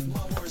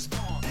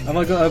 Have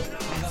I got a...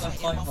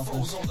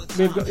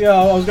 yeah,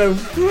 I was going...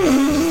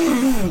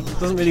 It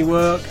doesn't really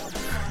work.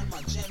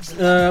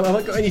 Have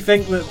I got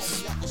anything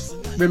that's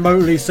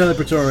remotely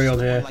celebratory on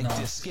here?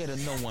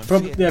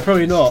 No.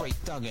 Probably not.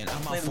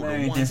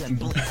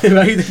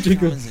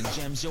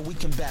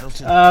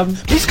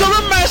 He's got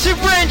a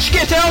massive wrench!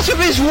 Get out of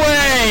his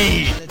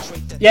way!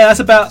 Yeah, that's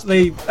about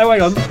the... Oh,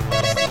 hang on.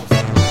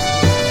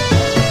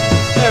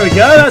 There we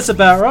go, that's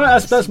about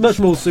right. That's much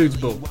more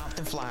suitable.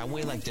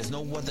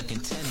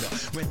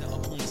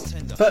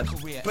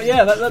 But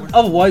yeah,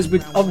 otherwise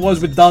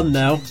we're done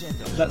now.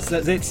 That's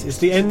it. It's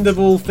the end of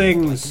all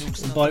things.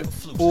 By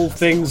all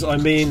things, I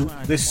mean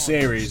this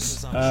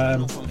series.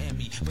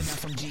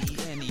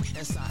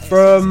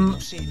 From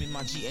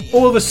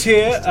all of us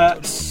here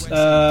at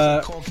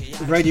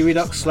Radio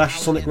Redux /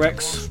 Sonic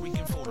Rex,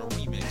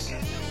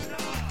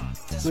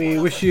 we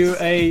wish you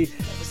a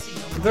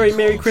very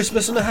Merry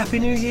Christmas and a Happy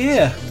New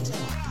Year.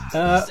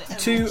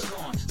 To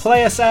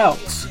play us out,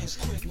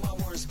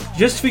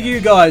 just for you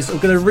guys, I'm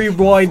going to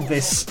rewind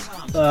this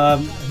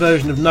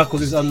version of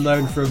Knuckles is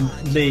Unknown from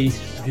me,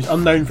 which is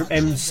Unknown from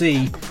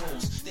MC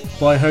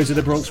by Jose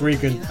the Bronx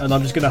Rican, and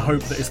I'm just going to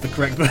hope that it's the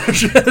correct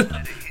version.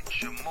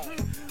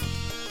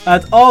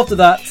 And after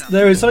that,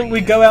 there is something we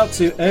go out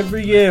to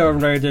every year on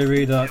Radio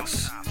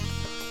Redux,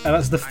 and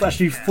that's the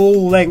actually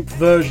full-length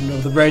version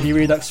of the Radio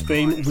Redux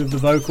theme with the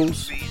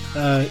vocals,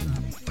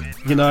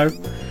 you know.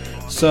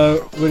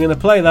 So we're going to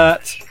play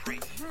that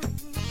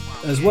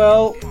as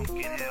well.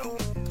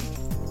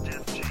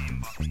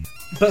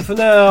 But for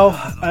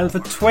now, and for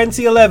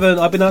 2011,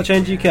 I've been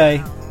Archange UK.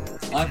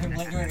 I've been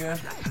Blake Draco.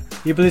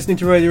 You've been listening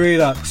to Radio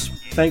Redux.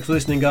 Thanks for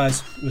listening,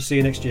 guys. We'll see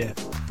you next year.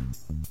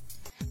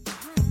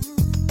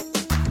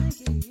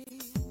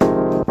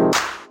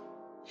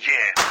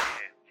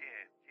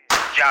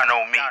 Y'all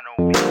know me,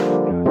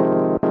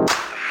 the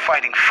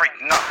fighting freak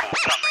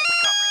Knuckles.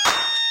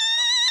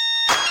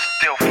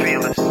 Still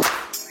fearless,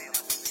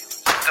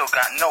 still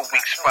got no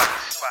weak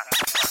spots.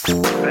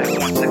 Back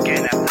once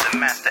again after the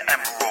Master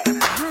Emerald.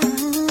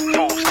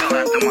 Foes still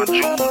after my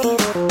jewels.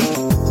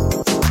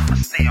 I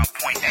stay on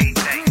point every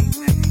day.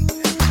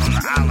 On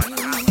the island,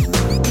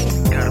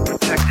 gotta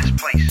protect this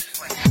place.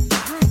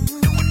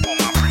 Do it for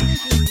my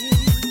race.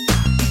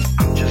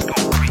 I'm just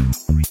gonna creep.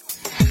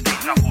 Stay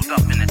knuckled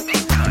up in the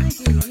deep cut.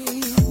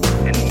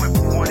 And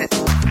whoever want it,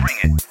 bring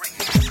it.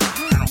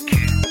 I don't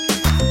care.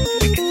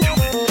 We can do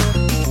this.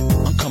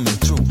 I'm coming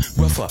through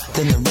rougher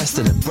than the rest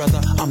of them,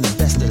 brother. I'm the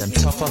best of them,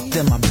 tougher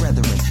than my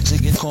brethren. So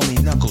you can call me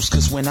Knuckles,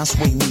 cause when I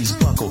swing knees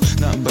buckle.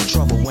 Nothing but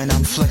trouble when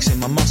I'm flexing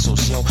my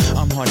muscles, yo.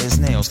 I'm hard as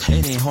nails,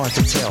 it ain't hard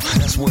to tell.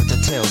 That's worth the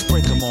tales,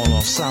 break them all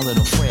off, solid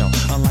or frail.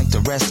 Unlike the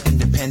rest,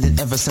 independent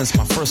ever since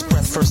my first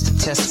breath. First to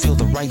test, feel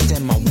the right,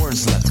 then my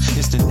words left.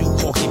 It's the new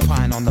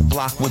porcupine on the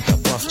block with the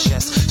buff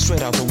chest.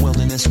 Straight out the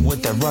wilderness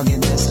with that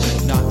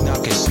ruggedness.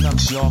 Knock it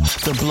snucks, y'all.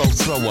 The blow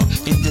thrower,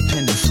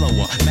 independent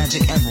flower.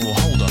 Magic emerald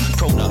holder,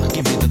 Crota,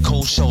 give you the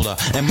cold shoulder.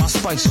 And my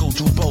spikes go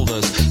through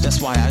boulders.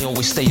 That's why I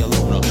always stay a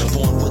loner.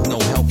 Born with no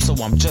help, so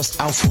I'm just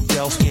out for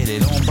Delph. Get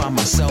it on by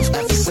myself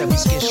after 7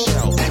 get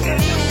shelled.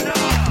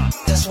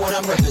 That's what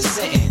I'm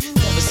representing.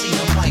 Never seen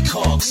a mic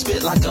hog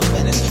spit like a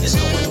menace. It's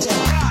going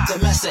down. The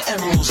Master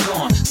Emerald's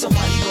gone.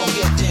 Somebody gon'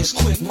 get things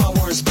quick. My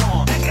words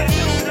born.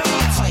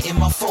 Fighting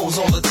my foes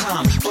all the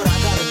time, but I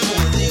gotta do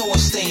it. They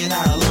always staying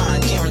out of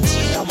line.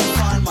 Guaranteed I'ma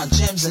find my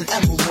gems and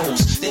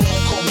emeralds. They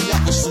don't call me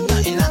Knuckles for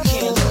nothing. I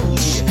can't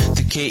lose. Yeah,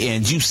 the K and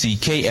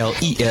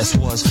DANGERMANGUCKLES.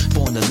 Was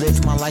born to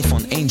live my life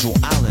on Angel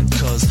Island,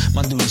 cause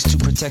my duty's to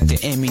protect the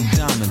Amy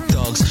Diamond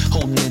thugs,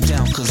 holding it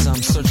down cause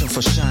I'm searching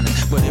for shining.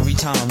 But every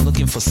time I'm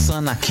looking for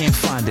sun, I can't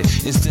find it.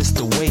 Is this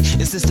the way?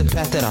 Is this the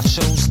path that I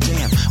chose?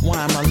 Damn,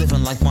 why am I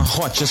living like my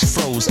heart just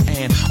froze?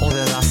 And all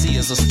that I see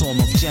is a storm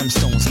of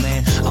gemstones,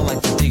 man. I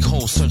like to dig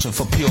holes searching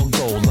for pure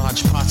gold.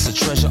 Large pots of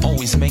treasure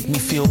always make me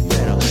feel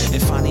better.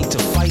 If I need to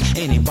fight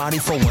anybody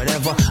for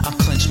whatever, I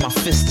clench my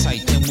fist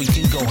tight and we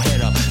can go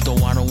head up.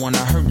 Though I don't wanna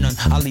hurt none,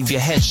 I'll leave your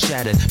head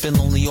shattered. Been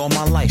lonely all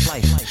my life.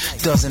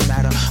 Doesn't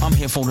matter, I'm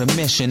here for the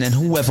mission and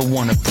whoever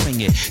wanna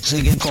bring it.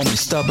 She can call me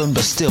stubborn,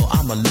 but still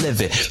I'ma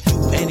live it.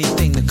 Do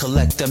anything to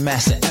collect the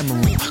master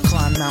emerald.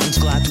 Climb mountains,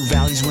 glide through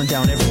valleys, run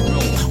down every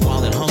road.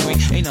 Wild and hungry,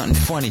 ain't nothing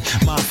funny.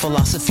 My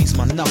philosophy's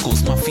my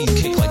knuckles, my feet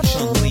kick like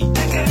Chun-Li.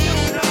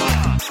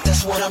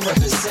 That's what I'm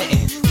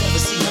representing. Never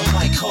seen a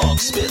mic hog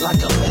spit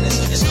like a menace.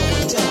 It's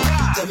going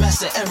down. The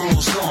master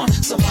emerald's gone.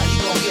 Somebody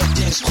gon' get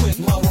this quick.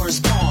 My words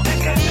gone.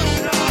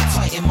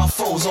 Fighting my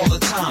foes all the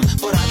time,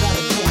 but I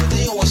gotta do it.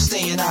 They always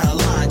staying out of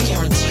line.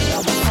 Guaranteed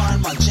I'ma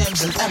find my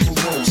gems and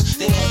emeralds.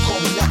 They don't call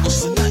me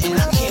knuckles for nothing.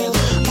 I can't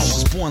lose. I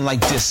was born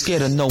like this,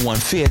 scared of no one,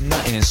 fear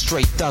nothing.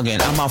 Straight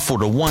thuggin'. I'm out for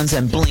the ones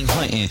and bling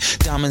hunting.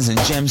 Diamonds and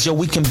gems, yo,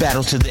 we can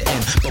battle to the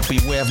end. But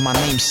beware of my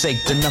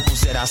namesake, the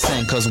knuckles that I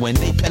send. Cause when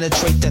they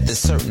penetrate, that they're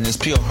certain it's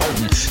pure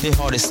hurting. Their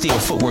heart is steel,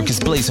 footwork is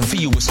blazing. For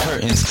you it's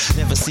curtains.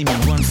 Never see me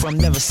run from,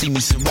 never see me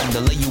surrender.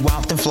 Lay you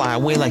out then fly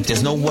away like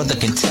there's no other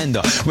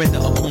contender. Render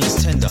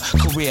opponents tender,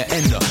 career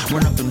ender.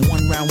 Run up in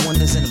one round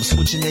wonders and I'm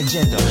switching their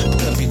gender.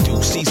 Put up your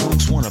dukes, these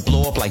mooks wanna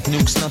blow up like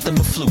nukes. Nothing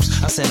but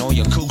flukes. I send all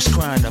your kooks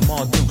crying, I'm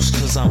all dukes.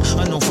 Cause I'm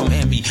unknown from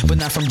ME, but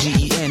not from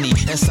GENE.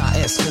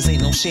 SIS, cause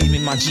ain't no shame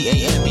in my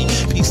GAME.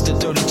 Peace to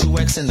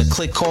 32X and the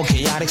clique called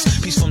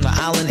Chaotix. Peace from the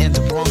island and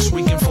the Bronx,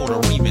 Rican for the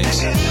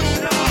remix.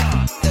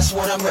 That's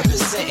what I'm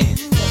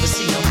representing. Never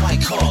seen a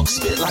mic hog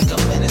spit like a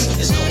menace.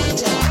 It's going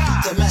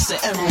down. The master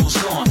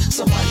emerald's gone.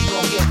 Somebody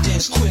gon' get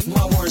this quick.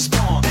 My words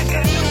gone.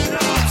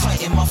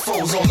 Fighting my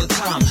foes all the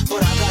time,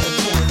 but I gotta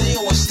do it. They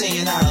always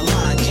staying out of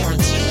line.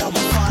 Guaranteed I'ma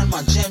find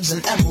my gems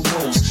and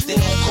emeralds. They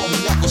don't call me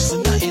knuckles for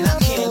nothing. I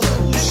can't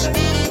lose.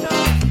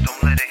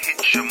 Don't let it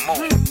hit your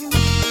mood.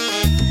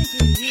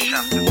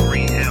 Shout to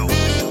Green Hill,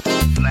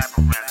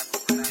 Labyrinth,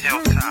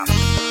 Hilltop,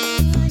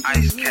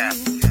 Ice Cap,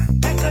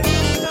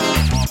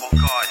 Marble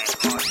Garden,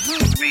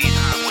 Speed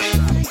Highway,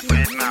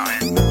 Red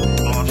Mountain,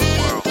 Lost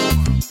World,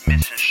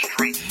 Mission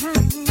Street,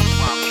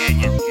 Wild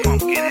Canyon,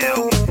 Pumpkin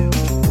Hill,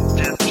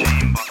 Death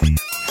Chamber.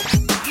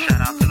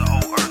 Shout out to the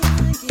whole earth.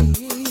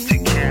 To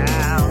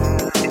Cal.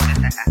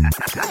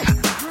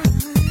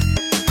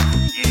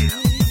 Yeah.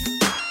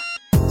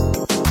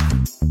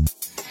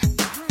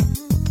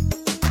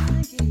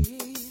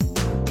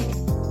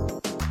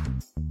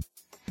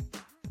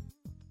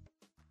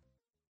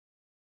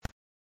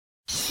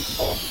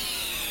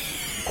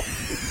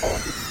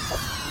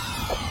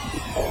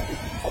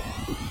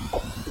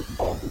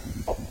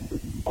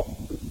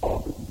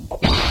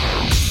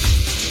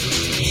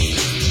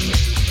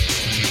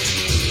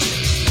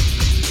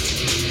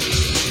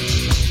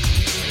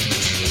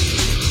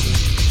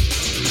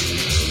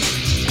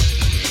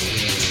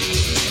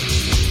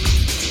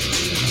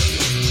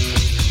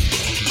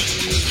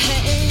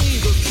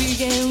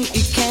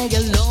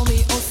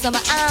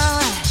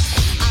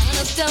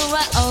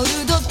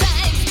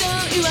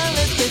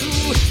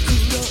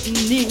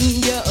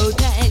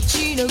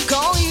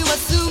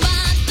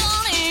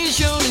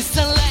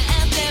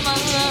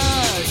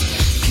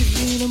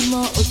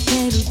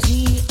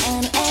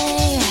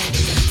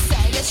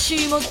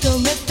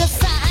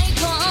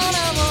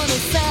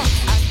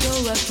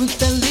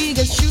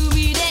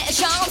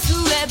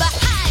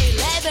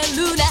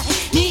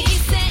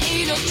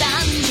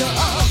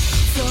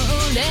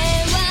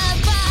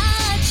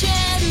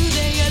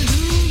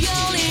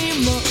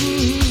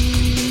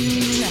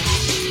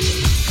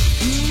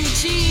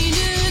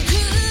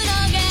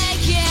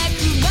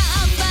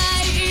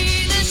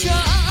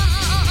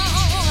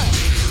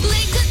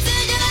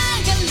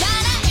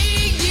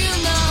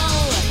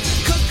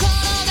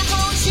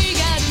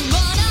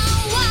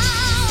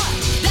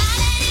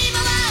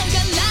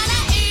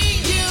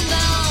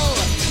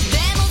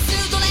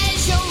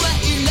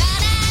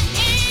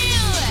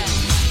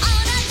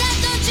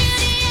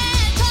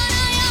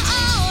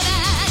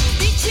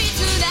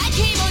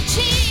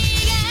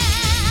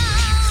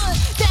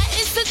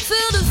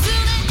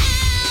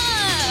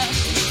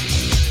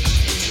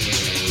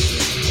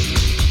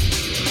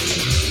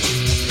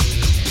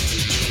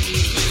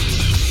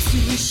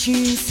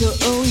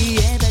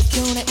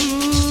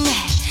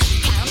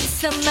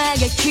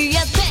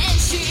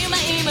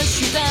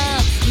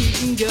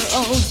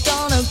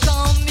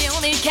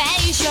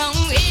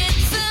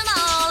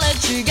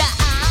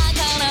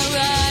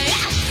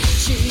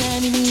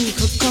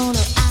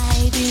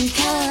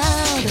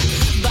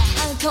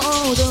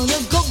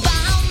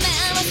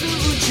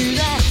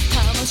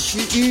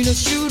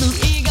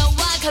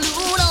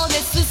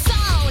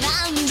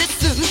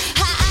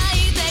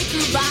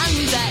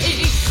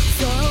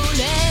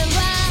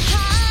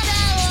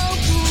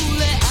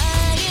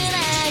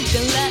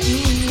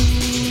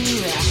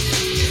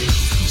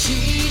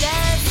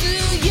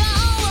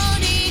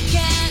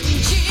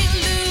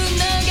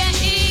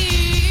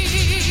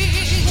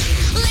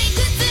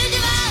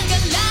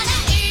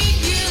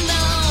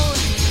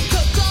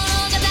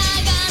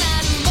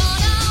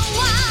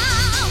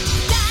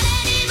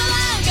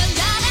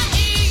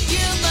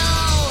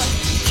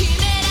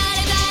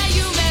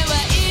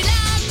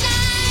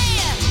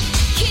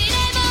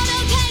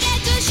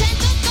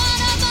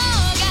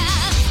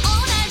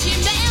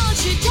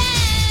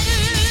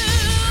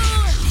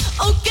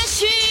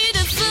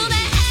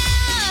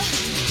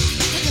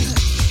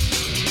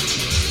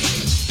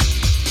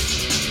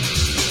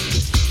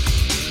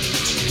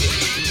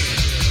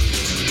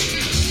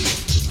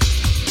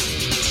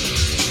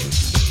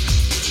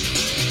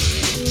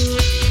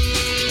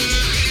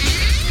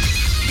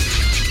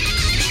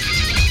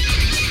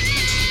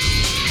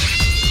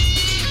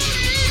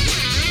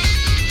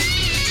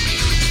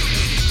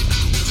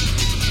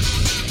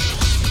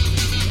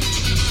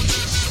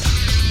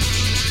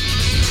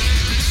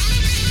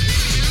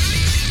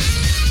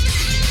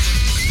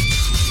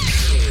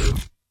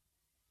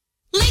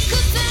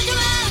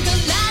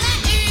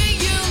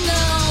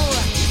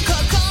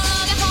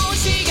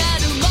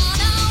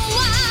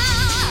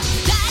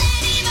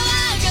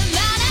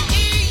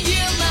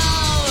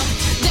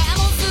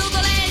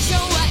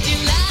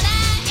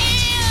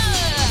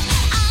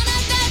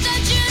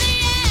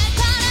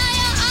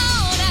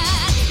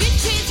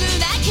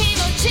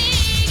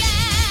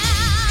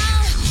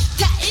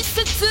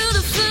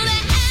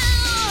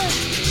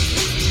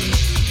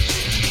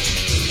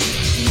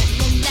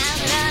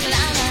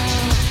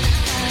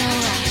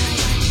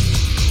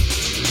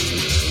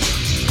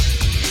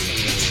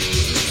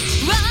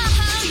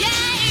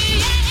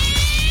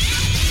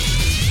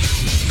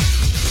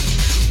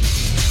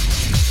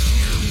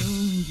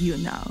 you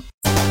know.